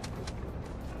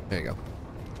 There you go.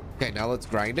 Okay, now let's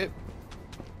grind it.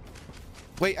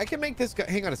 Wait, I can make this guy.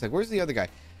 Hang on a sec. Where's the other guy?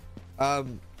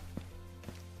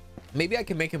 Maybe I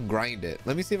can make him grind it.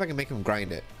 Let me see if I can make him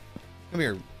grind it. Come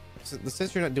here.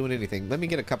 Since you're not doing anything, let me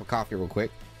get a cup of coffee real quick.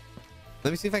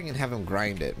 Let me see if I can have him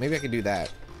grind it. Maybe I can do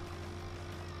that.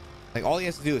 Like, all he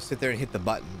has to do is sit there and hit the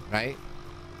button, right?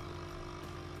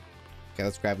 Okay,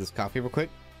 let's grab this coffee real quick.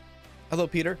 Hello,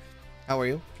 Peter. How are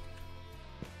you?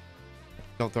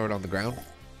 Don't throw it on the ground.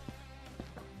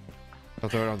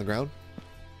 Don't throw it on the ground.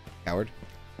 Coward.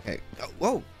 Okay. Oh,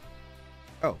 whoa.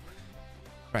 Oh.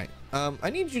 Right.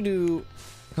 I need you to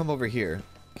come over here.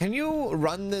 Can you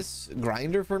run this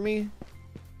grinder for me?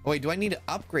 Oh, wait, do I need to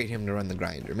upgrade him to run the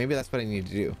grinder? Maybe that's what I need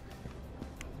to do.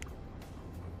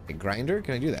 A grinder?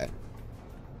 Can I do that?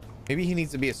 Maybe he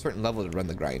needs to be a certain level to run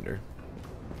the grinder.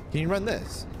 Can you run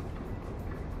this?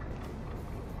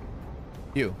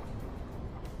 You.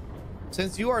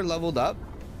 Since you are leveled up,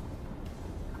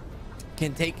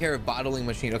 can take care of bottling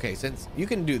machine. Okay, since you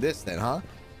can do this then, huh?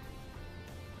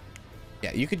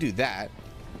 Yeah, you could do that.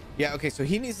 Yeah, okay, so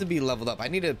he needs to be leveled up. I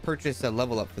need to purchase a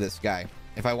level up for this guy.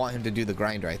 if I want him to do the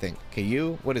grinder, I think. Okay,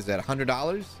 you, what is that, $100?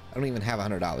 I don't even have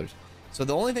 $100. So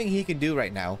the only thing he can do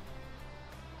right now,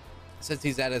 since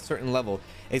he's at a certain level,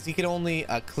 is he can only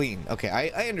clean. Okay,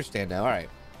 I understand now. All right.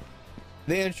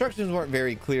 The instructions weren't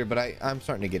very clear, but I'm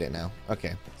starting to get it now.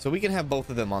 Okay, so we can have both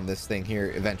of them on this thing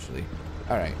here eventually.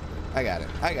 All right, I got it.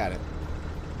 I got it.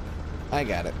 I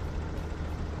got it.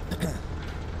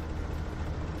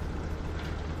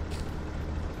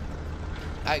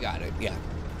 I got it, yeah.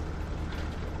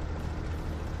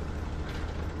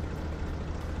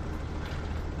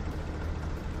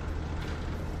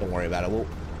 Don't worry about it.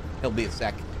 He'll be a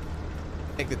sec.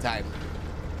 Take the time.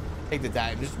 Take the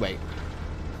time. Just wait.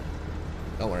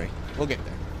 Don't worry. We'll get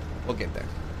there. We'll get there.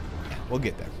 Yeah, we'll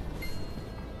get there.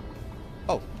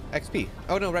 Oh, XP.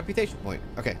 Oh, no, reputation point.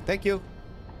 Okay, thank you.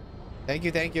 Thank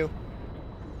you, thank you.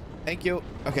 Thank you.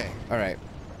 Okay, all right.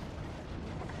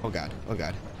 Oh, God. Oh,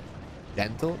 God.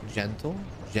 Gentle, gentle,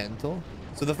 gentle.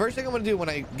 So the first thing I'm going to do when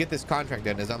I get this contract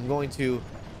done is I'm going to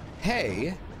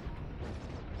pay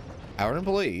our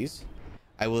employees.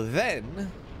 I will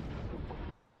then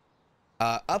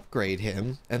upgrade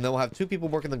him, and then we'll have 2 people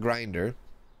working the grinder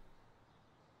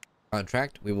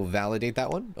contract. We will validate that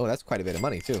one. Oh, that's quite a bit of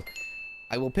money too.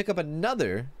 I will pick up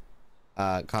another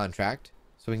contract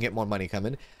so we can get more money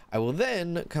coming. I will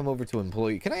then come over to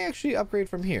employee. Can I actually upgrade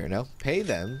from here? No, pay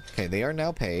them. Okay, they are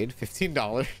now paid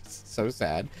 $15. So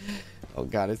sad. Oh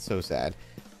God, it's so sad.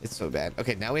 It's so bad.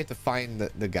 Okay, now we have to find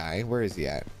the guy. Where is he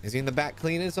at? Is he in the back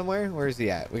cleaning somewhere? Where is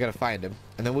he at? We gotta find him,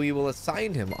 and then we will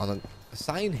assign him on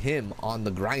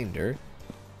the grinder,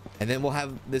 and then we'll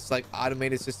have this like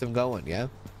automated system going. Yeah.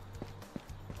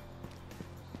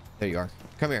 There you are.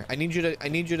 Come here. I need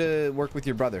you to work with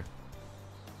your brother.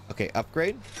 Okay,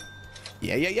 upgrade.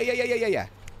 Yeah.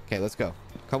 Okay, let's go.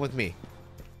 Come with me.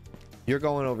 You're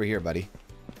going over here, buddy.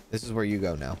 This is where you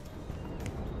go now.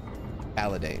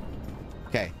 Validate.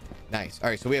 Okay, nice. All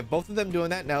right, so we have both of them doing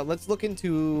that. Now let's look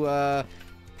into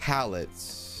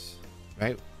pallets,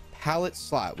 right? Pallet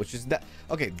slot, which is that.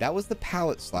 Okay, that was the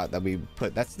pallet slot that we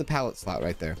put. That's the pallet slot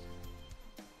right there.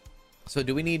 So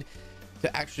do we need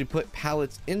to actually put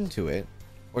pallets into it,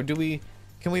 or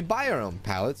can we buy our own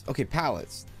pallets? Okay,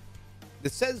 pallets.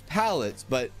 This says pallets,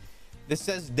 but this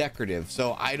says decorative,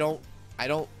 so I don't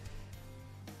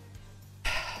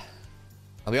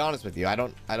I'll be honest with you. I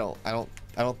don't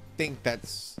think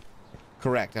that's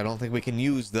correct. I don't think we can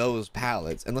use those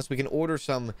pallets unless we can order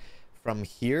some from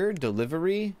here.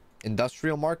 Delivery,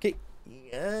 industrial market.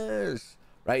 Yes,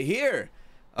 right here.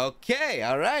 Okay,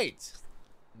 all right.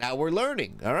 Now we're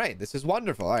learning. All right, this is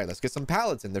wonderful. All right, let's get some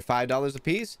pallets in. They're $5 a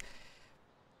piece.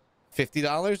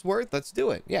 $50 worth. Let's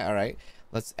do it. Yeah, all right.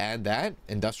 Let's add that.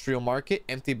 Industrial market,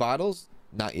 empty bottles.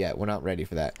 Not yet. We're not ready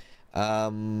for that.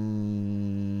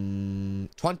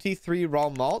 23 raw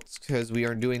malts because we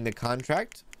are doing the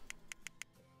contract.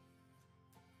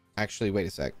 Actually, wait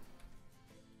a sec.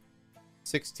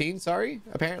 16, sorry.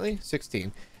 Apparently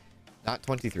 16, not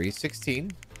 23.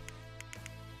 16.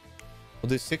 We'll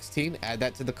do 16. Add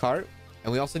that to the cart,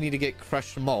 and we also need to get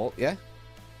crushed malt. Yeah.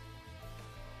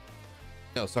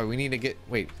 No, sorry. We need to get.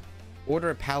 Wait. Order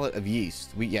a pallet of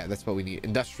yeast. Yeah, that's what we need.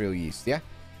 Industrial yeast. Yeah.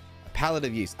 Pallet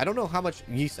of yeast. I don't know how much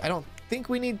yeast. I don't think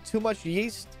we need too much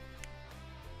yeast.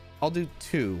 I'll do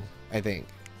 2, I think.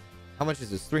 How much is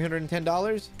this?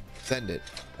 $310. Send it.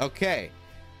 Okay.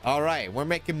 All right, we're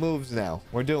making moves now.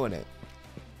 We're doing it.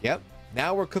 Yep.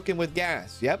 Now we're cooking with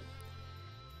gas. Yep.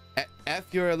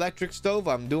 F your electric stove.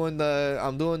 I'm doing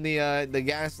the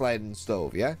gas lighting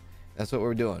stove. Yeah, that's what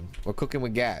we're doing. We're cooking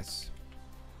with gas.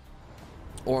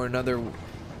 Or another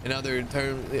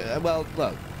term. Well,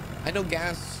 look. I know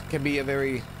gas can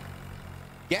be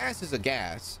gas is a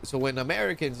gas. So when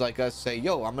Americans like us say,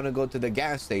 yo, I'm gonna go to the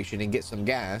gas station and get some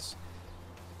gas,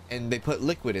 and they put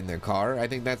liquid in their car, I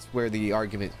think that's where the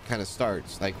argument kind of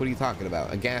starts. Like, what are you talking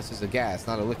about? A gas is a gas,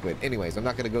 not a liquid. Anyways, I'm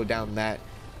not gonna go down that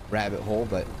rabbit hole,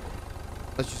 but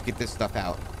let's just get this stuff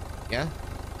out. Yeah?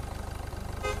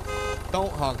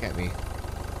 Don't honk at me.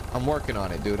 I'm working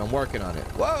on it, dude. I'm working on it.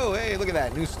 Whoa, hey, look at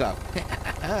that. New stuff.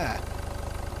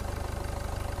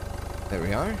 There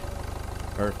we are.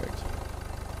 Perfect.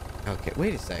 Okay,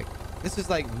 wait a sec. This is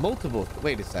like multiple.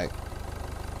 Wait a sec.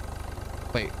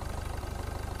 Wait.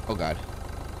 Oh God.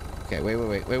 Okay,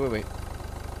 wait.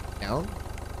 Down.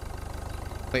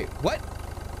 Wait, what?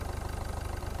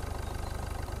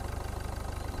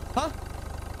 Huh?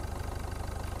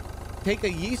 Take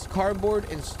a yeast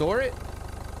cardboard and store it?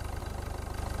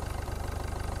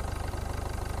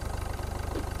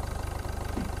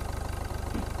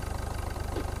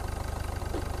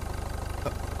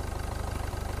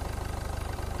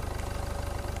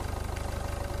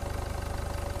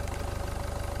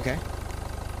 Okay.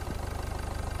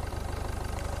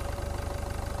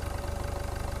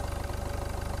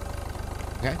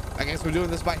 Okay, I guess we're doing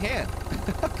this by hand.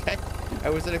 Okay, I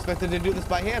wasn't expecting to do this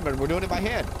by hand, but we're doing it by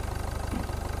hand.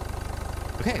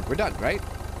 Okay, we're done, right?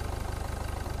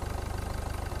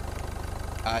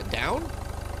 Down?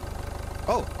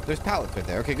 Oh, there's pallets right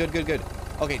there. Okay, good, good, good.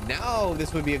 Okay, now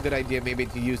this would be a good idea maybe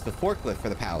to use the forklift for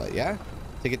the pallet, yeah?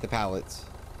 To get the pallets,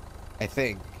 I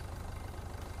think.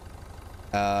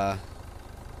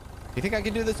 You think I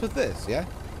can do this with this, yeah?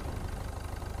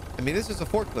 I mean, this is a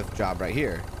forklift job right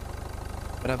here.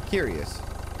 But I'm curious.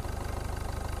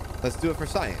 Let's do it for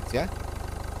science, yeah?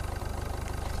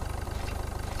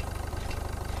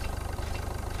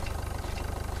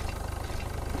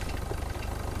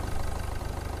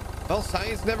 Well,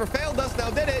 science never failed us now,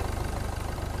 did it?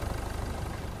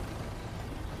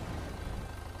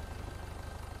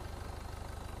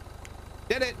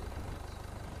 Did it?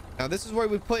 Now, this is where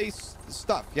we place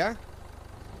stuff, yeah?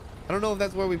 I don't know if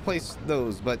that's where we place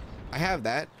those, but I have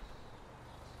that.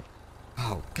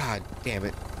 Oh, god damn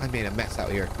it. I made a mess out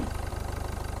here.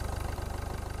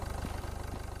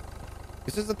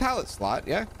 This is the pallet slot,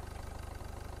 yeah?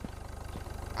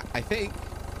 I think.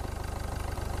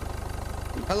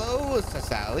 Hello,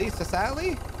 Sasali.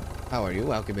 Sasali? How are you?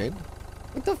 Welcome in.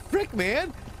 What the frick,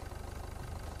 man?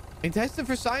 I tested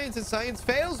for science and science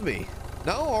fails me.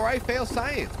 No, or I fail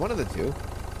science. One of the two.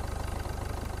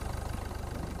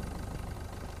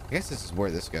 I guess this is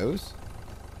where this goes.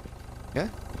 Yeah?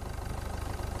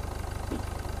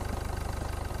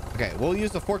 Okay, we'll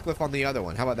use the forklift on the other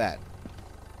one. How about that?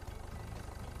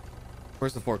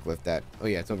 Where's the forklift at? Oh,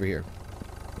 yeah, it's over here.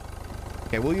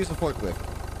 Okay, we'll use the forklift.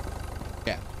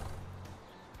 Yeah.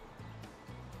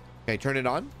 Okay, turn it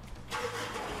on.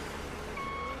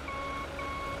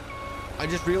 I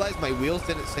just realized my wheels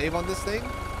didn't save on this thing.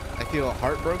 I feel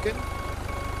heartbroken.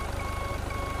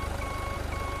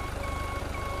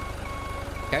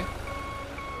 Okay.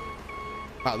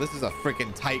 Wow, this is a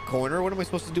freaking tight corner. What am I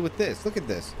supposed to do with this? Look at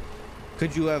this.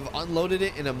 Could you have unloaded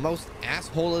it in a most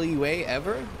assholey way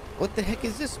ever? What the heck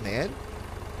is this, man?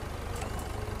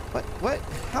 What?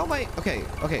 How am I? Okay,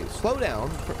 okay, slow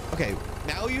down. Okay,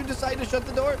 now you decide to shut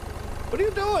the door? What are you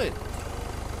doing?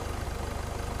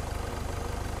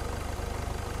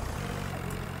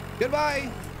 Goodbye.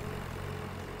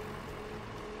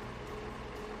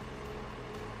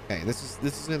 Okay, this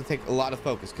is gonna take a lot of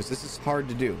focus because this is hard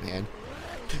to do, man.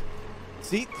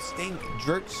 See, this thing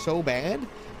jerks so bad.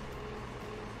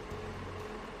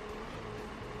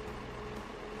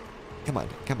 Come on,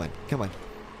 come on, come on.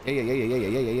 Yeah.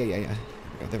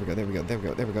 There we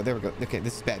go. Okay,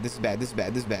 this is bad. This is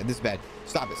bad.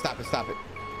 Stop it.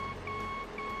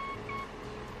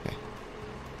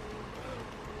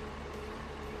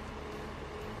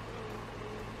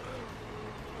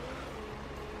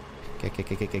 Okay.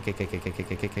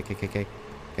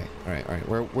 Okay. All right.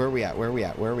 Where are we at? What are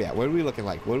we looking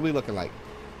like?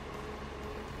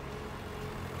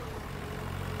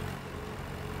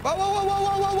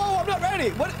 Whoa! I'm not ready.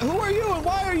 What? Who are you and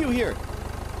why are you here?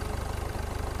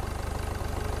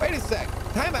 Wait a sec.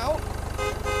 Time out.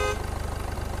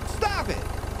 Stop it.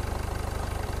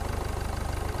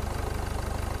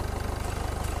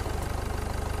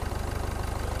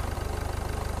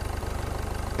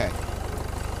 Okay.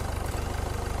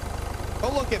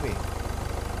 Don't look at me.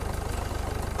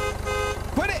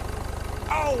 Quit it.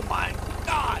 Oh my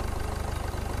God.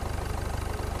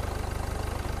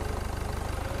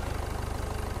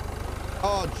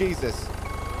 Oh, Jesus.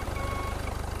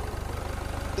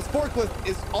 This forklift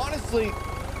is honestly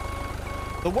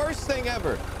the worst thing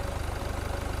ever.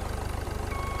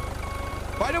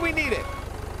 Why do we need it?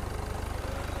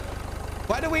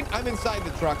 I'm inside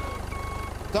the truck.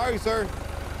 Sorry, sir.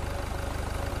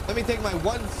 Let me take my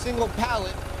one single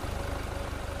pallet.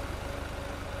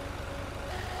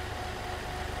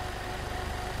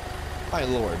 My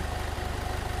Lord.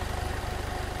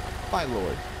 My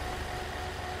Lord.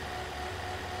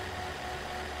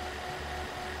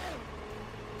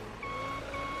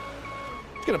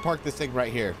 I'm gonna park this thing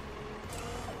right here.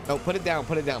 No, put it down.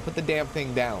 Put the damn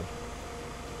thing down.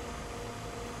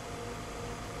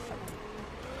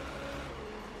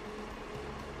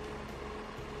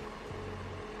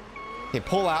 Okay,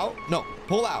 pull out. No,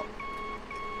 pull out.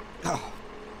 Oh.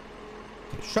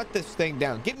 Okay, shut this thing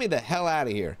down. Get me the hell out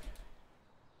of here.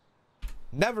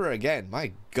 Never again.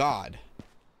 My God.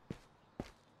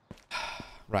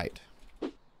 Right.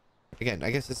 Again,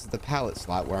 I guess this is the pallet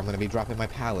slot where I'm going to be dropping my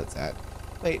pallets at.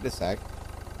 Wait a sec.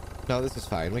 No, this is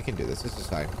fine. We can do this. This is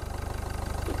fine.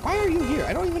 Why are you here?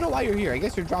 I don't even know why you're here. I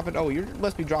guess you're dropping... Oh, you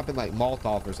must be dropping like malt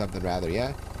off or something rather,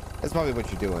 yeah? That's probably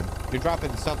what you're doing. You're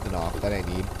dropping something off that I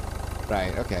need.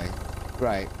 Right, okay.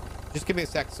 Right. Just give me a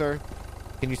sec, sir.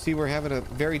 Can you see we're having a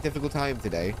very difficult time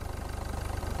today?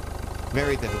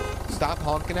 Very difficult. Stop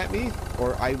honking at me,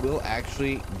 or I will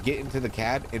actually get into the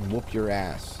cab and whoop your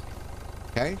ass.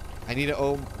 Okay? I need to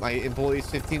owe my employees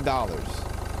 $15.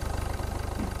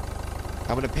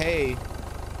 I'm going to pay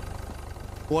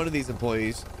one of these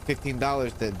employees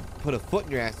 $15 to put a foot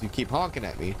in your ass if you keep honking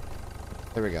at me.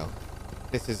 There we go.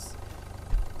 This is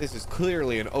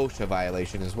clearly an OSHA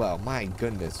violation as well. My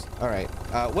goodness. All right.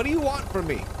 What do you want from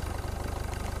me?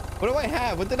 What do I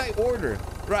have? What did I order?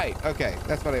 Right. Okay.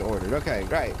 That's what I ordered. Okay.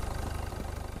 Right.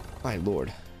 My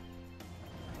lord.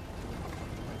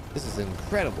 This is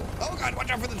incredible. Oh God, watch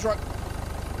out for the truck.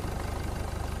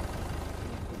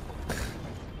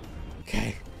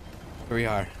 Okay. Here we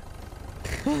are.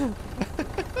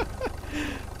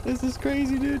 This is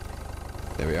crazy, dude.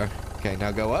 There we are. Okay,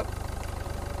 now go up.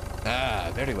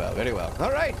 Ah, very well, very well.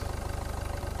 All right.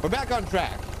 We're back on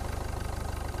track.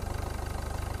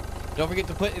 Don't forget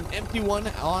to put an empty one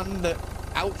on the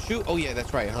outshoot. Oh, yeah,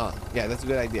 that's right, huh? Yeah, that's a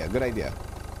good idea. Good idea.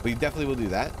 We definitely will do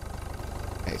that.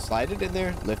 Okay, slide it in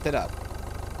there. Lift it up.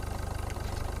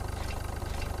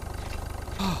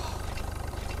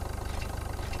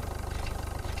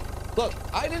 Look,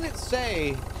 I didn't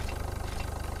say...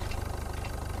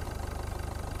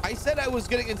 I said I was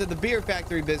getting into the beer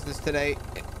factory business today.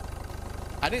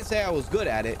 I didn't say I was good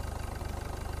at it.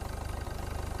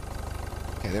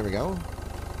 Okay, there we go.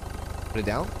 Put it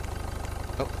down.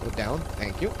 Oh, put it down.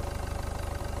 Thank you.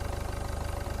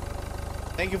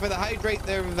 Thank you for the hydrate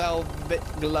there, Velvet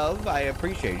Glove. I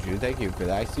appreciate you. Thank you for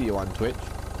that. I see you on Twitch.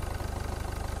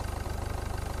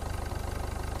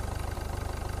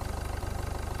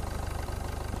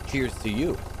 Cheers to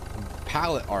you.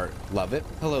 Palette art. Love it.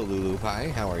 Hello, Lulu Pie.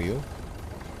 How are you?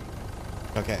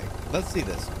 Okay, let's see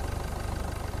this.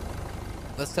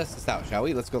 Let's test this out, shall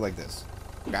we? Let's go like this.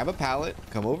 Grab a pallet.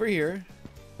 Come over here.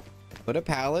 Put a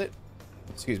pallet.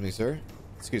 Excuse me, sir.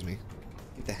 Excuse me.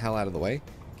 Get the hell out of the way.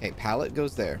 Okay, pallet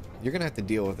goes there. You're gonna have to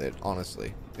deal with it,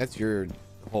 honestly. That's your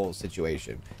whole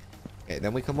situation. Okay,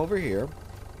 then we come over here.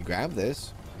 We grab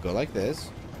this. Go like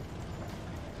this.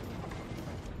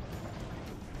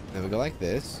 Then we go like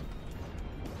this.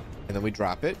 And then we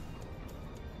drop it.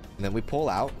 And then we pull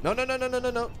out. No, no, no, no, no, no,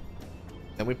 no.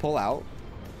 Then we pull out.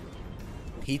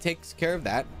 He takes care of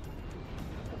that.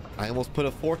 I almost put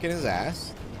a fork in his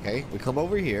ass. Okay, we come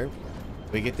over here.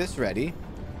 We get this ready.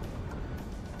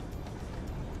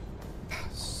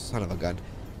 Son of a gun.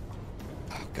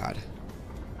 Oh, God.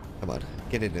 Come on.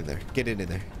 Get it in there. Get it in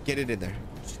there. Get it in there.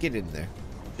 Just get it in there.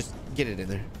 Just get it in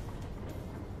there.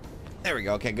 There we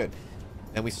go. Okay, good.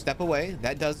 And we step away.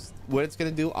 That does what it's going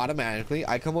to do automatically.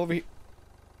 I come over here.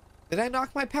 Did I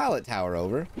knock my pallet tower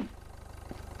over?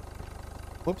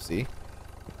 Whoopsie.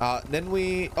 Then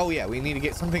we... Oh, yeah. We need to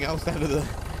get something else out of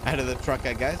the truck,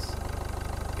 I guess.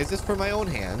 Is this for my own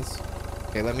hands?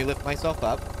 Okay, let me lift myself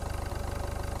up.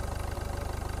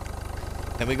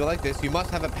 Then we go like this. You must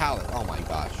have a pallet. Oh, my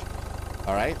gosh.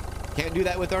 All right. Can't do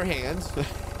that with our hands.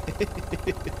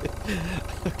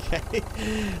 Okay.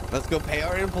 Let's go pay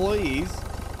our employees.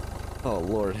 Oh,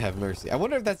 Lord have mercy. I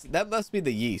wonder if that must be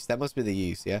the yeast. That must be the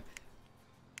yeast, yeah?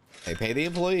 Okay, pay the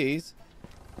employees.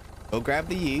 Go grab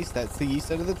the yeast. That's the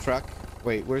yeast out of the truck.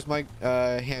 Wait, where's my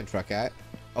hand truck at?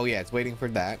 Oh, yeah, it's waiting for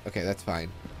that. Okay, that's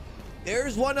fine.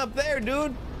 There's one up there,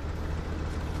 dude.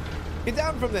 Get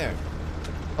down from there.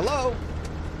 Hello?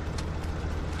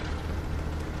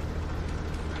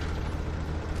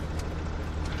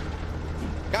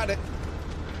 Got it.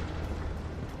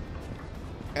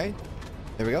 Okay.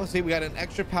 There we go. See, we got an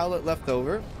extra pallet left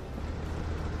over.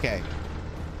 Okay.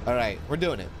 All right. We're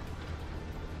doing it.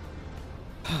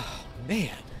 Oh,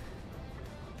 man.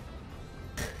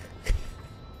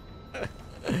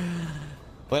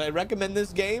 But I recommend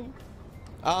this game.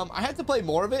 I had to play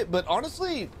more of it, but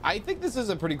honestly, I think this is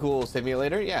a pretty cool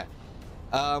simulator. Yeah.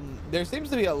 There seems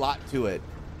to be a lot to it.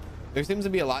 There seems to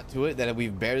be a lot to it that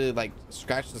we've barely like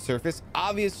scratched the surface.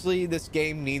 Obviously, this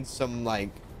game needs some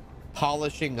like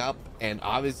polishing up, and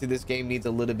obviously this game needs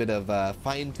a little bit of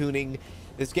fine-tuning.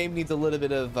 This game needs a little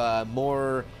bit of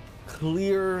more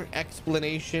clear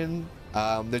explanation.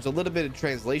 There's a little bit of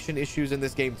translation issues in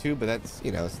this game too, but that's,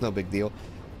 you know, it's no big deal.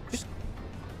 Just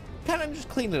kind of just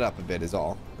clean it up a bit is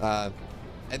all. And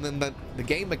then the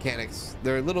game mechanics,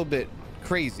 they're a little bit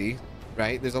crazy.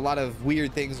 Right, there's a lot of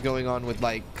weird things going on with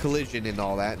like collision and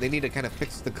all that. They need to kind of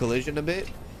fix the collision a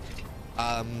bit,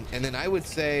 and then I would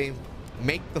say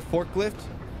make the forklift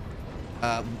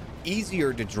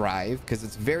easier to drive, because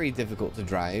it's very difficult to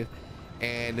drive,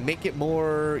 and make it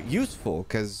more useful,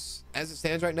 because as it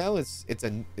stands right now, it's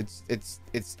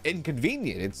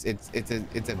inconvenient.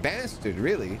 It's a bastard,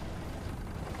 really.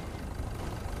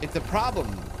 It's a problem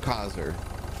causer.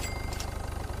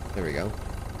 There we go.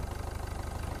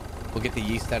 We'll get the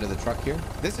yeast out of the truck here.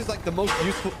 This is like the most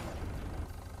useful.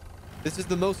 This is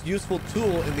the most useful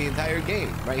tool in the entire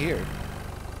game, right here.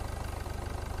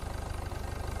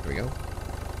 There we go.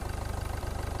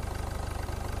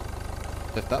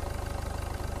 Lift up.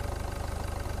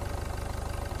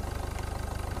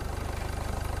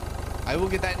 I will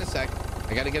get that in a sec.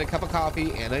 I gotta get a cup of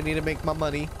coffee and I need to make my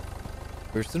money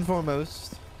first and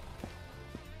foremost.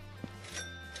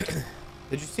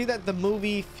 Did you see that the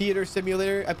movie Theater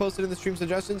Simulator I posted in the stream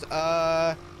suggestions?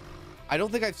 I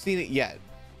don't think I've seen it yet.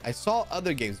 I saw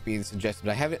other games being suggested,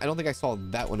 but I don't think I saw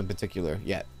that one in particular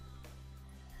yet.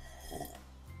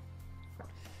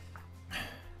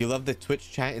 You love the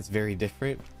Twitch chat? It's very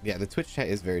different. Yeah, the Twitch chat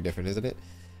is very different, isn't it?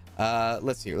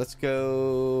 Let's see. Let's go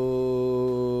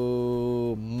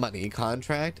money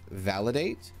contract,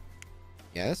 validate.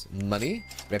 Yes, money,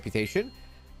 reputation.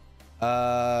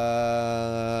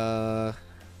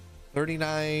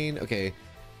 39. Okay,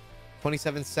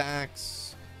 27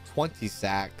 sacks, 20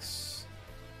 sacks.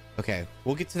 Okay,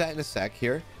 we'll get to that in a sec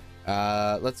here.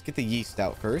 Let's get the yeast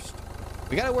out first.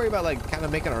 We gotta worry about like kind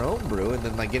of making our own brew and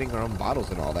then like getting our own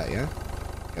bottles and all that. Yeah.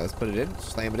 Okay, let's put it in,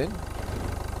 slam it in.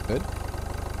 Good.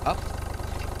 Up.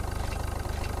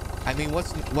 I mean,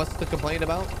 what's the complaint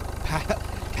about?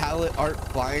 Pallet art,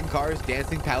 flying cars,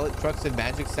 dancing pallet trucks, and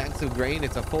magic sacks of grain.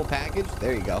 It's a full package.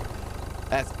 There you go.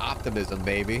 That's optimism,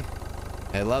 baby.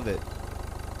 I love it.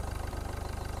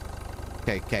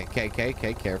 Okay.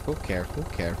 Careful.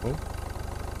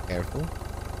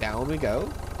 Down we go.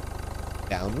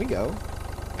 Down we go.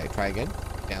 Okay, try again.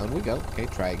 Down we go. Okay,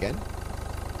 try again.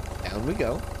 Down we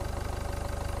go.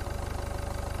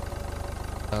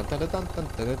 Dun, dun, dun, dun,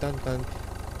 dun, dun, dun.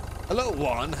 Hello,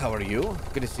 Juan. How are you?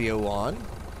 Good to see you, Juan.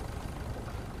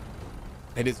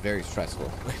 It is very stressful.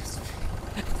 It's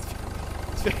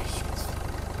very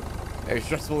stressful. Very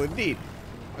stressful indeed.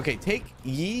 Okay, take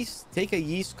a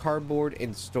yeast cardboard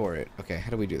and store it. Okay, how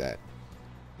do we do that?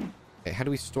 Okay, how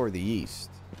do we store the yeast?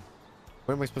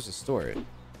 Where am I supposed to store it?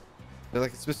 They're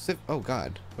like a specific. Oh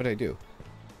God, what did I do?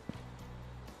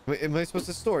 Am I supposed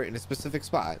to store it in a specific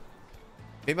spot?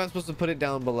 Maybe I'm supposed to put it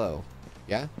down below.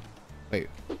 Yeah. Wait.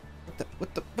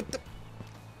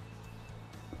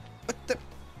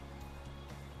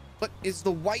 What is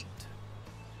the white?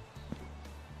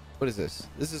 What is this?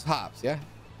 This is hops, yeah?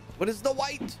 What is the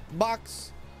white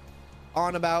box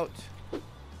on about?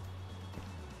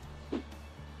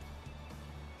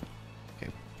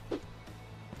 Okay.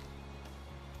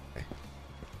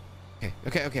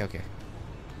 Okay,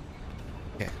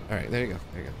 all right, there you go.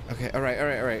 Okay, all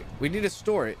right. We need to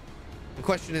store it. The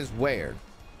question is where?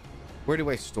 Where do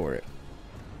I store it?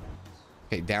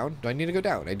 Okay, down. Do I need to go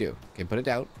down? I do. Okay, put it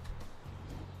down.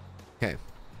 Okay.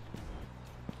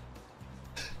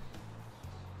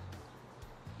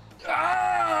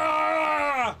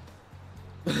 Ah!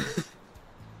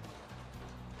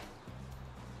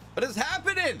 What is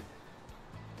happening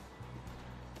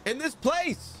in this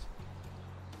place?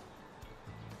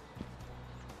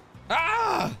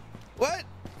 Ah! What?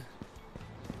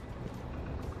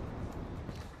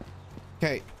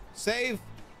 Okay, save.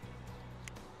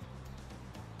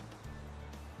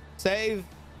 Save.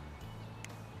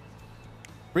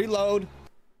 Reload.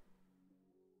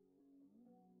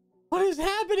 What is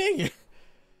happening?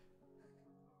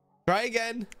 Try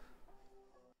again.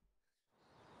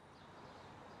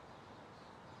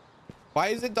 Why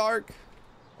is it dark?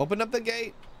 Open up the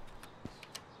gate.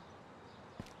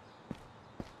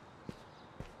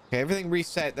 Okay, everything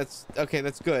reset. That's okay.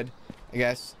 That's good, I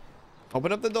guess.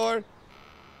 Open up the door.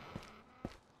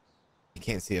 You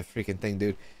can't see a freaking thing,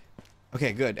 dude.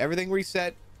 Okay, good. Everything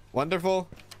reset. Wonderful.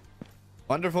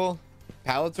 Wonderful.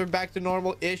 Pallets are back to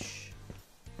normal-ish.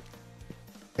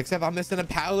 Except I'm missing a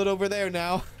pallet over there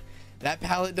now. That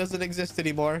pallet doesn't exist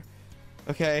anymore.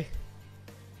 Okay.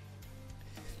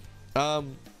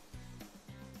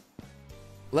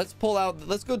 Let's pull out.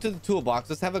 Let's go to the toolbox.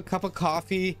 Let's have a cup of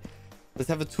coffee. Let's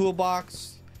have a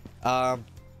toolbox.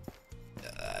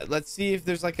 Let's see if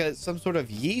there's like some sort of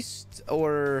yeast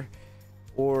or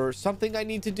something I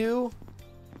need to do.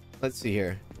 Let's see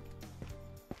here.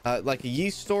 Like a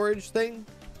yeast storage thing.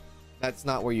 That's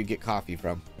not where you get coffee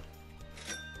from.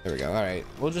 There we go. All right.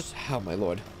 We'll just. Oh my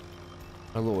lord.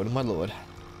 My lord. My lord.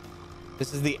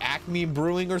 This is the Acme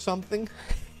Brewing or something.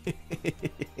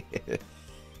 It's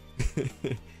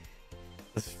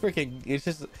freaking. It's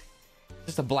just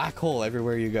a black hole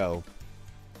everywhere you go.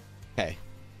 Okay.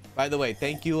 By the way,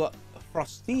 thank you,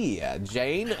 Frosty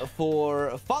Jane,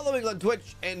 for following on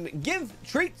Twitch, and give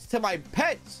treats to my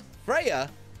pets, Freya.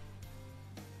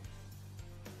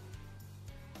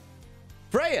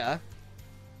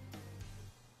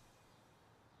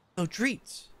 No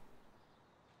treats.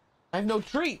 I have no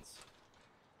treats.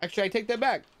 Actually, I take that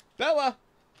back. Bella,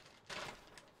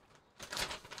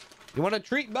 you want a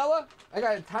treat, Bella? I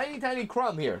got a tiny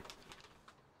crumb here.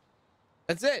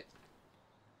 That's it.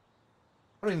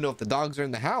 I don't even know if the dogs are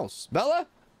in the house. Bella?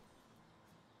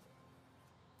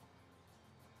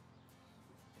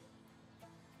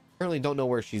 Apparently don't know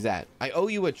where she's at. I owe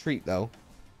you a treat, though.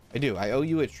 I do. I owe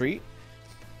you a treat.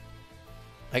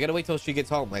 I gotta wait till she gets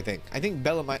home, I think. I think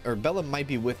Bella might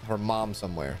be with her mom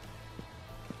somewhere.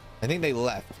 I think they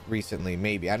left recently,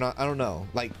 maybe. I don't know.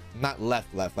 Like, not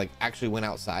left, like actually went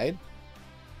outside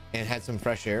and had some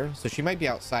fresh air. So she might be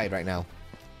outside right now,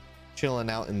 chilling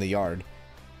out in the yard.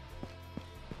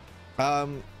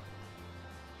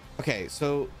 Okay,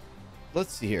 so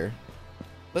let's see here.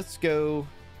 Let's go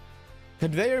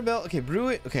conveyor belt. Okay, brew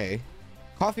it. Okay,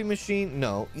 coffee machine.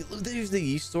 No, there's the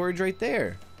yeast storage right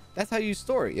there. That's how you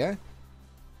store it. Yeah,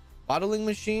 bottling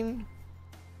machine.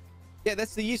 Yeah,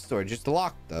 that's the yeast storage. It's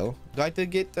locked though. Do I have to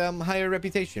get higher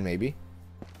reputation? Maybe.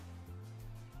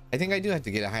 I think I do have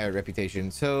to get a higher reputation.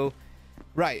 So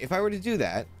right, if I were to do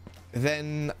that,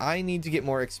 then I need to get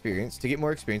more experience. To get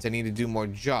more experience, I need to do more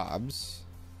jobs,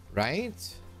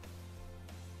 right?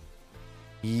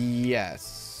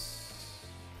 Yes.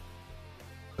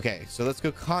 Okay, so let's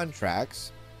go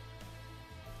contracts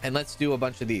and let's do a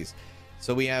bunch of these.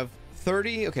 So we have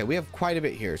 30. Okay, we have quite a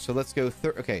bit here. So let's go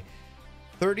okay,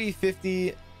 30,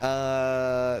 50,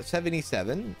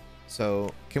 77. So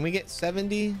can we get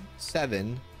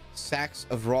 77 sacks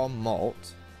of raw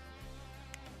malt?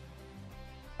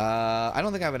 I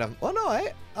don't think I have enough. Oh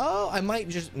no, I might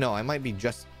just, no, I might be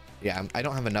just, yeah, I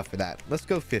don't have enough for that. Let's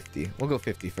go 50. We'll go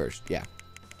 50 first. Yeah,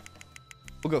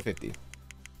 we'll go 50.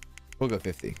 We'll go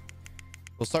 50.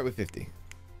 We'll start with 50.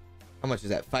 How much is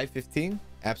that? 515.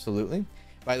 Absolutely.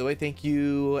 By the way, thank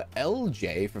you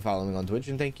LJ for following on Twitch,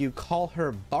 and thank you Call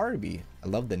Her Barbie. I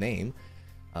love the name.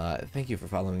 Thank you for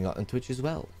following on Twitch as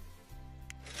well.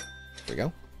 There we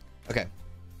go. Okay,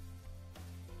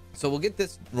 so we'll get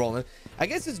this rolling. I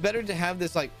guess it's better to have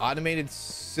this like automated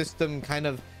system kind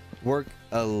of work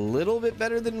a little bit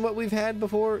better than what we've had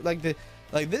before. Like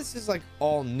this is like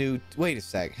all new. Wait a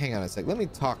sec, hang on a sec, let me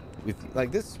talk with you.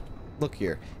 Like this, look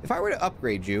here, if I were to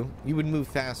upgrade you, you would move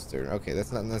faster. Okay,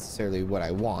 that's not necessarily what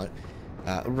I want.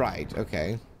 Right,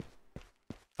 okay,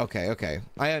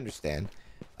 I understand.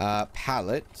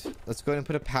 Pallet, let's go ahead and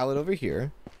put a pallet over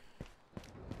here.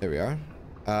 There we are.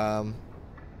 Oh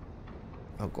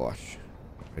gosh,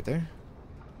 right there,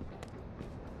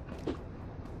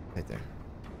 right there.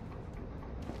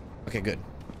 Okay, good.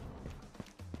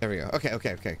 There we go. Okay,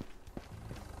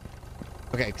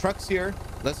 truck's here.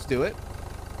 Let's do it.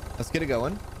 Let's get it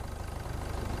going.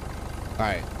 All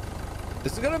right,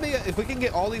 this is gonna be if we can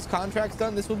get all these contracts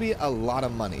done, this will be a lot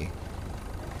of money.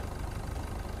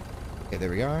 Okay, there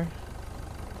we are.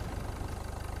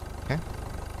 Okay,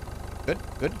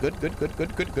 good.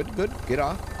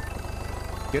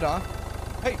 Get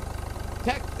off. Hey,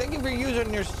 Tech, thank you for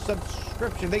using your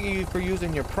subscription. Thank you for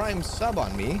using your Prime sub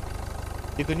on me.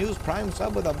 You can use Prime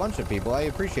sub with a bunch of people. I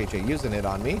appreciate you using it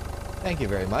on me. Thank you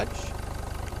very much.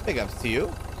 Big ups to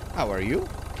you. How are you?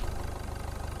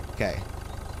 Okay.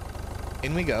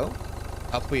 In we go.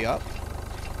 Up we up.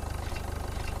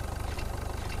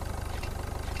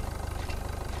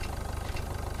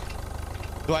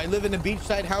 Do I live in a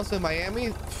beachside house in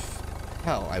Miami?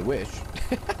 Hell, I wish.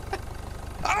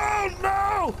 Oh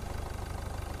no!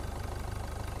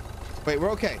 Wait,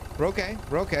 we're okay. We're okay.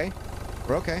 We're okay.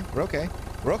 We're okay. We're okay.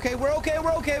 We're okay. We're okay.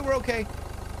 We're okay. We're okay.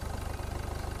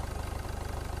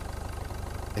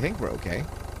 I think we're okay.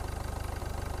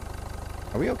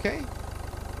 Are we okay?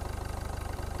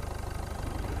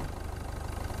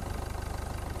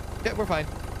 Yeah, we're fine.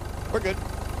 We're good.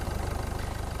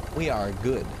 We are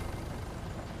good.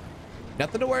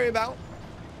 Nothing to worry about.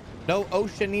 No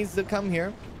OSHA needs to come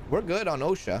here. We're good on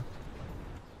OSHA.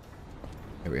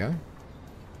 Here we are.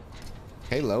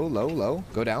 Okay, low.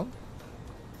 Go down.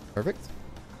 Perfect.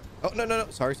 Oh, no.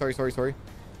 Sorry. There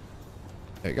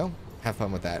you go. Have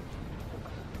fun with that.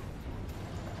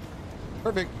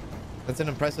 Perfect. That's an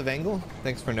impressive angle.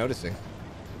 Thanks for noticing.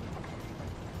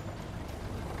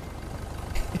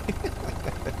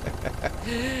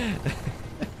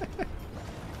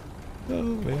 Oh,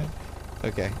 man.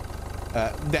 Okay.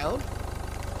 Down.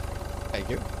 Thank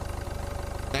you.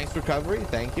 Nice recovery.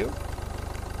 Thank you.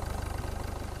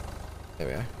 There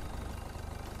we are.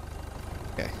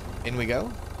 Okay. In we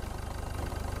go.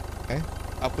 Okay.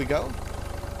 Up we go.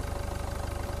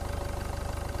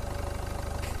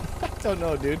 I don't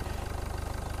know, dude.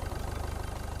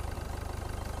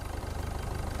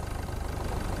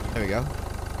 There we go.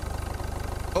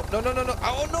 Oh, no, no, no, no.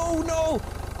 Oh, no, no.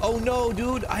 Oh, no,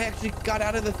 dude. I actually got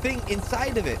out of the thing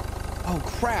inside of it. Oh,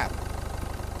 crap.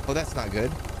 Oh, that's not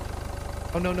good.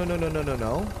 Oh, no, no, no, no, no, no,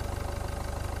 no.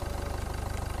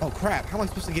 Oh, crap. How am I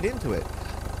supposed to get into it?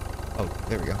 Oh,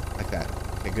 there we go. Like that.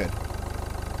 Okay, good.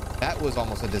 That was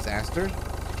almost a disaster.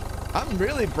 I'm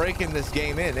really breaking this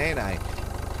game in, ain't I?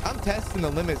 I'm testing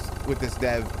the limits with this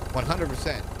dev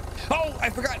 100%. Oh, I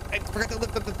forgot to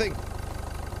lift up the thing.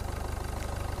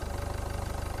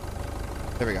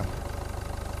 There we go.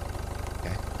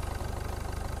 Okay.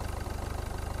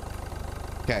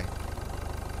 Okay.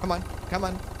 Come on. Come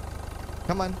on.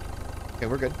 Come on. Okay,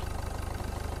 we're good.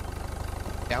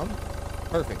 Down.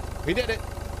 Perfect. We did it.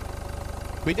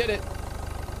 We did it.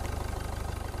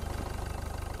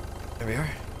 There we are.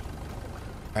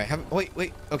 All right.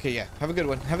 Wait. Okay, yeah. Have a good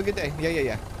one. Have a good day.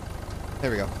 Yeah. There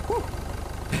we go. Woo.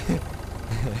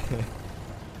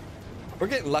 We're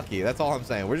getting lucky. That's all I'm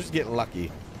saying. We're just getting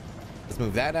lucky. Let's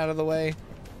move that out of the way.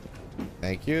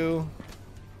 Thank you.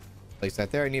 Place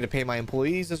that there. I need to pay my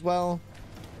employees as well.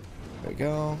 There we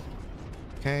go.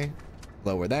 Okay.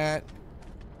 Lower that.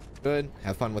 Good.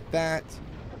 Have fun with that.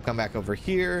 Come back over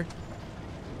here.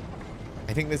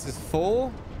 I think this is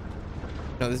full.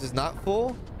 No, this is not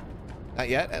full. Not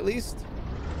yet, at least.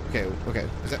 Okay.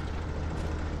 Is that...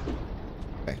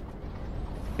 Okay.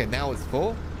 Okay, now it's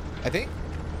full, I think.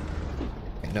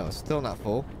 Okay, no, it's still not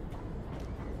full.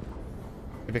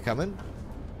 Is it coming?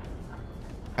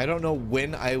 I don't know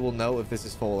when I will know if this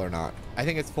is full or not. I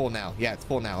think it's full now. Yeah, it's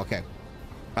full now. Okay.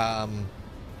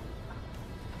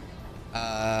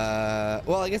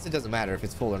 Well, I guess it doesn't matter if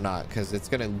it's full or not because it's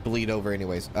gonna bleed over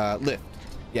anyways. Lift.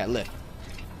 Yeah, lift.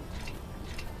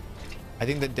 I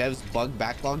think the dev's bug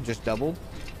backlog just doubled.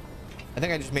 I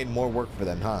think I just made more work for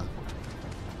them, huh?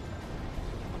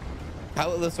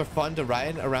 Pilotless are fun to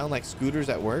ride around like scooters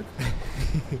at work.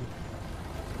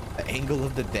 The angle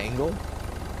of the dangle.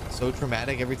 So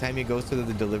traumatic every time he goes to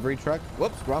the delivery truck.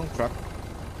 Whoops, wrong truck.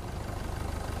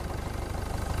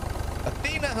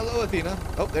 Athena, hello Athena.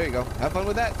 Oh, there you go. Have fun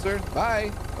with that, sir.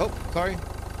 Bye. Oh, sorry.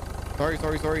 Sorry.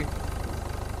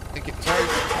 Thank you. Sorry.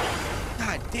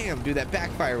 God damn, dude, that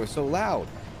backfire was so loud.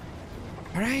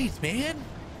 All right, man.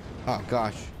 Oh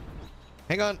gosh.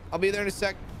 Hang on, I'll be there in a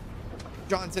sec.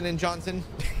 Johnson and Johnson.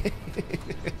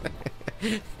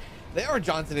 They are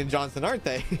Johnson and Johnson, aren't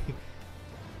they?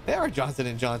 They are Johnson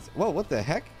and Johnson. Whoa, what the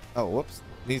heck? Oh, whoops.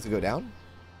 Needs to go down.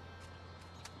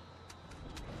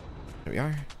 There we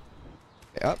are.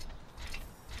 Okay, up.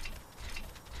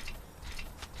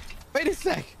 Wait a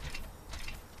sec.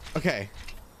 Okay.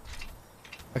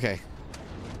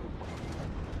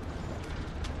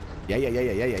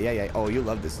 Yeah. Oh, you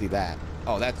love to see that.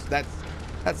 Oh,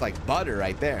 that's like butter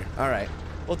right there. All right.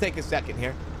 We'll take a second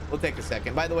here. We'll take a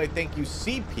second. By the way, thank you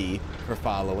CP for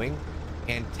following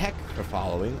and Tech for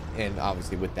following, and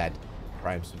obviously with that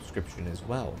Prime subscription as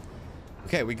well.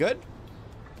 Okay, we good?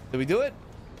 Did we do it?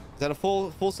 Is that a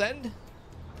full send?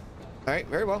 All right,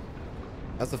 very well.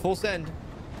 That's a full send.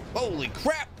 Holy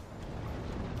crap!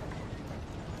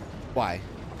 Why?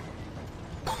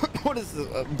 What is this,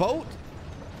 a boat?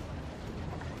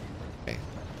 Okay,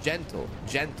 gentle.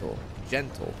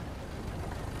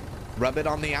 Rub it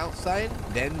on the outside,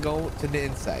 then go to the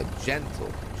inside.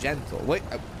 Gentle. Wait,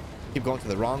 I keep going to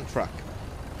the wrong truck.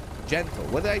 Gentle.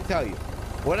 What did I tell you?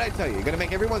 You're gonna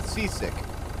make everyone seasick.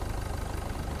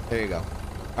 There you go.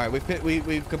 All right,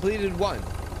 we've completed one.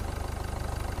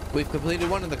 We've completed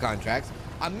one of the contracts.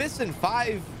 I'm missing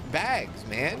 5 bags,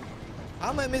 man. How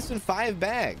am I missing 5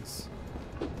 bags?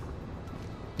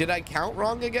 Did I count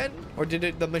wrong again, or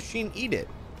did the machine eat it?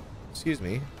 Excuse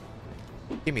me.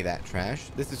 Give me that trash.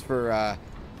 This is for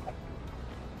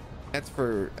that's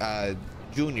for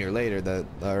Junior later,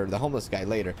 the homeless guy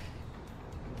later.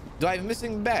 Do I have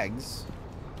missing bags?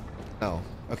 No.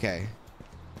 Okay.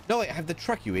 No, I have the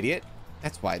truck, you idiot.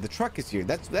 That's why the truck is here.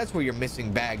 That's where your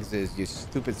missing bags is, you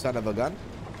stupid son of a gun.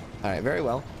 All right, very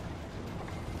well.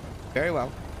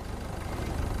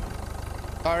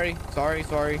 Sorry.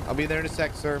 I'll be there in a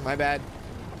sec, sir. My bad.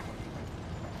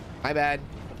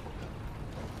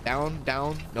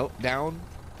 Down. Nope, down.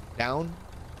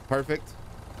 Perfect.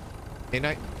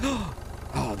 And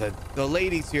oh, the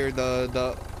ladies here,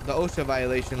 the OSHA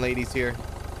violation ladies here.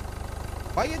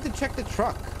 Why you have to check the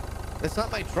truck? That's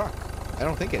not my truck. I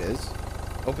don't think it is.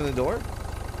 Open the door.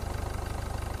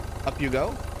 Up you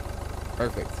go.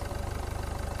 Perfect.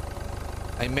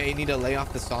 I may need to lay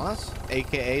off the sauce.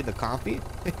 aka the coffee.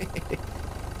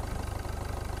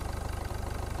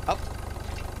 Up.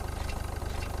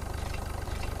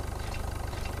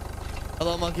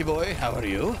 Hello, monkey boy. How are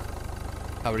you?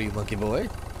 How are you, monkey boy?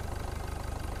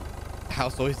 The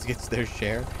house always gets their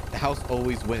share. The house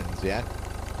always wins, yeah?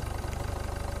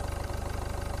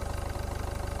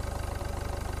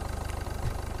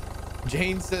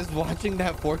 Jane says, watching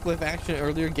that forklift action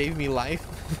earlier gave me life.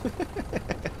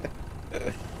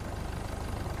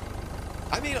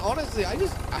 I mean, honestly, I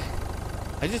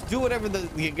just do whatever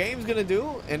the game's gonna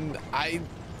do, and I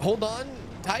hold on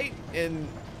tight and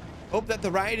hope that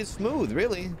the ride is smooth,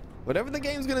 really. Whatever the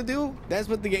game's gonna do, that's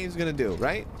what the game's gonna do,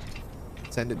 right?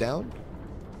 Send it down.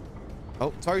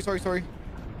 Oh, sorry.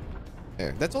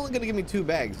 There. That's only gonna give me 2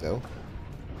 bags, though.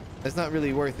 That's not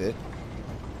really worth it.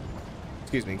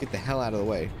 Excuse me, get the hell out of the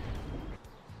way.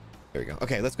 There we go.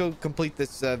 Okay, let's go complete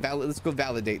this let's go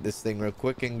validate this thing real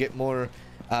quick and get more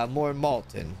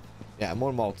molten. Yeah,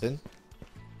 more molten.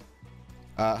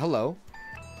 Hello.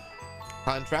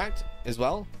 Contract as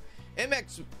well.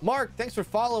 MX Mark, thanks for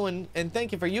following, and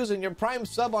thank you for using your Prime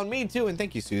sub on me too, and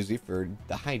thank you, Susie, for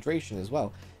the hydration as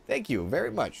well. Thank you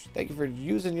very much. Thank you for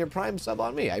using your Prime sub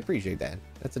on me. I appreciate that.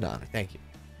 That's an honor. Thank you.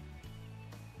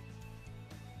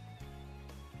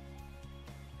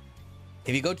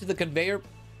 If you go to the conveyor,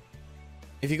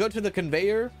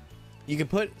 you can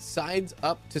put sides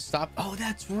up to stop. Oh,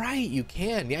 that's right. You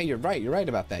can. Yeah, you're right. You're right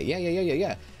about that. Yeah.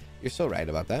 You're so right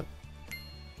about that.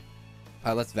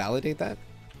 Let's validate that.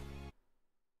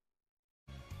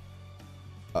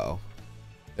 Uh-oh.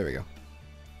 There we go.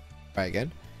 Try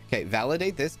again. Okay,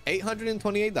 validate this.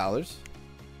 $828.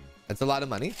 That's a lot of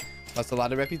money. Plus a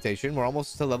lot of reputation. We're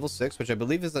almost to level 6, which I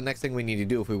believe is the next thing we need to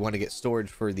do if we want to get storage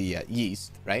for the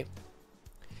yeast, right?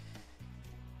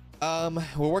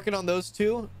 We're working on those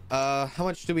 2. How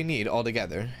much do we need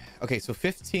altogether? Okay, so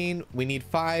 15. We need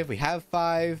 5. We have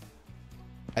 5.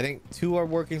 I think 2 are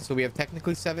working, so we have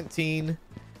technically 17.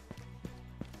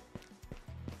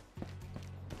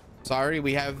 Sorry,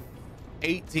 we have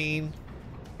 18.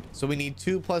 So we need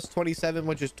 2 plus 27,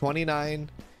 which is 29.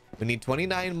 We need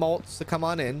 29 malts to come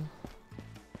on in.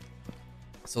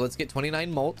 So let's get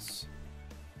 29 malts.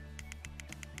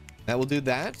 That will do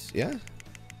that. Yeah.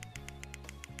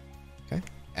 Okay.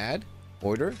 Add.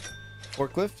 Order.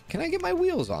 Forklift. Can I get my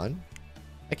wheels on?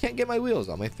 I can't get my wheels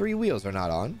on. My 3 wheels are not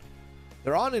on.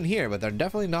 They're on in here, but they're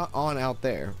definitely not on out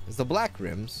there. It's the black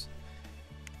rims.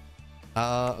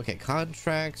 Okay,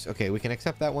 contracts. Okay, we can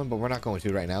accept that one, but we're not going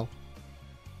to right now.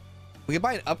 We can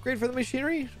buy an upgrade for the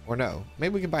machinery, or no?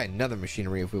 Maybe we can buy another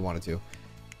machinery if we wanted to.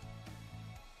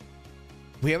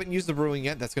 We haven't used the brewing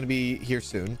yet. That's going to be here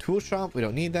soon. Tool shop. We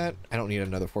don't need that. I don't need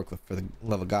another forklift, for the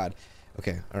love of God.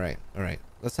 Okay, all right.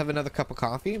 Let's have another cup of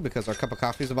coffee because our cup of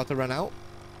coffee is about to run out.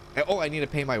 Oh, I need to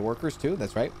pay my workers too.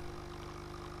 That's right.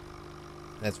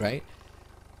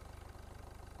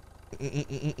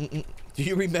 Do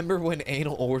you remember when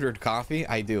Anal ordered coffee?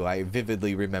 I do. I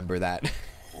vividly remember that.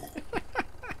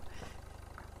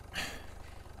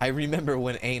 I remember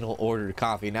when Anal ordered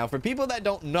coffee. Now, for people that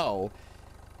don't know,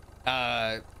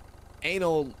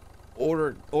 Anal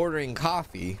ordering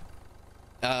coffee,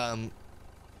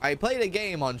 I played a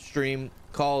game on stream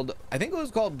called, I think it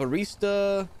was called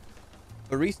Barista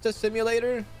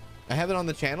Simulator. I have it on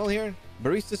the channel here.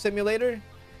 Barista Simulator.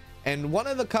 And one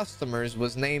of the customers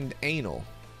was named Anal.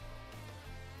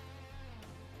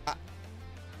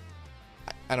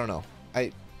 I don't know.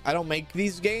 I don't make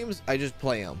these games. I just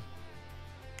play them.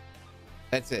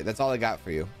 That's it. That's all I got for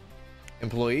you.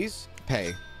 Employees,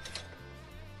 pay.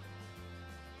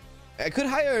 I could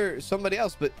hire somebody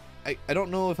else, but I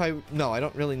don't know if no, I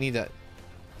don't really need to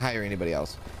hire anybody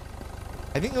else.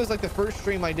 I think it was like the first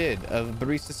stream I did of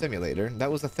Barista Simulator. That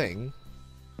was a thing.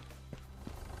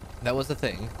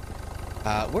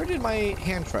 Where did my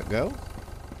hand truck go?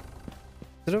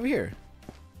 Is it over here?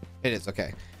 It is.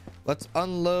 Okay. Let's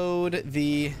unload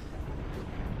the...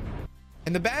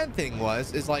 And the bad thing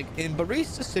is like in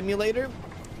Barista Simulator,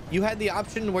 you had the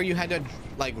option where you had to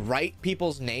like write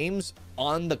people's names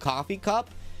on the coffee cup.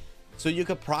 So you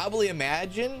could probably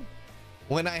imagine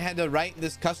when I had to write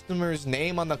this customer's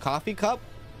name on the coffee cup.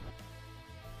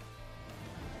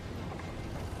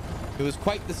 It was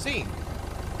quite the scene.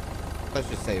 Let's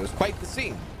just say it was quite the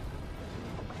scene.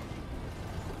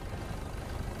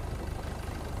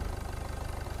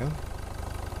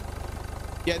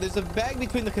 Yeah, there's a bag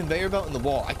between the conveyor belt and the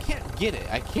wall. I can't get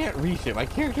it. I can't reach it. My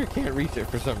character can't reach it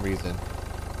for some reason.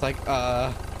 It's like,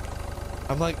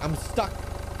 I'm stuck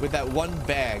with that one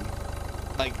bag,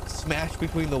 like smashed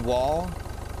between the wall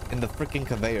and the freaking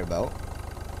conveyor belt.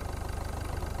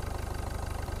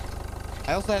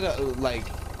 I also had to like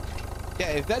Yeah,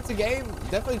 if that's a game,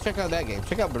 definitely check out that game.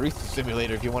 Check out Barista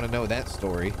Simulator if you want to know that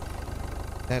story.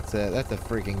 That's a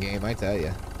freaking game, I tell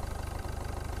you.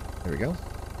 There we go.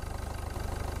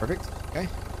 Perfect. Okay.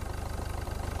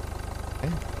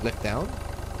 Okay. Lift down.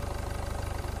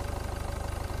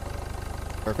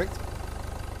 Perfect.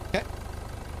 Okay.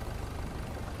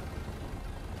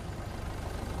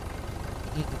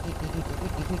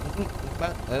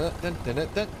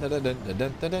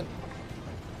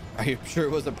 Are you sure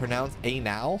it wasn't pronounced a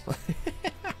now?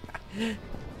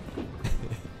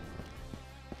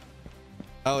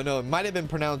 Oh no, it might have been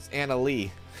pronounced Anna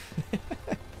Lee.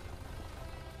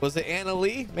 Was it Anna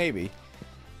Lee? Maybe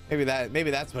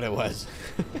that's what it was.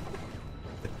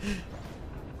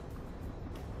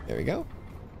 There we go.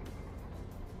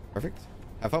 Perfect.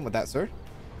 Have fun with that, sir.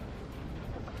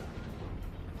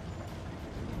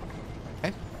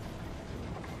 Okay.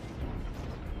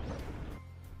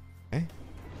 Okay.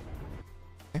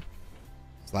 Okay.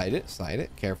 Slide it.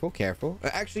 Careful.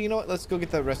 Actually, you know what? Let's go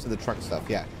get the rest of the truck stuff.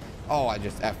 Yeah. Oh, I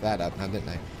just effed that up now, didn't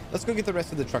I? Let's go get the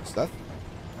rest of the truck stuff.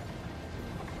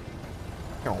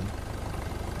 Home.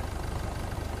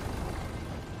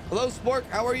 Hello, Spork.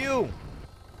 How are you?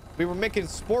 We were making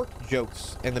spork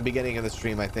jokes in the beginning of the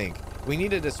stream, I think. We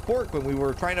needed a spork when we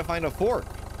were trying to find a fork.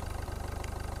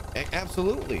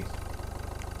 Absolutely.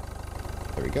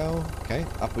 There we go. Okay,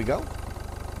 up we go.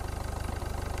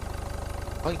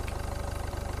 Oink.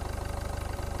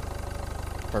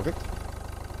 Perfect.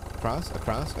 Across.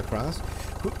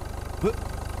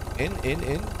 In.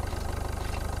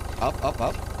 Up.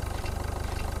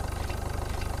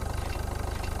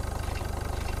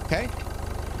 Okay.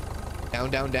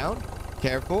 Down.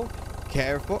 Careful.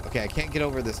 Okay, I can't get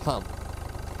over this hump.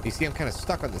 You see, I'm kind of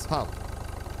stuck on this hump.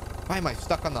 Why am I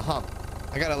stuck on the hump?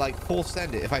 I gotta like full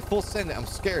send it. If I full send it, I'm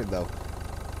scared though.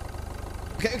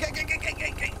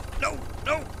 Okay. No.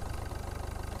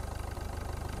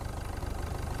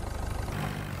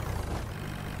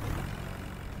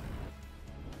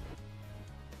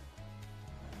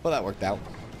 Well, that worked out.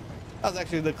 That was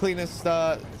actually the cleanest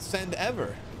send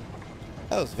ever.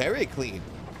 That was very clean.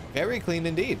 Very clean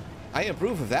indeed. I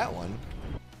approve of that one.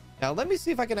 Now, let me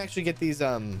see if I can actually get these,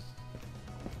 yeah,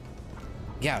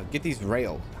 get these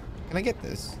railed. Can I get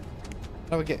this?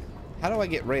 How do I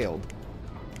get railed?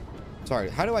 Sorry,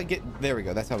 how do I get, there we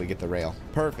go. That's how we get the rail.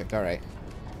 Perfect, all right.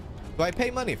 Do I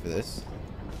pay money for this?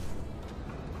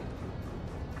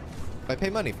 Do I pay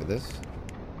money for this?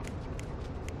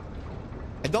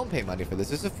 I don't pay money for this.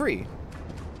 This is free.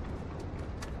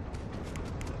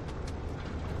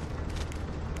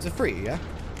 It's free, yeah?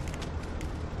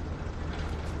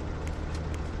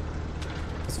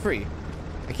 It's free.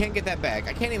 I can't get that back.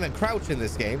 I can't even crouch in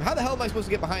this game. How the hell am I supposed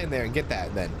to get behind there and get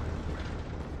that then?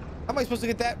 How am I supposed to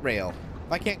get that rail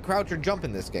if I can't crouch or jump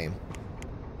in this game?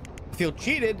 I feel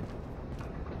cheated.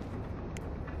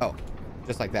 Oh,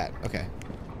 just like that. Okay.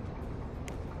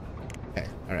 Okay.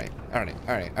 All right.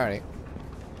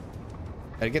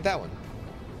 Gotta get that one.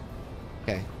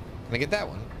 Okay. Can I get that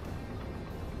one?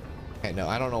 Okay, no,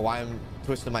 I don't know why I'm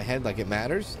twisting my head like it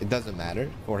matters. It doesn't matter.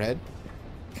 Forehead.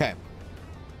 Okay.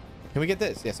 Can we get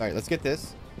this? Yes, all right, let's get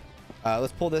this.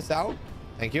 Let's pull this out.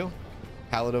 Thank you.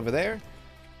 Pallet over there.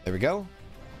 There we go.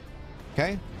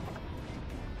 Okay.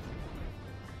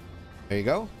 There you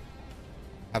go.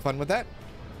 Have fun with that.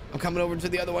 I'm coming over to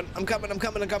the other one. I'm coming.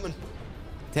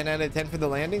 10 out of 10 for the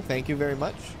landing. Thank you very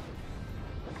much.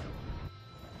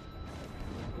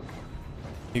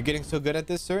 You're getting so good at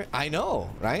this, sir? I know,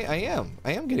 right? I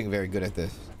am getting very good at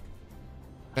this.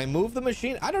 Can I move the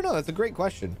machine? I don't know. That's a great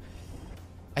question.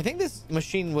 I think this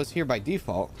machine was here by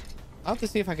default. I'll have to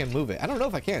see if I can move it. I don't know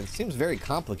if I can. It seems very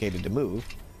complicated to move.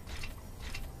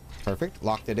 Perfect.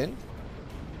 Locked it in.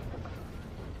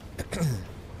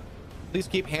 Please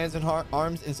keep hands and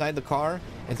arms inside the car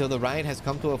until the ride has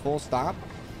come to a full stop.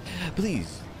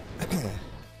 Please.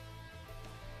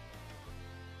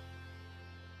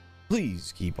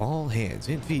 Please keep all hands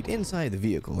and feet inside the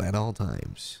vehicle at all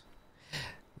times.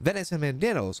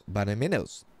 Venecemeros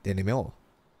banamenos tenemo.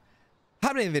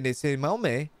 Haben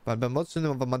venesemaume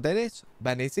banbamosunovamanderes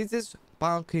banesitis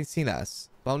banquisinas.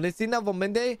 Banlesina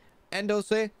vomende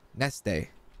endose neste.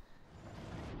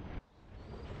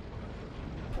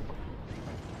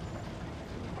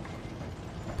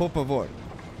 Por favor.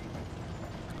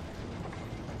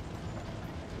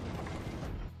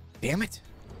 Damn it.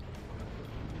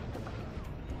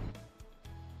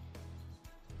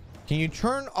 Can you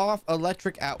turn off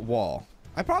electric at wall?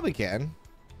 I probably can.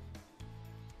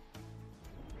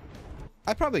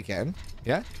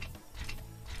 Yeah.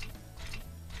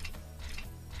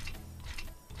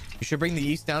 You should bring the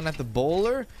yeast down at the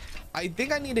bowler. I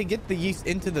think I need to get the yeast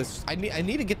into this. I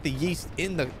need to get the yeast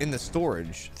in the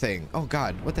storage thing. Oh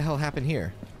God, what the hell happened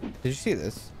here? Did you see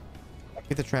this?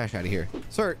 Get the trash out of here.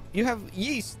 Sir, you have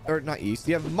yeast, or not yeast,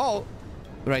 you have malt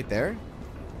right there.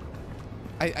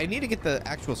 I need to get the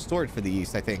actual storage for the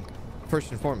yeast, I think,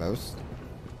 first and foremost.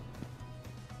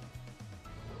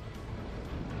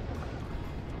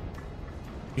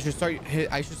 You should start.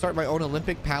 I should start my own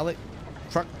Olympic pallet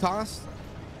truck toss.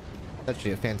 That's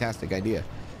actually a fantastic idea.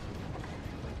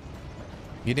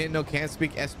 You didn't know can't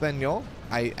speak Espanol?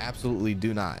 I absolutely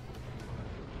do not.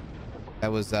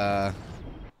 That was that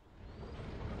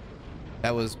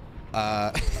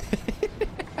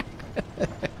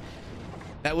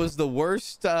was the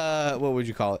worst, what would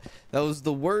you call it? That was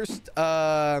the worst,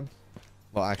 well,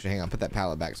 actually, hang on, put that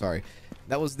pallet back, sorry.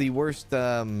 That was the worst,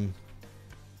 whoops,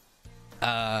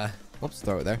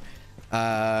 throw it there.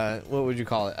 What would you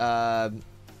call it?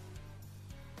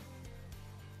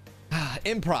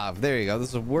 Improv, there you go. This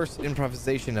is the worst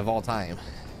improvisation of all time.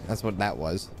 That's what that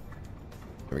was.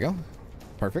 There we go.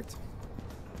 Perfect.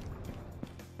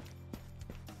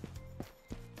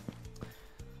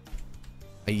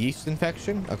 A yeast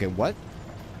infection? Okay, what?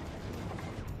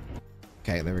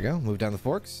 Okay, there we go. Move down the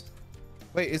forks.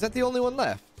 Wait, is that the only one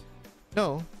left?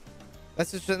 No.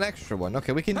 That's just an extra one.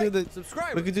 Okay, we can do the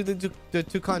subscribe. We can do the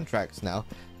two contracts now.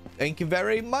 Thank you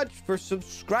very much for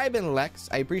subscribing, Lex.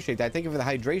 I appreciate that. Thank you for the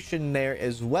hydration there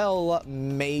as well,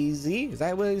 Maisie. Is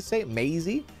that what you say?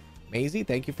 Maisie? Maisie,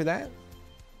 thank you for that.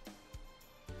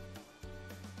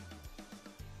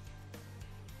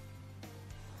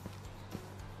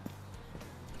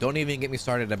 Don't even get me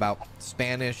started about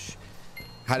Spanish,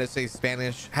 how to say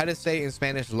Spanish, how to say in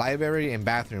Spanish library and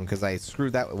bathroom, because I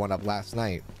screwed that one up last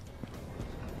night.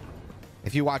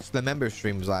 If you watched the member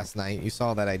streams last night, you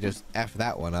saw that I just F'd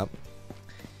that one up.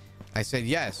 I said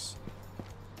yes,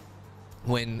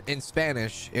 when in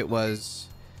Spanish it was,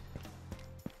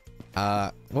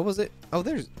 what was it? Oh,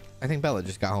 I think Bella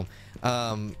just got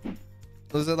home.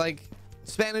 Was it like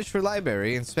Spanish for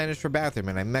library and Spanish for bathroom,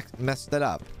 and I messed it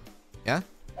up? Yeah?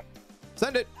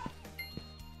 Send it.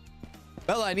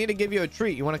 Bella, I need to give you a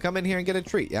treat. You want to come in here and get a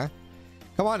treat? Yeah?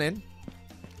 Come on in.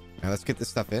 Now let's get this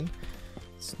stuff in.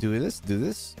 Let's do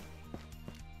this.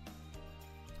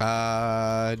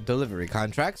 Delivery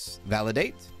contracts.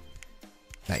 Validate.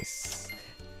 Nice.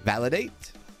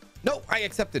 Validate. No, I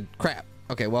accepted. Crap.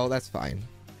 Okay, well, that's fine.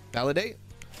 Validate.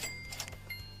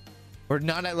 We're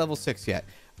not at level 6 yet.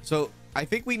 So I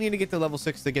think we need to get to level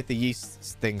 6 to get the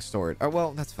yeast thing stored. Oh,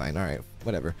 well, that's fine. All right,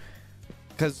 whatever.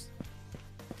 Because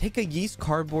take a yeast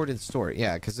cardboard and store it.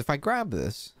 Yeah, because if I grab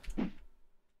this,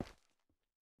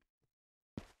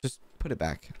 just put it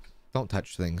back. Don't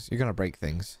touch things. You're gonna break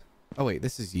things. Oh wait,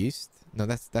 this is yeast. No,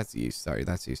 that's yeast. Sorry,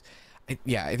 that's yeast.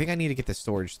 Yeah, I think I need to get the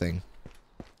storage thing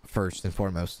first and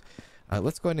foremost.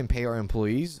 Let's go ahead and pay our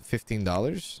employees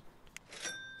 $15.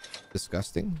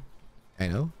 Disgusting. I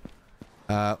know.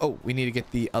 Oh, we need to get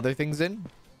the other things in.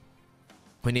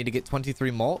 We need to get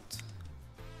 23 malt.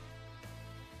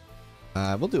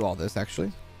 We'll do all this,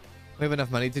 actually. We have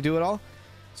enough money to do it all.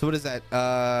 So what is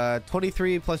that?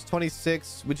 23 plus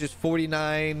 26, which is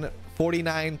 49.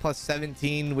 49 plus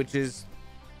 17, which is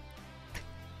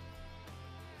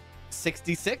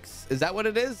 66. Is that what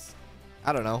it is?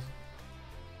 I don't know.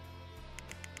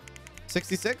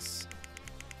 66.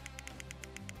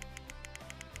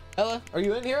 Ella, are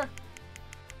you in here?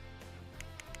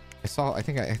 I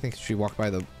think she walked by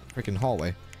the freaking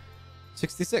hallway.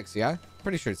 66, yeah?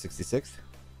 Pretty sure it's 66.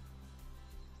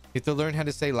 You have to learn how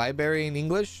to say library in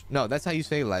English? No, that's how you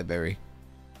say library.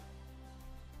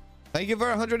 Thank you for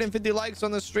 150 likes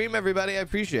on the stream, everybody. I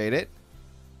appreciate it.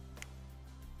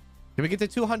 Can we get to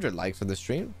 200 likes on the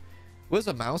stream? Where's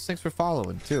a mouse? Thanks for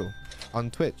following, too. On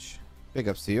Twitch. Big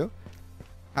ups to you.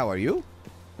 How are you?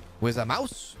 Where's a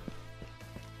mouse?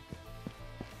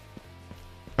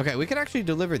 Okay, we can actually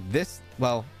deliver this.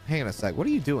 Well, hang on a sec. What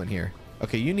are you doing here?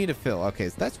 Okay, you need to fill. Okay,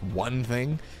 so that's one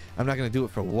thing. I'm not going to do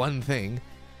it for one thing.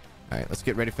 All right, let's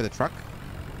get ready for the truck.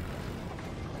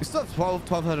 We still have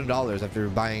 $1,200 after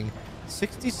buying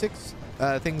 66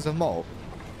 things of malt.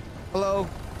 Hello.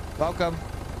 Welcome.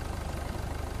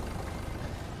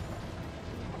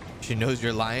 She knows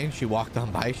you're lying. She walked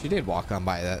on by. She did walk on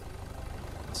by that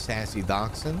sassy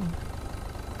dachshund.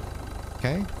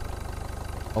 Okay.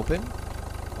 Open.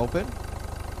 Open.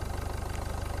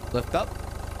 Lift up.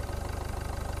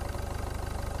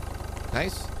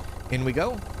 Nice. In we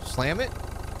go. Slam it.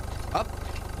 Up.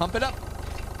 Pump it up.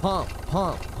 Pump,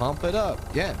 pump, pump it up.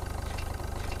 Yeah.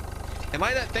 Am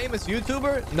I that famous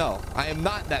YouTuber? No, I am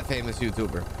not that famous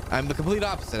YouTuber. I'm the complete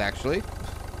opposite, actually.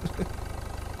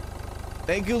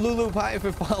 Thank you, Lulu Pie,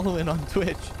 for following on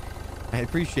Twitch. I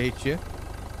appreciate you.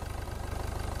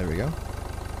 There we go.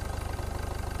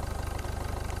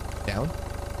 Down.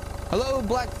 Hello,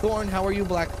 Blackthorn. How are you,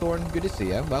 Blackthorn? Good to see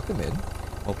you. Welcome in.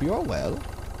 Hope you are well.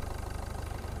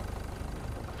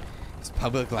 It's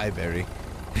public library.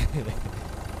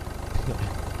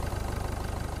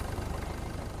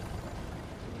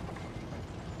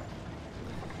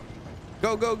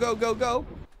 Go, go, go, go, go.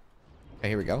 Okay,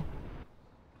 here we go.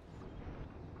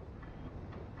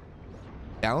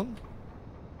 Down.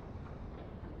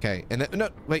 Okay, and then, no,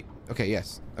 wait. Okay,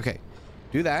 yes. Okay,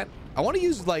 do that. I want to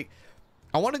use, like,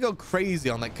 I want to go crazy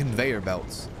on, like, conveyor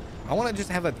belts. I want to just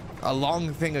have a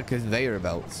long thing of conveyor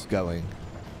belts going.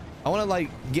 I want to, like,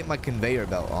 get my conveyor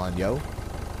belt on, yo.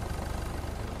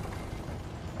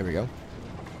 There we go.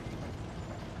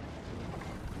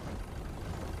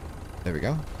 There we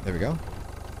go. There we go.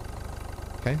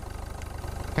 Okay.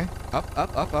 Okay. Up,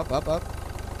 up, up, up, up, up.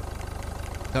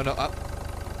 No, no, up.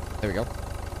 There we go.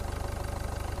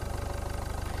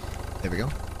 There we go.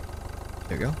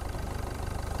 There we go.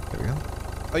 There we go.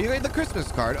 Oh, you got the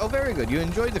Christmas card. Oh, very good. You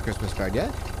enjoyed the Christmas card,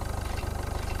 yeah?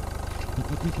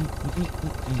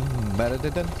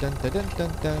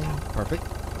 Perfect.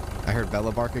 I heard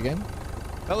Bella bark again.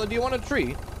 Bella, do you want a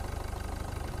treat?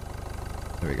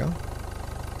 There we go.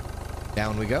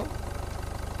 Down we go.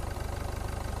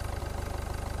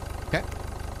 Okay.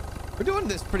 We're doing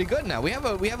this pretty good now. We have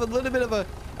a little bit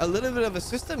of a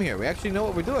system here. We actually know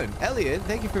what we're doing. Elliot,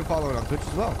 thank you for following on Twitch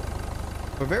as well.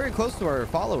 We're very close to our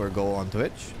follower goal on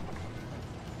Twitch.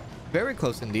 Very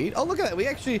close indeed. Oh, look at that. We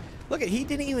actually, look at, he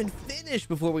didn't even finish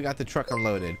before we got the truck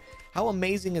unloaded. How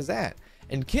amazing is that?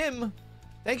 And Kim,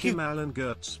 thank you. Kim Allen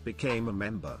Gertz became a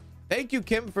member. Thank you,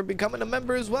 Kim, for becoming a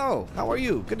member as well. How are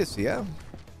you? Good to see you.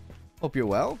 Hope you're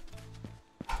well.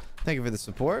 Thank you for the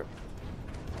support.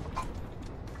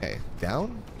 Okay,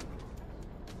 down.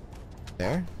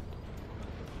 There.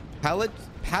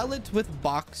 Pallet with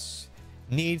box,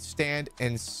 needs stand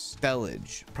and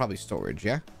stellage. Probably storage,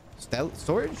 yeah?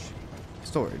 Storage?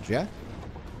 Storage, yeah?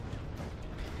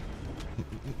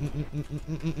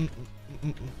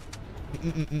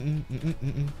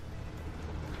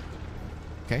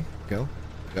 Okay, go,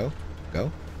 go,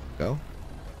 go, go,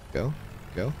 go,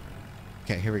 go.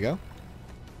 Okay, here we go.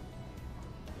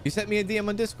 You sent me a DM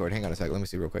on Discord. Hang on a second. Let me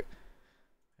see real quick.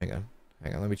 Hang on.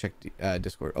 Hang on. Let me check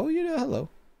Discord. Oh, you know, hello.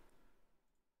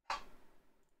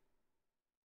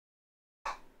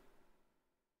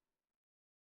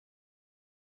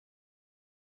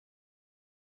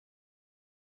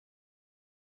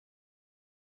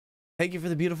 Thank you for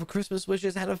the beautiful Christmas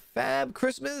wishes. Had a fab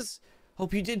Christmas.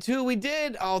 Hope you did too. We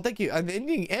did. Oh, thank you.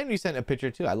 And you sent a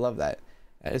picture too. I love that.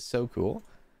 That is so cool.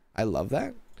 I love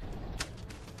that.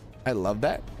 I love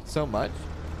that so much.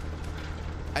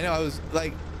 I know I was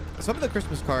like, some of the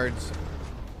Christmas cards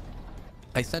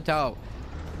I sent out,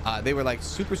 they were like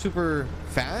super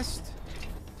fast.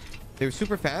 They were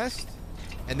super fast.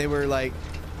 And they were like,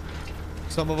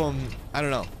 some of them, I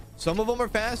don't know. Some of them are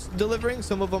fast delivering.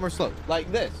 Some of them are slow.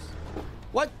 Like this.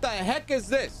 What the heck is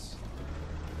this?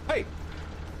 Hey.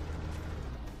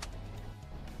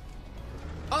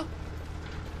 Huh?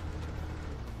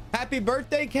 Happy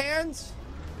birthday, Cans?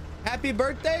 Happy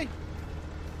birthday?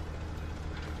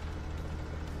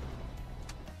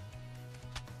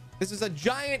 This is a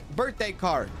giant birthday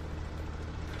card.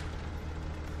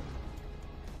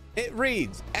 It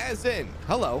reads, as in,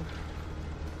 hello.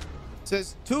 It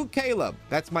says, to Caleb.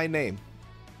 That's my name.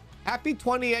 Happy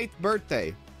 28th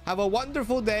birthday. Have a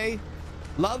wonderful day.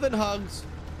 Love and hugs,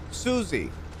 Susie.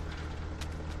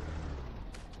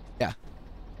 Yeah.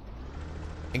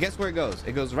 And guess where it goes?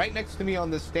 It goes right next to me on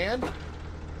the stand.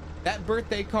 That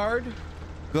birthday card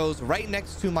goes right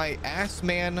next to my ass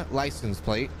man license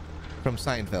plate from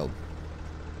Seinfeld.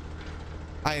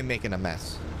 I am making a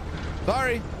mess.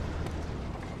 Sorry.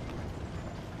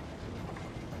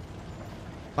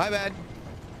 My bad.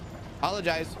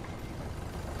 Apologize.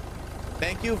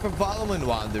 Thank you for following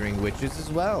Wandering Witches as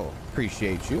well.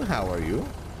 Appreciate you. How are you?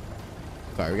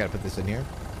 Sorry, we gotta put this in here.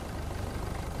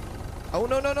 Oh,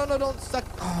 no, no, no, no, don't suck.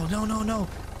 Oh, no, no, no.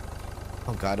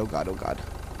 Oh, God, oh, God, oh, God.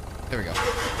 There we go.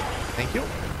 Thank you.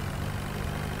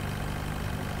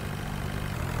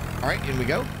 All right, in we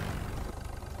go.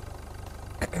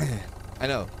 I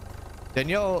know.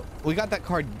 Danielle, we got that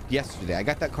card yesterday. I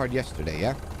got that card yesterday,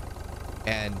 yeah?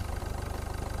 And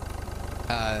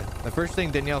the first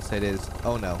thing Danielle said is,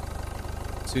 oh no,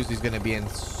 Susie's gonna be in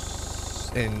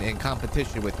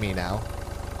competition with me now.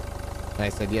 And I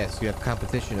said, yes, you have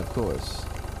competition, of course.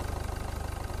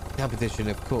 Competition,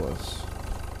 of course.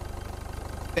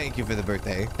 Thank you for the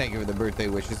birthday. Thank you for the birthday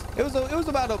wishes. It was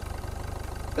about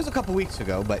It was a couple weeks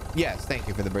ago, but yes, thank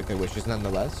you for the birthday wishes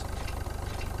nonetheless.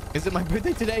 Is it my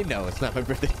birthday today? No, it's not my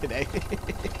birthday today.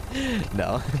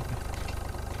 No.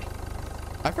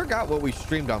 I forgot what we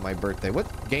streamed on my birthday.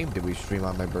 What game did we stream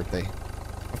on my birthday?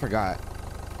 I forgot.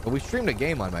 But we streamed a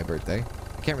game on my birthday.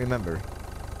 I can't remember.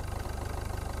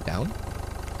 Down?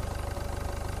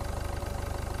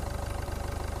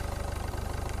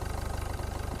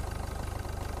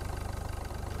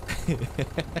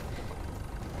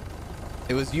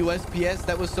 It was USPS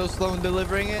that was so slow in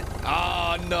delivering it.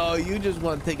 Oh no, you just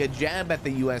want to take a jab at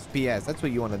the USPS. That's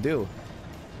what you want to do.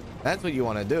 That's what you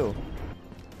want to do.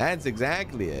 That's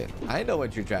exactly it. I know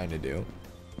what you're trying to do.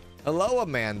 Hello,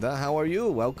 Amanda. How are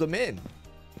you? Welcome in.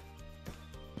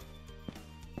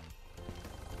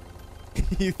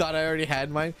 You thought I already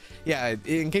had mine? Yeah,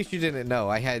 in case you didn't know,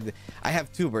 I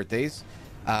have 2 birthdays,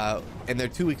 and they're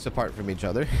 2 weeks apart from each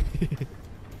other.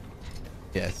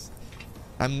 Yes.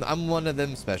 I'm one of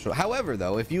them special. However,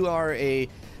 though, if you are a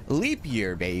leap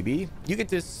year baby, you get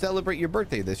to celebrate your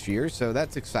birthday this year, so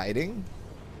that's exciting.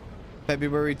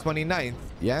 February 29th.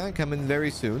 Yeah, coming very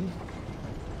soon.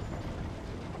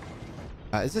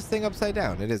 Is this thing upside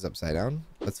down? It is upside down.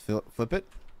 Let's flip it.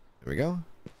 There we go.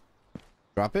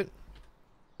 Drop it.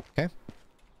 Okay.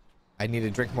 I need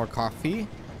to drink more coffee.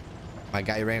 My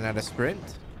guy ran out of sprint.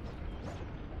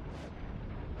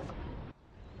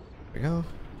 There we go.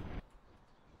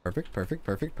 Perfect, perfect,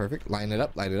 perfect, perfect. Line it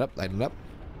up, line it up, line it up.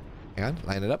 Hang on.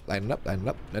 Line it up, line it up, line it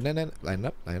up. Line it up, line it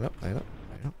up, line it up, line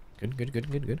it up. Good, good,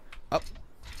 good, good, good. Up.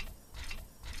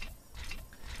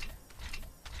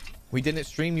 We didn't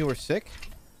stream, you were sick?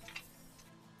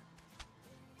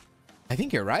 I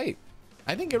think you're right.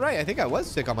 I think you're right. I think I was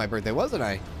sick on my birthday, wasn't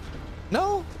I?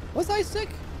 No? Was I sick?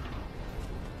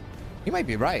 You might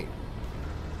be right.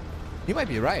 You might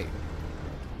be right.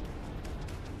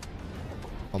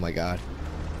 Oh my god.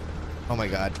 Oh my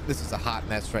god. This is a hot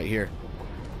mess right here.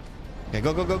 Okay,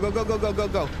 go, go, go, go, go, go, go, go,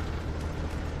 go.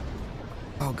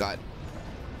 Oh god.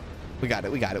 We got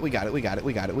it, we got it, we got it, we got it,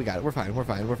 we got it, we got it. We're fine, we're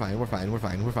fine, we're fine, we're fine, we're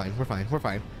fine, we're fine, we're fine, we're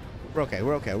fine. We're okay,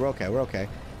 we're okay, we're okay, we're okay.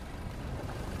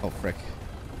 Oh frick.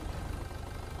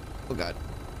 Oh god.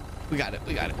 We got it,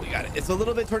 we got it, we got it. It's a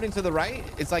little bit turning to the right.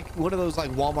 It's like one of those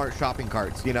like Walmart shopping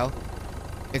carts, you know?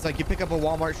 It's like you pick up a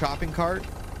Walmart shopping cart,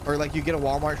 or like you get a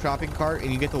Walmart shopping cart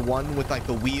and you get the one with like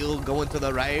the wheel going to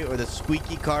the right, or the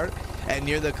squeaky cart, and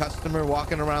you're the customer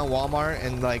walking around Walmart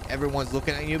and like everyone's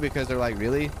looking at you because they're like,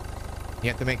 really? You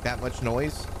have to make that much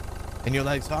noise? And you're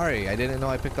like, sorry, I didn't know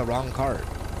I picked the wrong cart.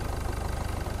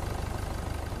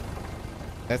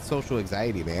 That's social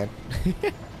anxiety, man.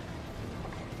 There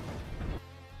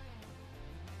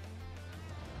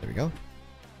we go.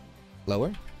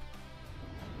 Lower.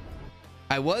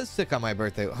 I was sick on my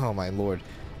birthday. Oh my lord.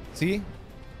 See?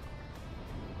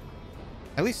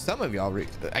 At least some of y'all,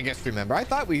 I guess, remember. I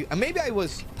thought maybe I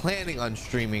was planning on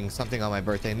streaming something on my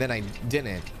birthday and then I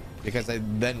didn't because I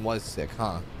then was sick,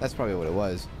 huh? That's probably what it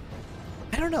was.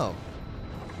 I don't know.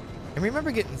 I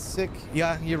remember getting sick.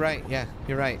 Yeah, you're right. Yeah,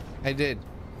 you're right. I did.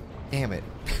 Damn it.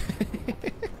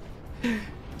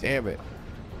 Damn it.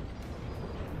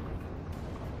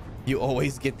 You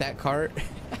always get that cart?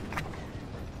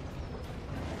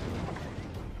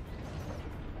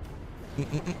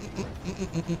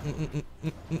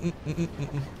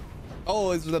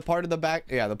 Oh, it's the part of the back.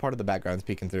 Yeah, the part of the background's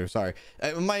peeking through. Sorry.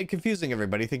 Am I confusing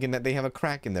everybody thinking that they have a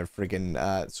crack in their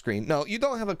freaking screen? No, you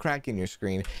don't have a crack in your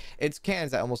screen. It's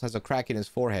Kanz that almost has a crack in his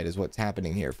forehead is what's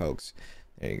happening here, folks.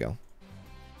 There you go.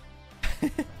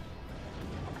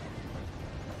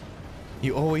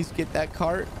 You always get that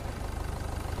cart?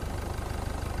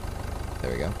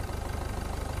 There we go.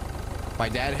 My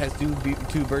dad has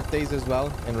two birthdays as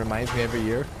well and reminds me every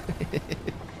year.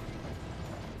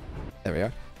 There we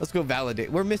are. Let's go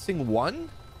validate. We're missing one?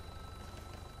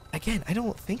 Again, I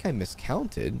don't think I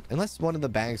miscounted. Unless one of the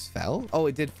bags fell. Oh,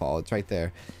 it did fall. It's right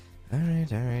there. All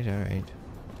right, all right, all right.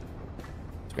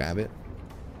 Let's grab it.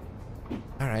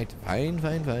 All right. Fine,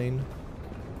 fine, fine.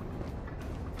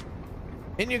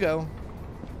 In you go.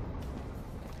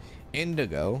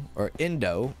 Indigo or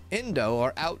Indo. Indo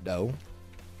or outdo.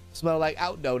 Smell like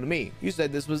outdo to me. You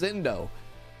said this was Indo.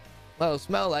 Well,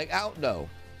 smell like outdo.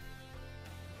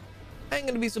 I ain't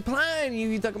gonna be supplying you.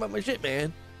 You talking about my shit,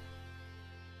 man.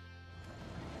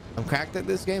 I'm cracked at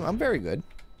this game. I'm very good.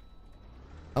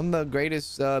 I'm the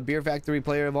greatest beer factory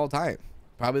player of all time.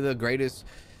 Probably the greatest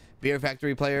beer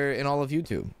factory player in all of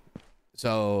YouTube.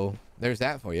 So there's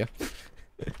that for you.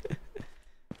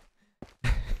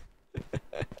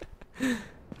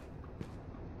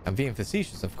 I'm being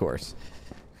facetious, of course.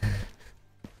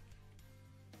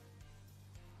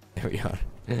 There we are.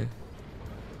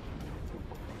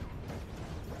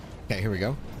 Okay, here we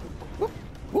go. Whoop,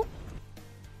 whoop.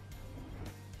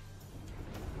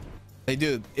 Hey,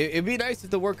 dude, it'd be nice if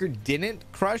the worker didn't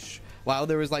crush while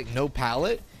there was like no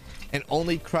pallet and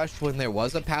only crushed when there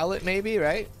was a pallet, maybe,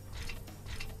 right?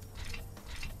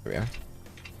 Here we are.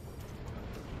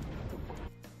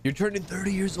 You're turning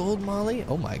 30 years old, Molly?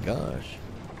 Oh my gosh.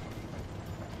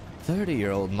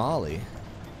 30-year-old Molly.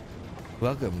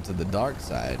 Welcome to the dark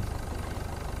side.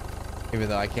 Even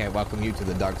though I can't welcome you to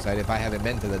the dark side if I haven't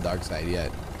been to the dark side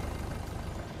yet.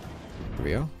 Here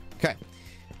we go. Okay.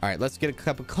 All right, let's get a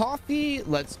cup of coffee.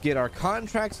 Let's get our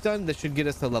contracts done. This should get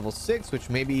us to level 6, which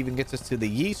maybe even gets us to the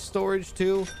yeast storage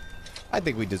too. I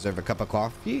think we deserve a cup of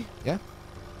coffee. Yeah.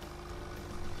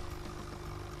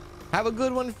 Have a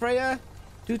good one, Freya.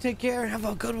 Do take care. Have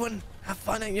a good one. Have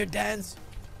fun at your dance.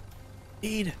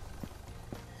 Eat.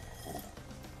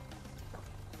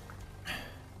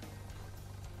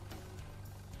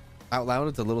 Out loud,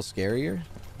 it's a little scarier.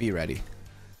 Be ready.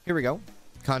 Here we go.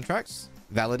 Contracts.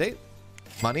 Validate.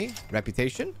 Money.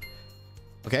 Reputation.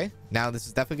 Okay. Now this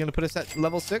is definitely going to put us at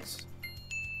level 6.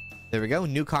 There we go.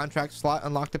 New contract slot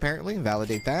unlocked apparently.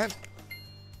 Validate that.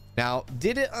 Now,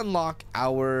 did it unlock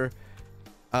our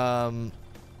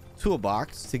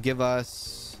toolbox to give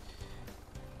us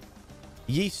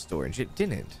yeast storage? It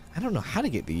didn't. I don't know how to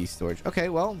get the yeast storage. Okay,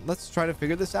 well, let's try to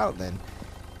figure this out then.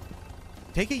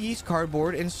 Take a yeast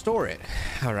cardboard and store it.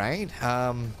 All right.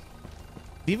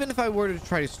 Even if I were to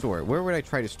try to store it, where would I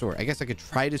try to store it? I guess I could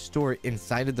try to store it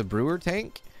inside of the brewer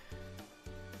tank.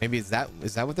 Maybe is that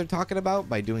what they're talking about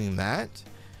by doing that?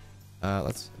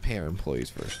 Let's pay our employees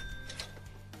first.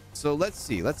 So let's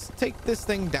see. Let's take this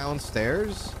thing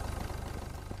downstairs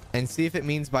and see if it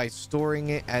means by storing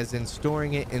it as in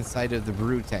storing it inside of the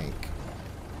brew tank.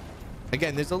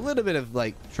 Again, there's a little bit of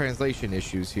like translation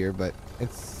issues here, but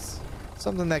it's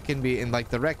something that can be, and like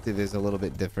directive is a little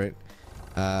bit different.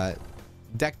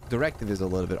 Directive is a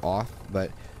little bit off, but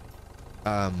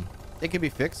it can be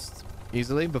fixed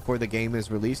easily before the game is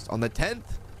released on the 10th.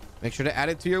 Make sure to add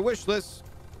it to your wish list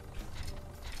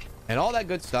and all that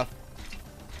good stuff.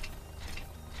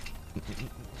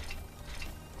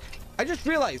 I just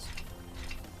realized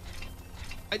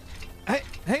hey,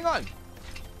 hang on.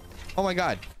 Oh my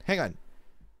god, hang on.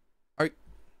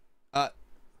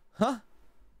 Huh?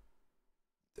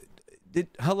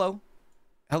 Hello?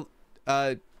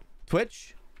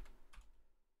 Twitch?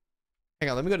 Hang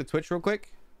on, let me go to Twitch real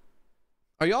quick.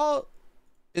 Are y'all...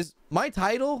 Is my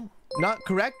title not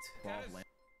correct?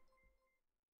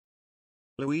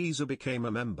 Louisa became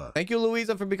a member. Thank you,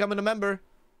 Louisa, for becoming a member.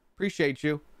 Appreciate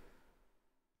you.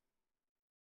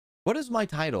 What is my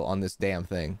title on this damn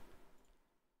thing?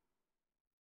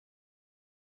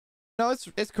 No,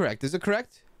 it's correct. Is it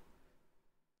correct?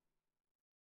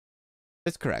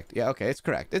 It's correct. Yeah, okay, it's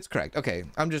correct. It's correct. Okay,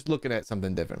 I'm just looking at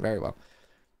something different. Very well.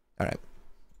 All right.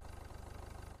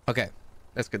 Okay,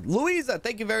 that's good. Louisa,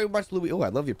 thank you very much, Louisa. Oh, I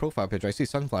love your profile picture. I see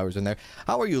sunflowers in there.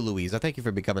 How are you, Louisa? Thank you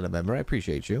for becoming a member. I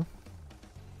appreciate you.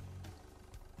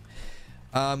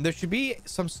 There should be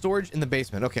some storage in the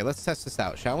basement. Okay, let's test this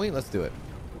out, shall we? Let's do it.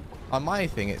 On my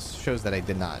thing, it shows that I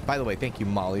did not. By the way, thank you,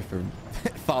 Molly, for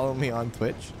following me on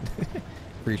Twitch.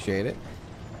 Appreciate it.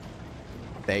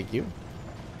 Thank you.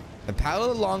 The pallet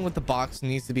along with the box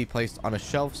needs to be placed on a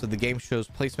shelf so the game shows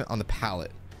placement on the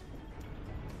pallet.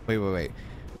 Wait.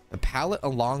 The pallet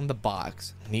along the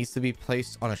box needs to be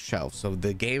placed on a shelf so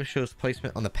the game shows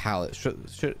placement on the pallet.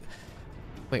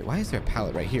 Wait, why is there a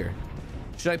pallet right here?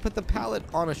 Should I put the pallet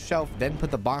on a shelf, then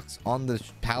put the box on the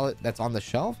pallet that's on the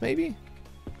shelf, maybe?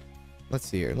 Let's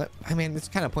see here. I mean, it's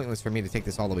kind of pointless for me to take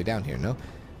this all the way down here, no?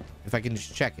 If I can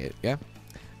just check it, yeah?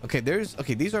 Okay,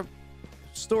 these are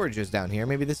storages down here.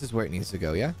 Maybe this is where it needs to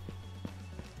go, yeah?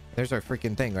 There's our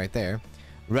freaking thing right there.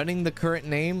 Running the current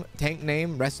name, tank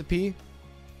name, recipe.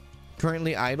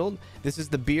 Currently idled. This is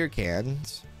the beer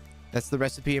cans. That's the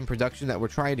recipe in production that we're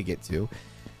trying to get to.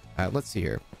 Let's see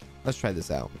here. Let's try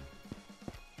this out.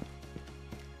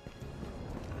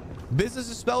 Business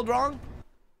is spelled wrong?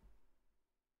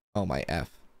 Oh my F.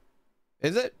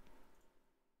 Is it?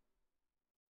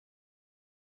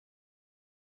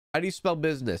 How do you spell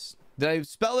business? Did I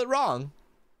spell it wrong?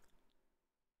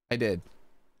 I did.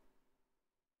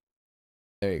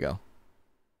 There you go.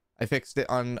 I fixed it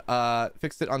on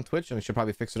Twitch, and I should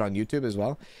probably fix it on YouTube as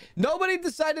well. Nobody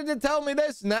decided to tell me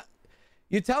this. Now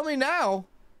you tell me now.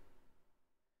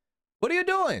 What are you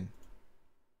doing?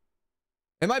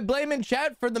 Am I blaming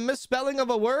chat for the misspelling of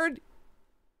a word?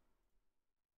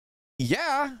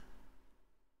 Yeah.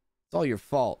 It's all your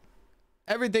fault.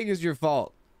 Everything is your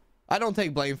fault. I don't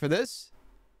take blame for this.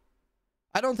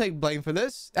 I don't take blame for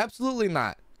this. Absolutely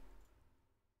not.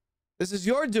 This is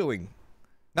your doing.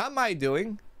 Not my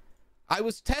doing. I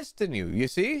was testing you. You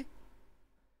see?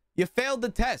 You failed the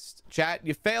test, chat.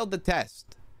 You failed the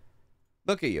test.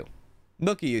 Look at you.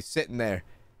 Look at you sitting there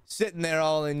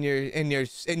all in your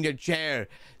chair,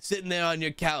 sitting there on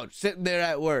your couch, sitting there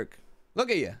at work. Look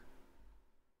at you.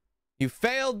 You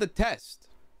failed the test.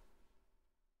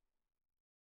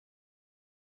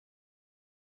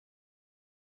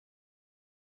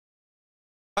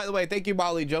 By the way, thank you,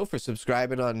 Molly Joe, for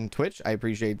subscribing on Twitch. I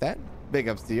appreciate that. Big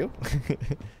ups to you.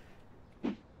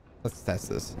 Let's test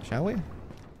this, shall we?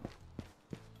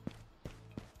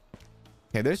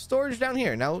 Okay, there's storage down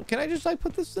here. Now, can I just like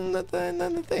put this in the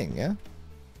thing? Yeah.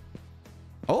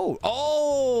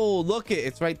 Oh, look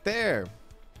it's right there.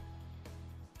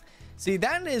 See,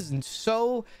 that is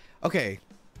so okay.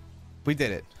 We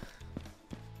did it.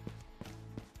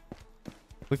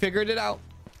 We figured it out.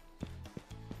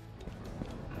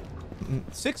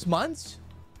 6 months?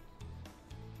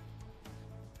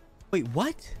 Wait,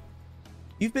 what?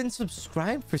 You've been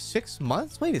subscribed for 6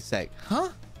 months? Wait a sec. Huh?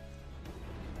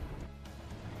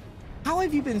 How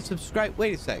have you been subscribed?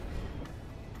 Wait a sec.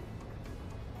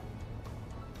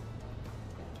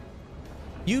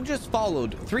 You just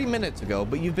followed 3 minutes ago,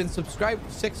 but you've been subscribed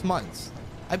for 6 months.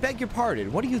 I beg your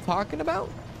pardon. What are you talking about?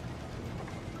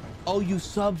 Oh, you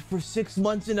subbed for 6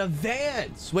 months in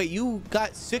advance. Wait, you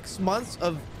got 6 months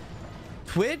of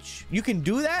Twitch? You can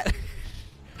do that?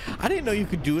 I didn't know you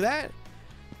could do that.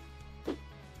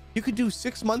 You could do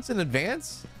 6 months in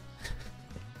advance?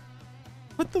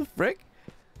 What the frick?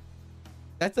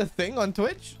 That's a thing on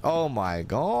Twitch? Oh my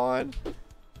god.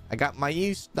 I got my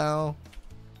yeast now.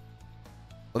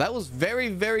 Well, that was very,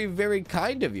 very, very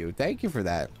kind of you. Thank you for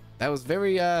that. That was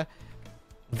very,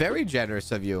 very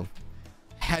generous of you.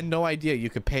 Had no idea you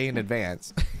could pay in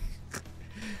advance.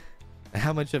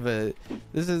 How much of a...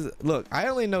 This is... Look, I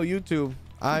only know YouTube.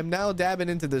 I'm now dabbing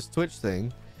into this Twitch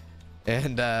thing.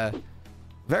 And,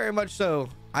 very much so,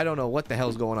 I don't know what the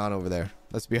hell's going on over there.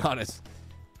 Let's be honest.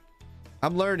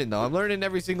 I'm learning, though. I'm learning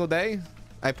every single day.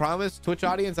 I promise, Twitch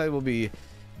audience, I will be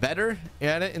better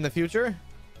at it in the future.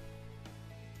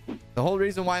 The whole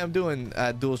reason why I'm doing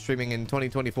dual streaming in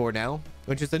 2024 now,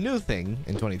 which is a new thing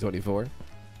in 2024,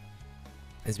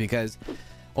 is because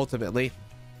ultimately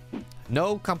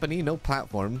no company, no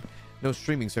platform, no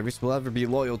streaming service will ever be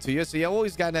loyal to you. So you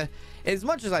always gotta, as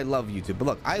much as I love YouTube, but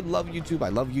look, I love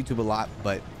YouTube a lot,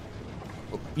 but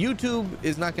YouTube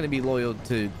is not going to be loyal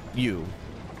to you.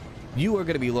 You are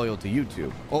going to be loyal to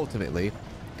YouTube ultimately.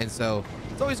 And so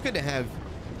it's always good to have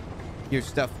your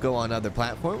stuff go on other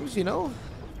platforms, you know,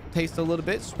 taste a little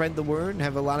bit, spread the word, and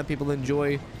have a lot of people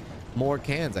enjoy more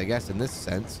cans, I guess, in this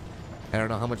sense. I don't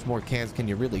know how much more cans can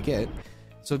you really get.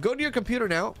 So go to your computer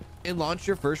now and launch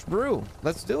your first brew.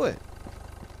 Let's do it.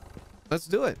 Let's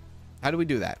do it. How do we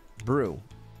do that? Brew.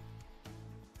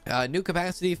 New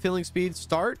capacity, filling speed,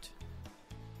 start.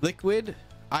 Liquid,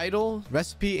 idle,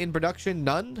 recipe in production,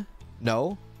 none.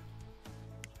 No.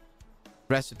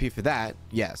 Recipe for that,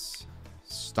 yes.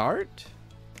 Start.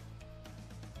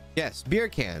 Yes, beer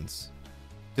cans.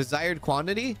 Desired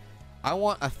quantity, I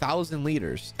want 1,000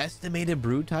 liters. Estimated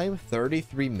brew time,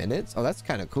 33 minutes. Oh, that's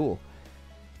kind of cool.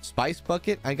 Spice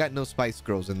bucket, I got no spice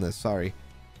girls in this, sorry.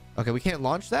 Okay, we can't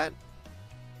launch that?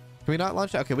 Can we not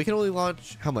launch that? Okay, we can only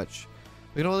launch, how much?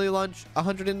 We can only launch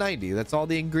 190. That's all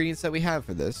the ingredients that we have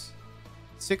for this.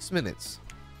 6 minutes.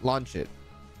 Launch it.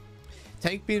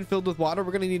 Tank being filled with water.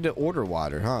 We're going to need to order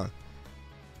water, huh?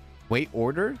 Wait,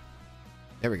 order?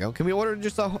 There we go. Can we order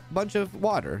just a bunch of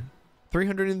water?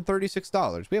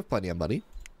 $336. We have plenty of money.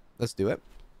 Let's do it.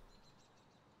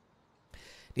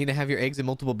 Need to have your eggs in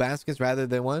multiple baskets rather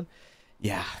than one?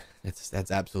 Yeah,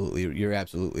 that's absolutely, you're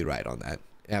absolutely right on that.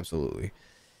 Absolutely.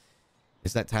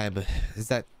 It's that time, it's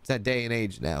that day and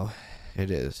age now.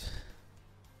 It is.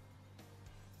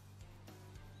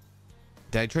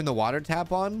 Did I turn the water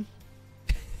tap on?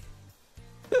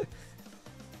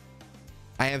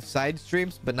 I have side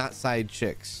streams, but not side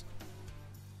chicks.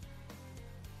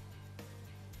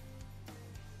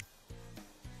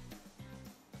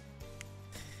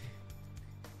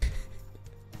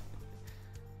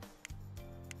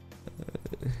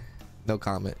 No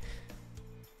comment.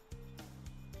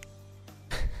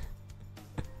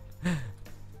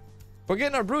 We're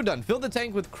getting our brew done. Fill the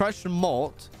tank with crushed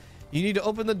malt. You need to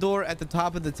open the door at the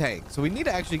top of the tank. So we need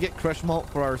to actually get crushed malt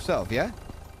for ourselves, yeah?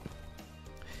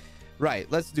 Right,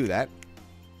 let's do that.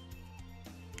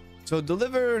 So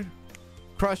deliver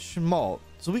crushed malt.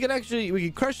 So we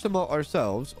can crush the malt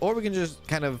ourselves, or we can just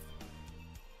kind of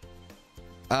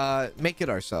make it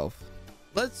ourselves.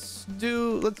 Let's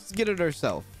get it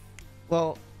ourselves.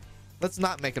 Well, let's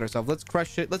not make it ourselves. Let's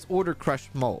crush it. Let's order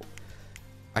crushed malt.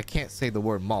 I can't say the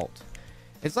word malt.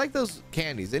 It's like those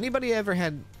candies. Anybody ever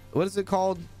had, what is it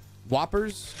called?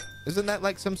 Whoppers? Isn't that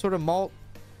like some sort of malt?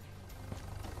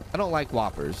 I don't like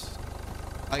Whoppers.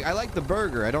 I like the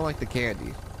burger. I don't like the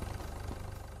candy.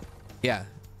 Yeah.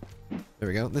 There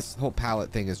we go. This whole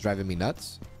pallet thing is driving me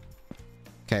nuts.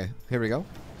 Okay, here we go.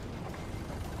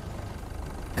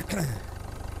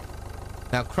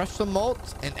 Now crush some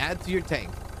malt and add to your tank.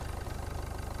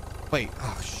 Wait.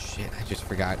 Oh, shit. I just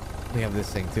forgot. We have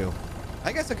this thing, too.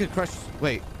 I guess I could crush...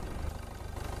 Wait.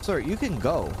 Sir, you can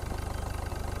go.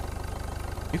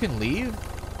 You can leave?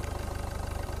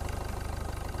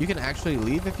 You can actually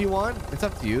leave if you want. It's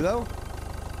up to you, though.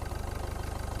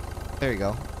 There you go.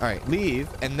 All right, leave.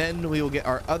 And then we will get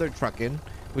our other truck in,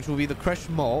 which will be the crushed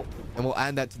malt. And we'll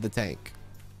add that to the tank.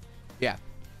 Yeah.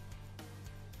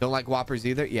 Don't like Whoppers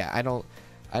either? Yeah, I don't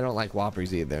like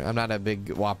Whoppers either. I'm not a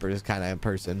big Whoppers kind of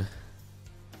person.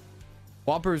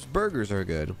 Whoppers burgers are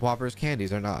good. Whoppers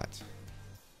candies are not.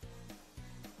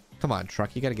 Come on,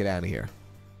 truck. You got to get out of here.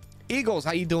 Eagles,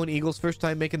 how you doing, Eagles? First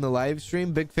time making the live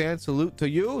stream. Big fan. Salute to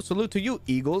you. Salute to you,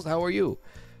 Eagles. How are you?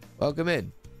 Welcome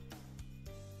in.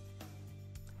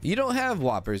 You don't have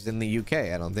Whoppers in the UK,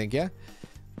 I don't think, yeah?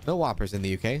 No Whoppers in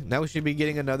the UK. Now we should be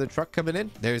getting another truck coming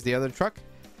in. There's the other truck.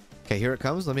 Okay, here it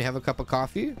comes. Let me have a cup of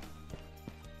coffee.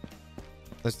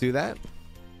 Let's do that.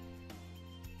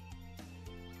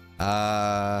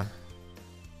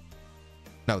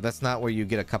 No, that's not where you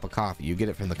get a cup of coffee. You get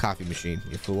it from the coffee machine,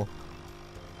 you fool.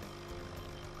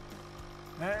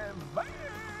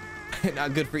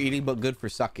 Not good for eating, but good for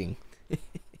sucking.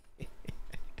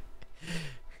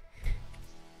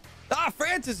 Ah,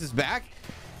 Francis is back.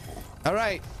 All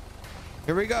right,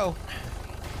 here we go.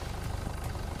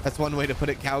 That's one way to put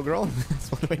it, cowgirl.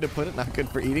 That's one way to put it. Not good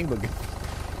for eating, but good.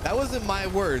 That wasn't my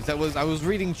words. I was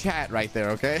reading chat right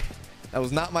there, okay? That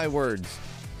was not my words.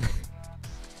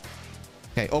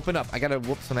 Okay, open up. I gotta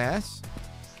whoop some ass.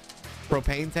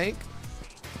 Propane tank.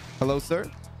 Hello, sir.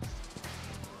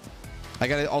 I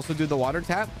gotta also do the water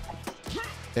tap.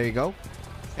 There you go.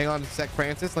 Hang on a sec,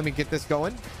 Francis. Let me get this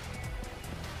going.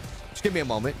 Just give me a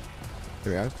moment.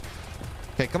 Here we are.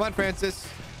 Okay, come on, Francis.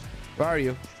 Where are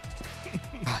you?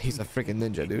 Ah, he's a freaking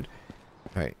ninja, dude.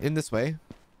 All right, in this way.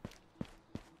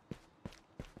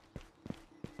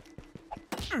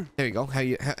 There you go. How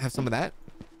you have some of that?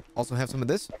 Also have some of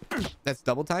this. That's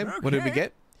double time. Okay. What did we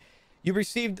get? You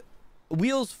received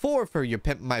wheels 4 for your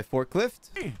Pimp My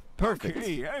Forklift. Perfect.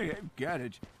 Okay, I've got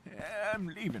it. I'm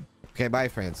leaving. Okay, bye,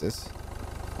 Francis.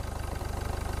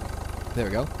 There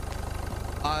we go.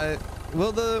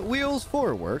 Will the wheels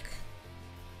 4 work?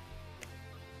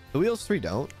 The wheels 3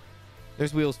 don't.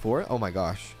 There's wheels 4. Oh my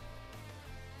gosh.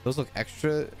 Those look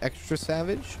extra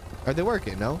savage. Are they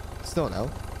working? No? Still no.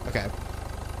 Okay.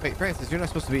 Wait, Francis, you're not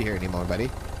supposed to be here anymore, buddy.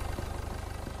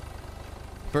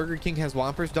 Burger King has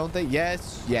Whoppers, don't they?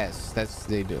 Yes,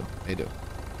 they do. They do.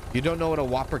 You don't know what a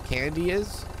Whopper candy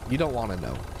is? You don't want to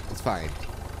know. It's fine.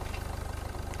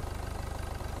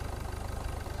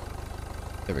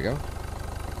 There we go.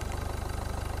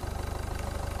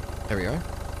 There we are.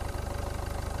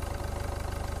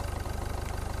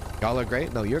 Y'all are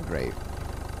great? No, you're great.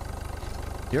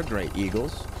 You're great,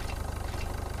 Eagles.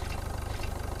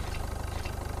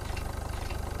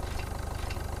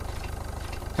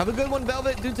 Have a good one,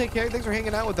 Velvet. Do take care. Thanks for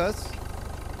hanging out with us.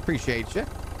 Appreciate you.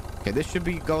 Okay, this should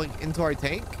be going into our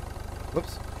tank.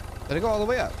 Whoops. Let it go all the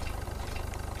way up.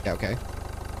 Yeah, okay.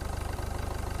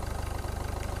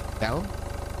 Down.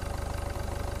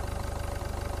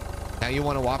 Now you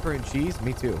want a Whopper and cheese?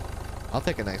 Me too. I'll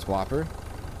take a nice Whopper.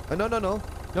 Oh, no.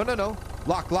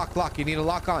 Lock. You need to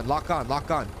lock on.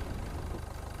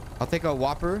 I'll take a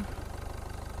Whopper.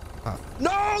 Oh.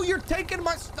 No, you're taking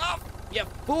my stuff, you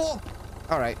fool.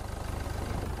 All right.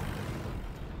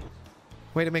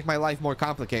 Way to make my life more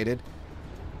complicated.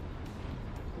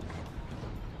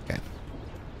 Okay.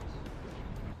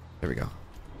 There we go.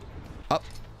 Up.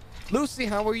 Lucy,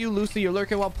 how are you, Lucy? You're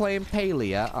lurking while playing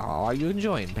Palia. Oh, are you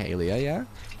enjoying Palia, yeah?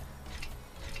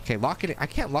 Okay, lock it in. I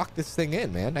can't lock this thing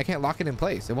in, man. I can't lock it in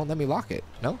place. It won't let me lock it.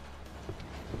 No?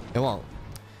 It won't.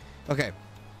 Okay.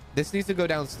 This needs to go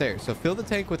downstairs. So fill the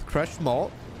tank with crushed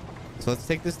malt. So let's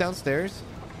take this downstairs.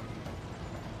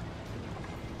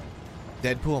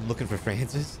 Deadpool, I'm looking for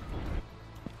Francis.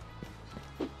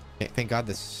 Thank God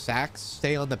the sacks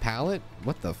stay on the pallet.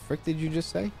 What the frick did you just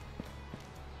say?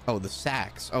 Oh, the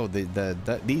sacks. Oh,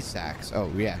 these sacks.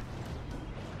 Oh, yeah.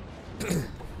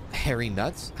 Hairy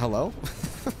nuts. Hello?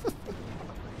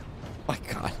 My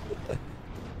God.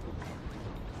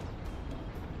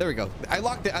 There we go. I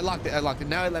locked it.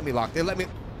 Now it let me lock. It let me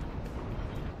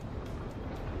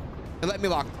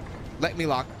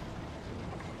lock.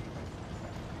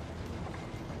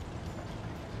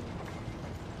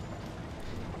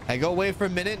 I go away for a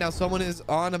minute. Now someone is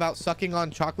on about sucking on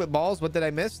chocolate balls. What did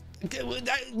I miss?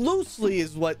 Loosely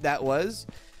is what that was.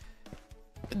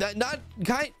 Not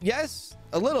kind. Yes,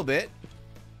 a little bit.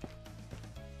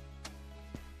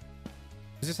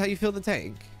 Is this how you fill the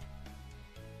tank?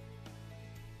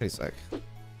 Wait a sec.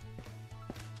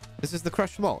 This is the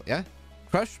crushed malt, yeah?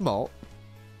 Crushed malt.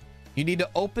 You need to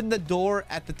open the door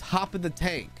at the top of the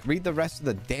tank. Read the rest of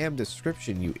the damn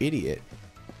description, you idiot.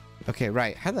 Okay,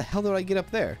 right. How the hell do I get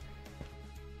up there?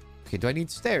 Okay, do I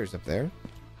need stairs up there?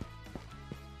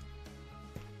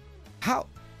 How?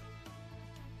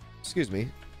 Excuse me.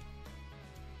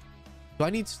 Do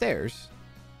I need stairs?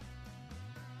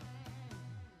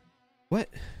 What?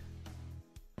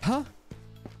 Huh?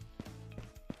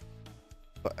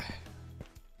 What?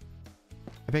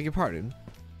 I beg your pardon?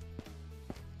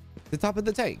 The top of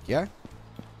the tank, yeah?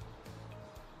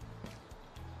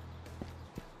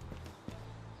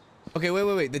 Okay,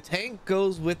 wait. The tank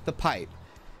goes with the pipe.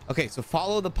 Okay, so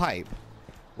follow the pipe.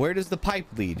 Where does the pipe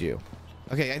lead you?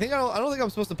 Okay, I don't think I'm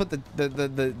supposed to put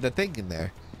the thing in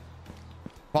there.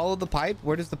 Follow the pipe.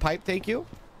 Where does the pipe take you?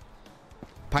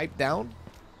 Pipe down.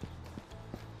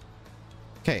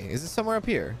 Okay, is it somewhere up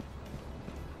here?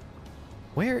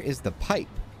 Where is the pipe?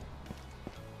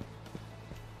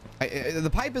 The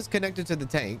pipe is connected to the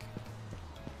tank.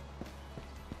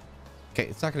 Okay,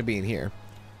 it's not going to be in here.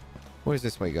 Where does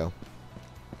this way go?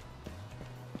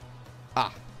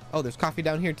 Ah. Oh, there's coffee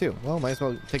down here too. Well, might as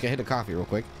well take a hit of coffee real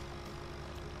quick.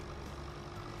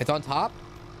 It's on top.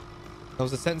 That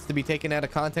was a sentence to be taken out of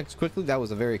context quickly. That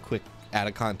was a very quick out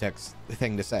of context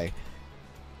thing to say.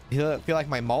 You feel like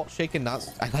my malt shaken,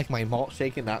 not... I like my malt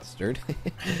shaken, not stirred.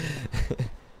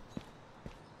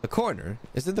 The corner.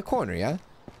 Is it the corner, yeah?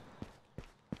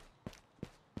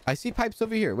 I see pipes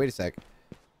over here. Wait a sec.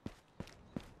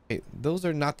 Okay, those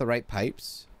are not the right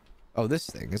pipes. Oh, this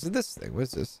thing. Is it this thing? What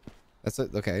is this? That's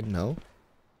it. Okay, no.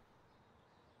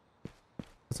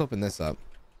 Let's open this up.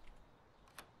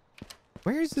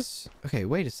 Where is this? Okay,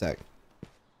 wait a sec.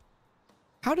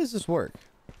 How does this work?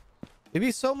 It'd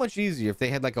be so much easier if they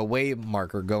had like a way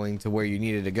marker going to where you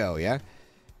needed to go, yeah?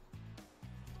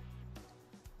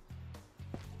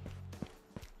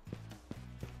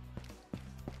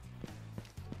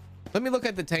 Let me look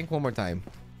at the tank one more time.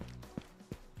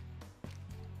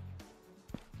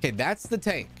 Okay, that's the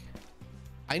tank.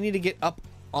 I need to get up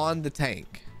on the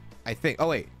tank, I think. Oh,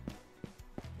 wait.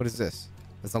 What is this?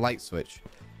 It's a light switch.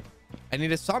 I need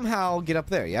to somehow get up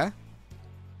there, yeah?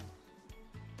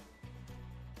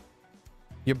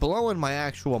 You're blowing my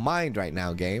actual mind right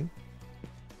now, game.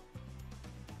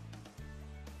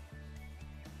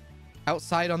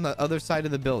 Outside on the other side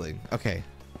of the building. Okay.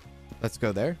 Let's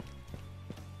go there.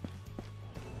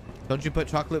 Don't you put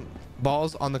chocolate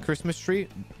balls on the Christmas tree?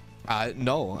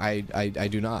 No, I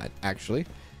do not, actually.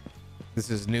 This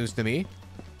is news to me.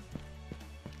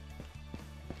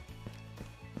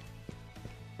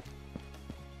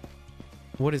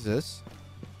 What is this?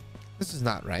 This is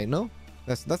not right, no?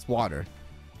 That's water.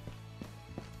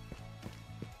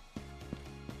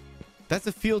 That's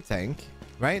a fuel tank,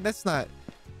 right? That's not...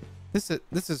 This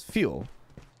is fuel.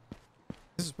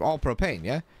 This is all propane,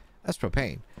 yeah? That's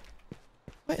propane.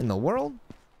 What in the world?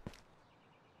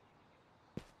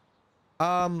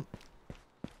 Can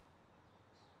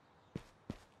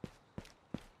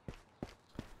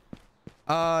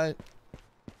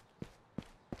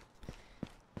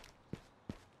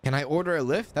I order a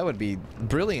lift? That would be a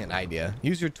brilliant idea.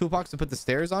 Use your toolbox to put the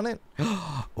stairs on it?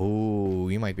 Oh,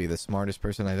 you might be the smartest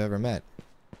person I've ever met.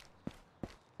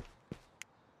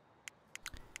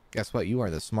 Guess what? You are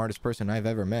the smartest person I've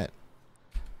ever met.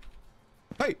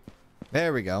 Hey!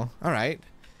 There we go. All right.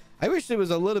 I wish it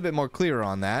was a little bit more clear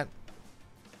on that.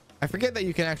 I forget that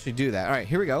you can actually do that. All right,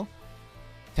 here we go.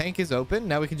 Tank is open.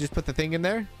 Now we can just put the thing in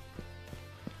there.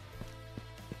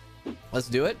 Let's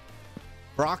do it.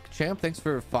 Brock Champ, thanks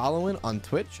for following on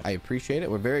Twitch. I appreciate it.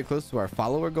 We're very close to our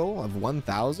follower goal of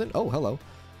 1,000. Oh, hello.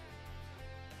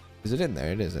 Is it in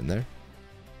there? It is in there.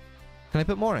 Can I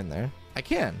put more in there? I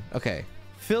can. Okay.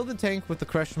 Fill the tank with the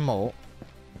crushed malt.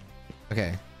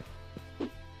 Okay.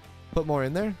 Put more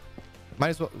in there. Might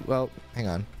as well. Well, hang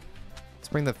on. Let's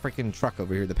bring the freaking truck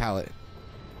over here, the pallet.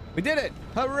 We did it!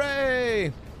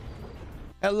 Hooray!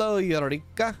 Hello,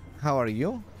 Eureka. How are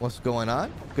you? What's going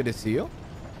on? Good to see you.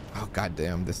 Oh,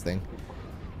 goddamn, this thing.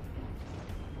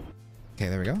 Okay,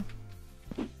 there we go.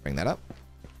 Bring that up.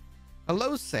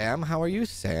 Hello, Sam. How are you,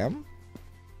 Sam?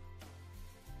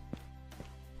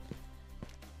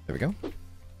 There we go.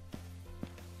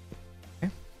 Okay.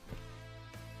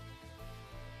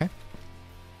 Okay.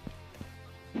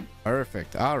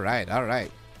 Perfect. All right. All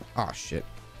right. Oh, shit.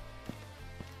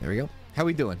 There we go. How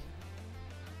we doing?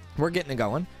 We're getting it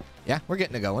going. Yeah, we're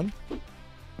getting it going.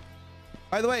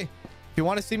 By the way, if you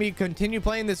want to see me continue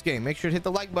playing this game, make sure to hit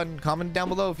the like button. Comment down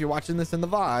below if you're watching this in the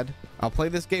VOD. I'll play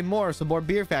this game more, some more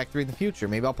Beer Factory in the future.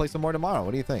 Maybe I'll play some more tomorrow. What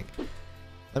do you think?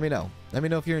 Let me know. Let me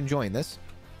know if you're enjoying this.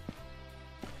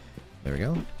 There we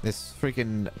go. This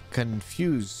freaking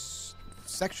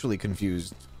sexually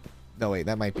confused. No, wait,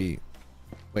 that might be...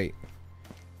 Wait.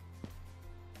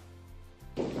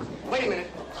 Wait a minute.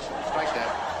 Strike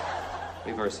that.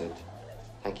 Reverse it.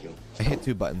 Thank you. I hit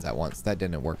 2 buttons at once. That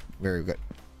didn't work very good.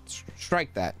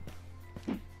 Strike that.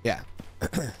 Yeah.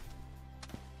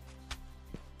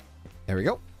 There we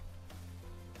go.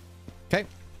 Okay.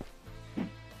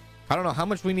 I don't know how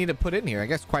much we need to put in here. I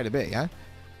guess quite a bit, yeah?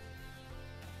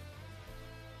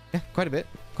 Yeah, quite a bit.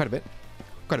 Quite a bit.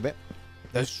 Quite a bit.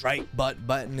 The strike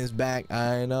button is back.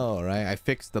 I know, right? I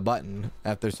fixed the button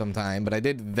after some time, but I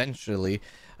did eventually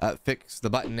fix the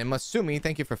button. And Masumi,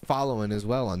 thank you for following as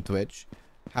well on Twitch.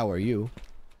 How are you?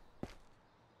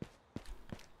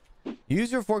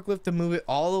 Use your forklift to move it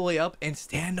all the way up and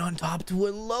stand on top to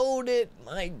unload it.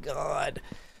 My God.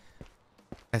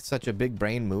 That's such a big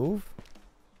brain move.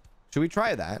 Should we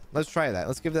try that? Let's try that.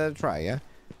 Let's give that a try, yeah?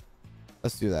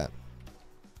 Let's do that.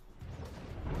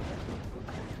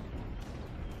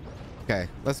 Okay,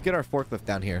 let's get our forklift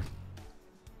down here.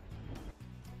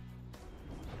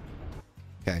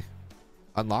 Okay.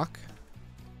 Unlock.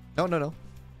 No, no, no.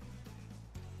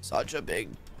 Such a big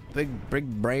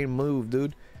brain move,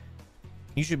 dude.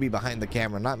 You should be behind the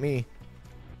camera, not me.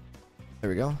 There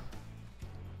we go.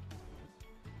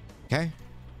 Okay.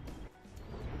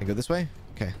 I go this way?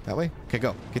 Okay, that way? Okay,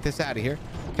 go. Get this out of here.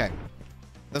 Okay.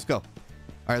 Let's go. All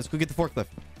right, let's go get the forklift.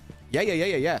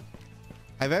 Yeah.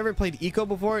 Have I ever played Eco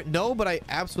before? No, but I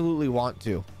absolutely want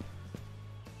to.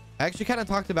 I actually kind of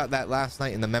talked about that last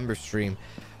night in the member stream.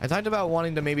 I talked about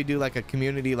wanting to maybe do like a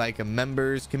community, like a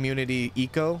members community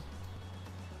Eco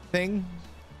thing.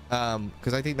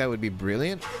 Because I think that would be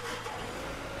brilliant.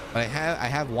 But I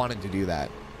have wanted to do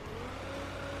that.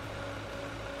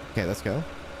 Okay, let's go.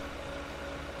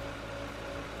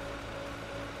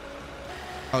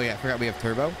 Oh yeah, I forgot we have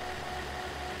turbo.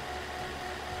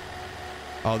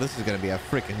 Oh, this is gonna be a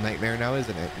freaking nightmare now,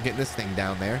 isn't it? Getting this thing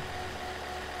down there.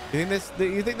 You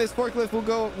think this forklift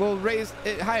will raise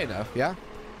it high enough? Yeah.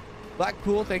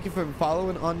 Blackpool, thank you for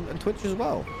following on Twitch as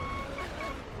well.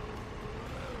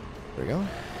 There we go.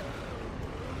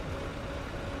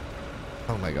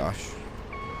 Oh my gosh.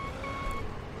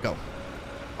 Go.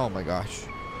 Oh my gosh.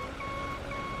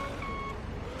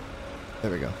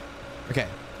 There we go. Okay,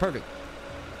 perfect.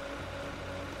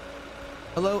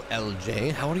 Hello,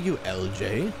 LJ. How are you,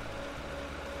 LJ?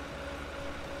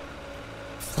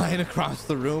 Flying across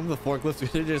the room. The forklift's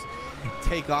gonna just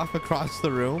take off across the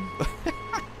room.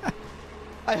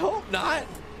 I hope not.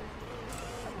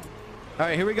 All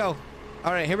right, here we go.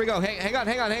 All right, here we go. Hang on.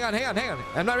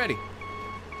 I'm not ready.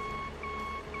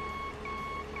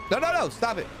 No.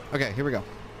 Stop it. Okay, here we go.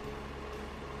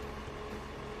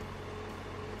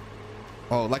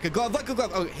 Oh, like a glove.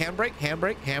 Oh, handbrake.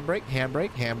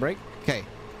 Okay.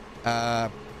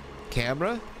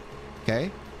 Camera. Okay.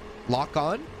 Lock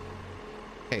on.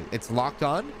 Okay, it's locked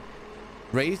on.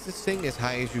 Raise this thing as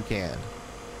high as you can.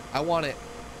 I want it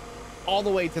all the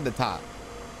way to the top.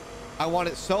 I want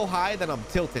it so high that I'm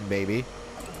tilting, baby.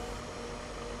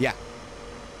 Yeah.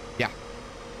 Yep.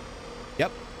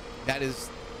 That is...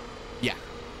 Yeah.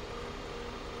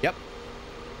 Yep.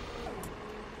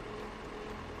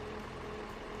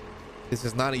 This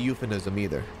is not a euphemism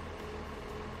either.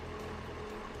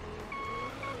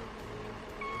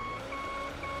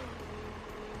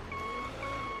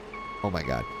 Oh my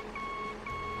God.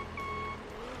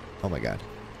 Oh my God.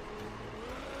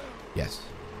 Yes.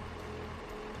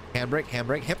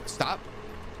 Handbrake. Stop.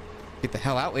 Get the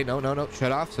hell out. Wait, no.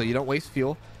 Shut off so you don't waste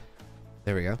fuel.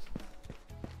 There we go.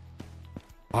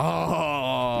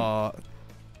 Oh.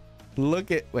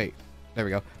 Wait. There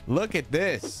we go. Look at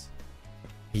this.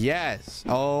 Yes.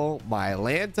 Oh, my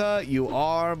Lanta, you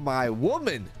are my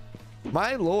woman.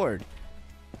 My Lord.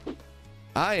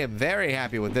 I am very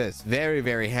happy with this. Very,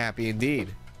 very happy indeed.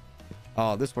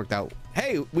 Oh, this worked out.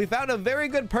 Hey, we found a very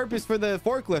good purpose for the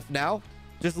forklift now.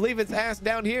 Just leave its ass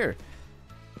down here.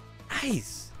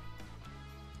 Nice.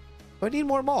 Do I need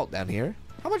more malt down here?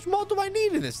 How much malt do I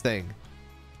need in this thing?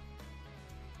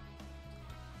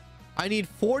 I need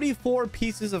 44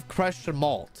 pieces of crushed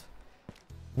malt.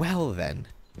 Well then,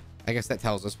 I guess that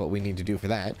tells us what we need to do for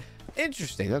that.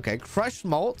 Interesting. Okay, crushed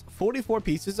malt, 44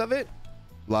 pieces of it.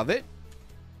 Love it.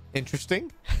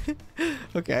 Interesting.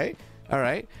 Okay. All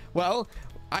right. Well,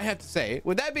 I have to say,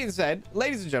 with that being said,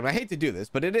 ladies and gentlemen, I hate to do this,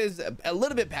 but it is a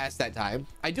little bit past that time.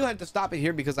 I do have to stop it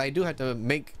here because I do have to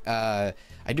make, I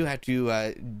do have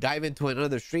to dive into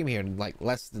another stream here in like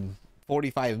less than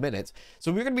 45 minutes.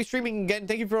 So we're going to be streaming again.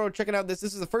 Thank you for checking out this.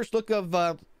 This is the first look of,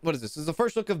 what is this? This is the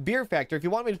first look of Beer Factory. If you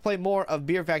want me to play more of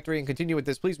Beer Factory and continue with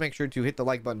this, please make sure to hit the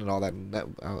like button and all that. And that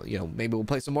you know, maybe we'll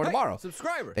play some more tomorrow.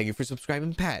 Subscriber. Thank you for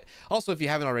subscribing, Pat. Also, if you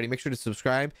haven't already, make sure to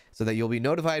subscribe so that you'll be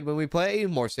notified when we play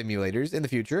more simulators in the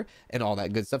future and all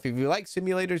that good stuff. If you like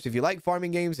simulators, if you like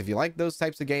farming games, if you like those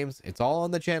types of games, it's all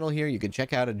on the channel here. You can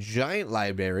check out a giant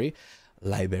library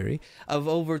of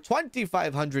over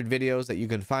 2,500 videos that you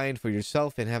can find for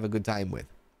yourself and have a good time with.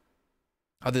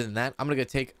 Other than that, I'm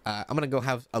gonna go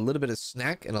have a little bit of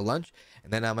snack and a lunch,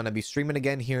 and then I'm gonna be streaming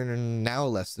again here in now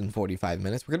less than 45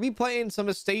 minutes. We're gonna be playing some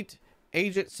Estate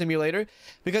Agent Simulator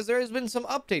because there has been some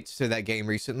updates to that game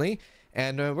recently,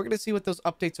 and we're gonna see what those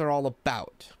updates are all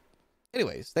about.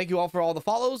 Anyways, thank you all for all the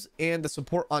follows and the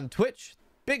support on Twitch.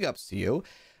 Big ups to you.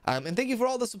 And thank you for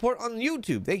all the support on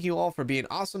YouTube. Thank you all for being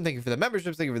awesome. Thank you for the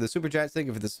memberships. Thank you for the super chats. Thank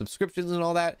you for the subscriptions and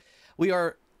all that. We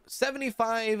are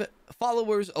 75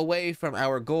 followers away from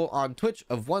our goal on Twitch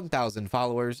of 1,000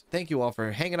 followers. Thank you all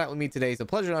for hanging out with me today. It's a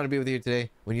pleasure to be with you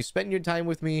today. When you spend your time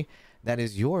with me, that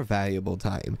is your valuable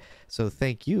time. So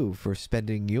thank you for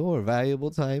spending your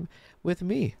valuable time with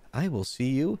me. I will see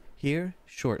you here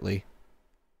shortly.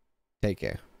 Take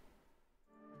care.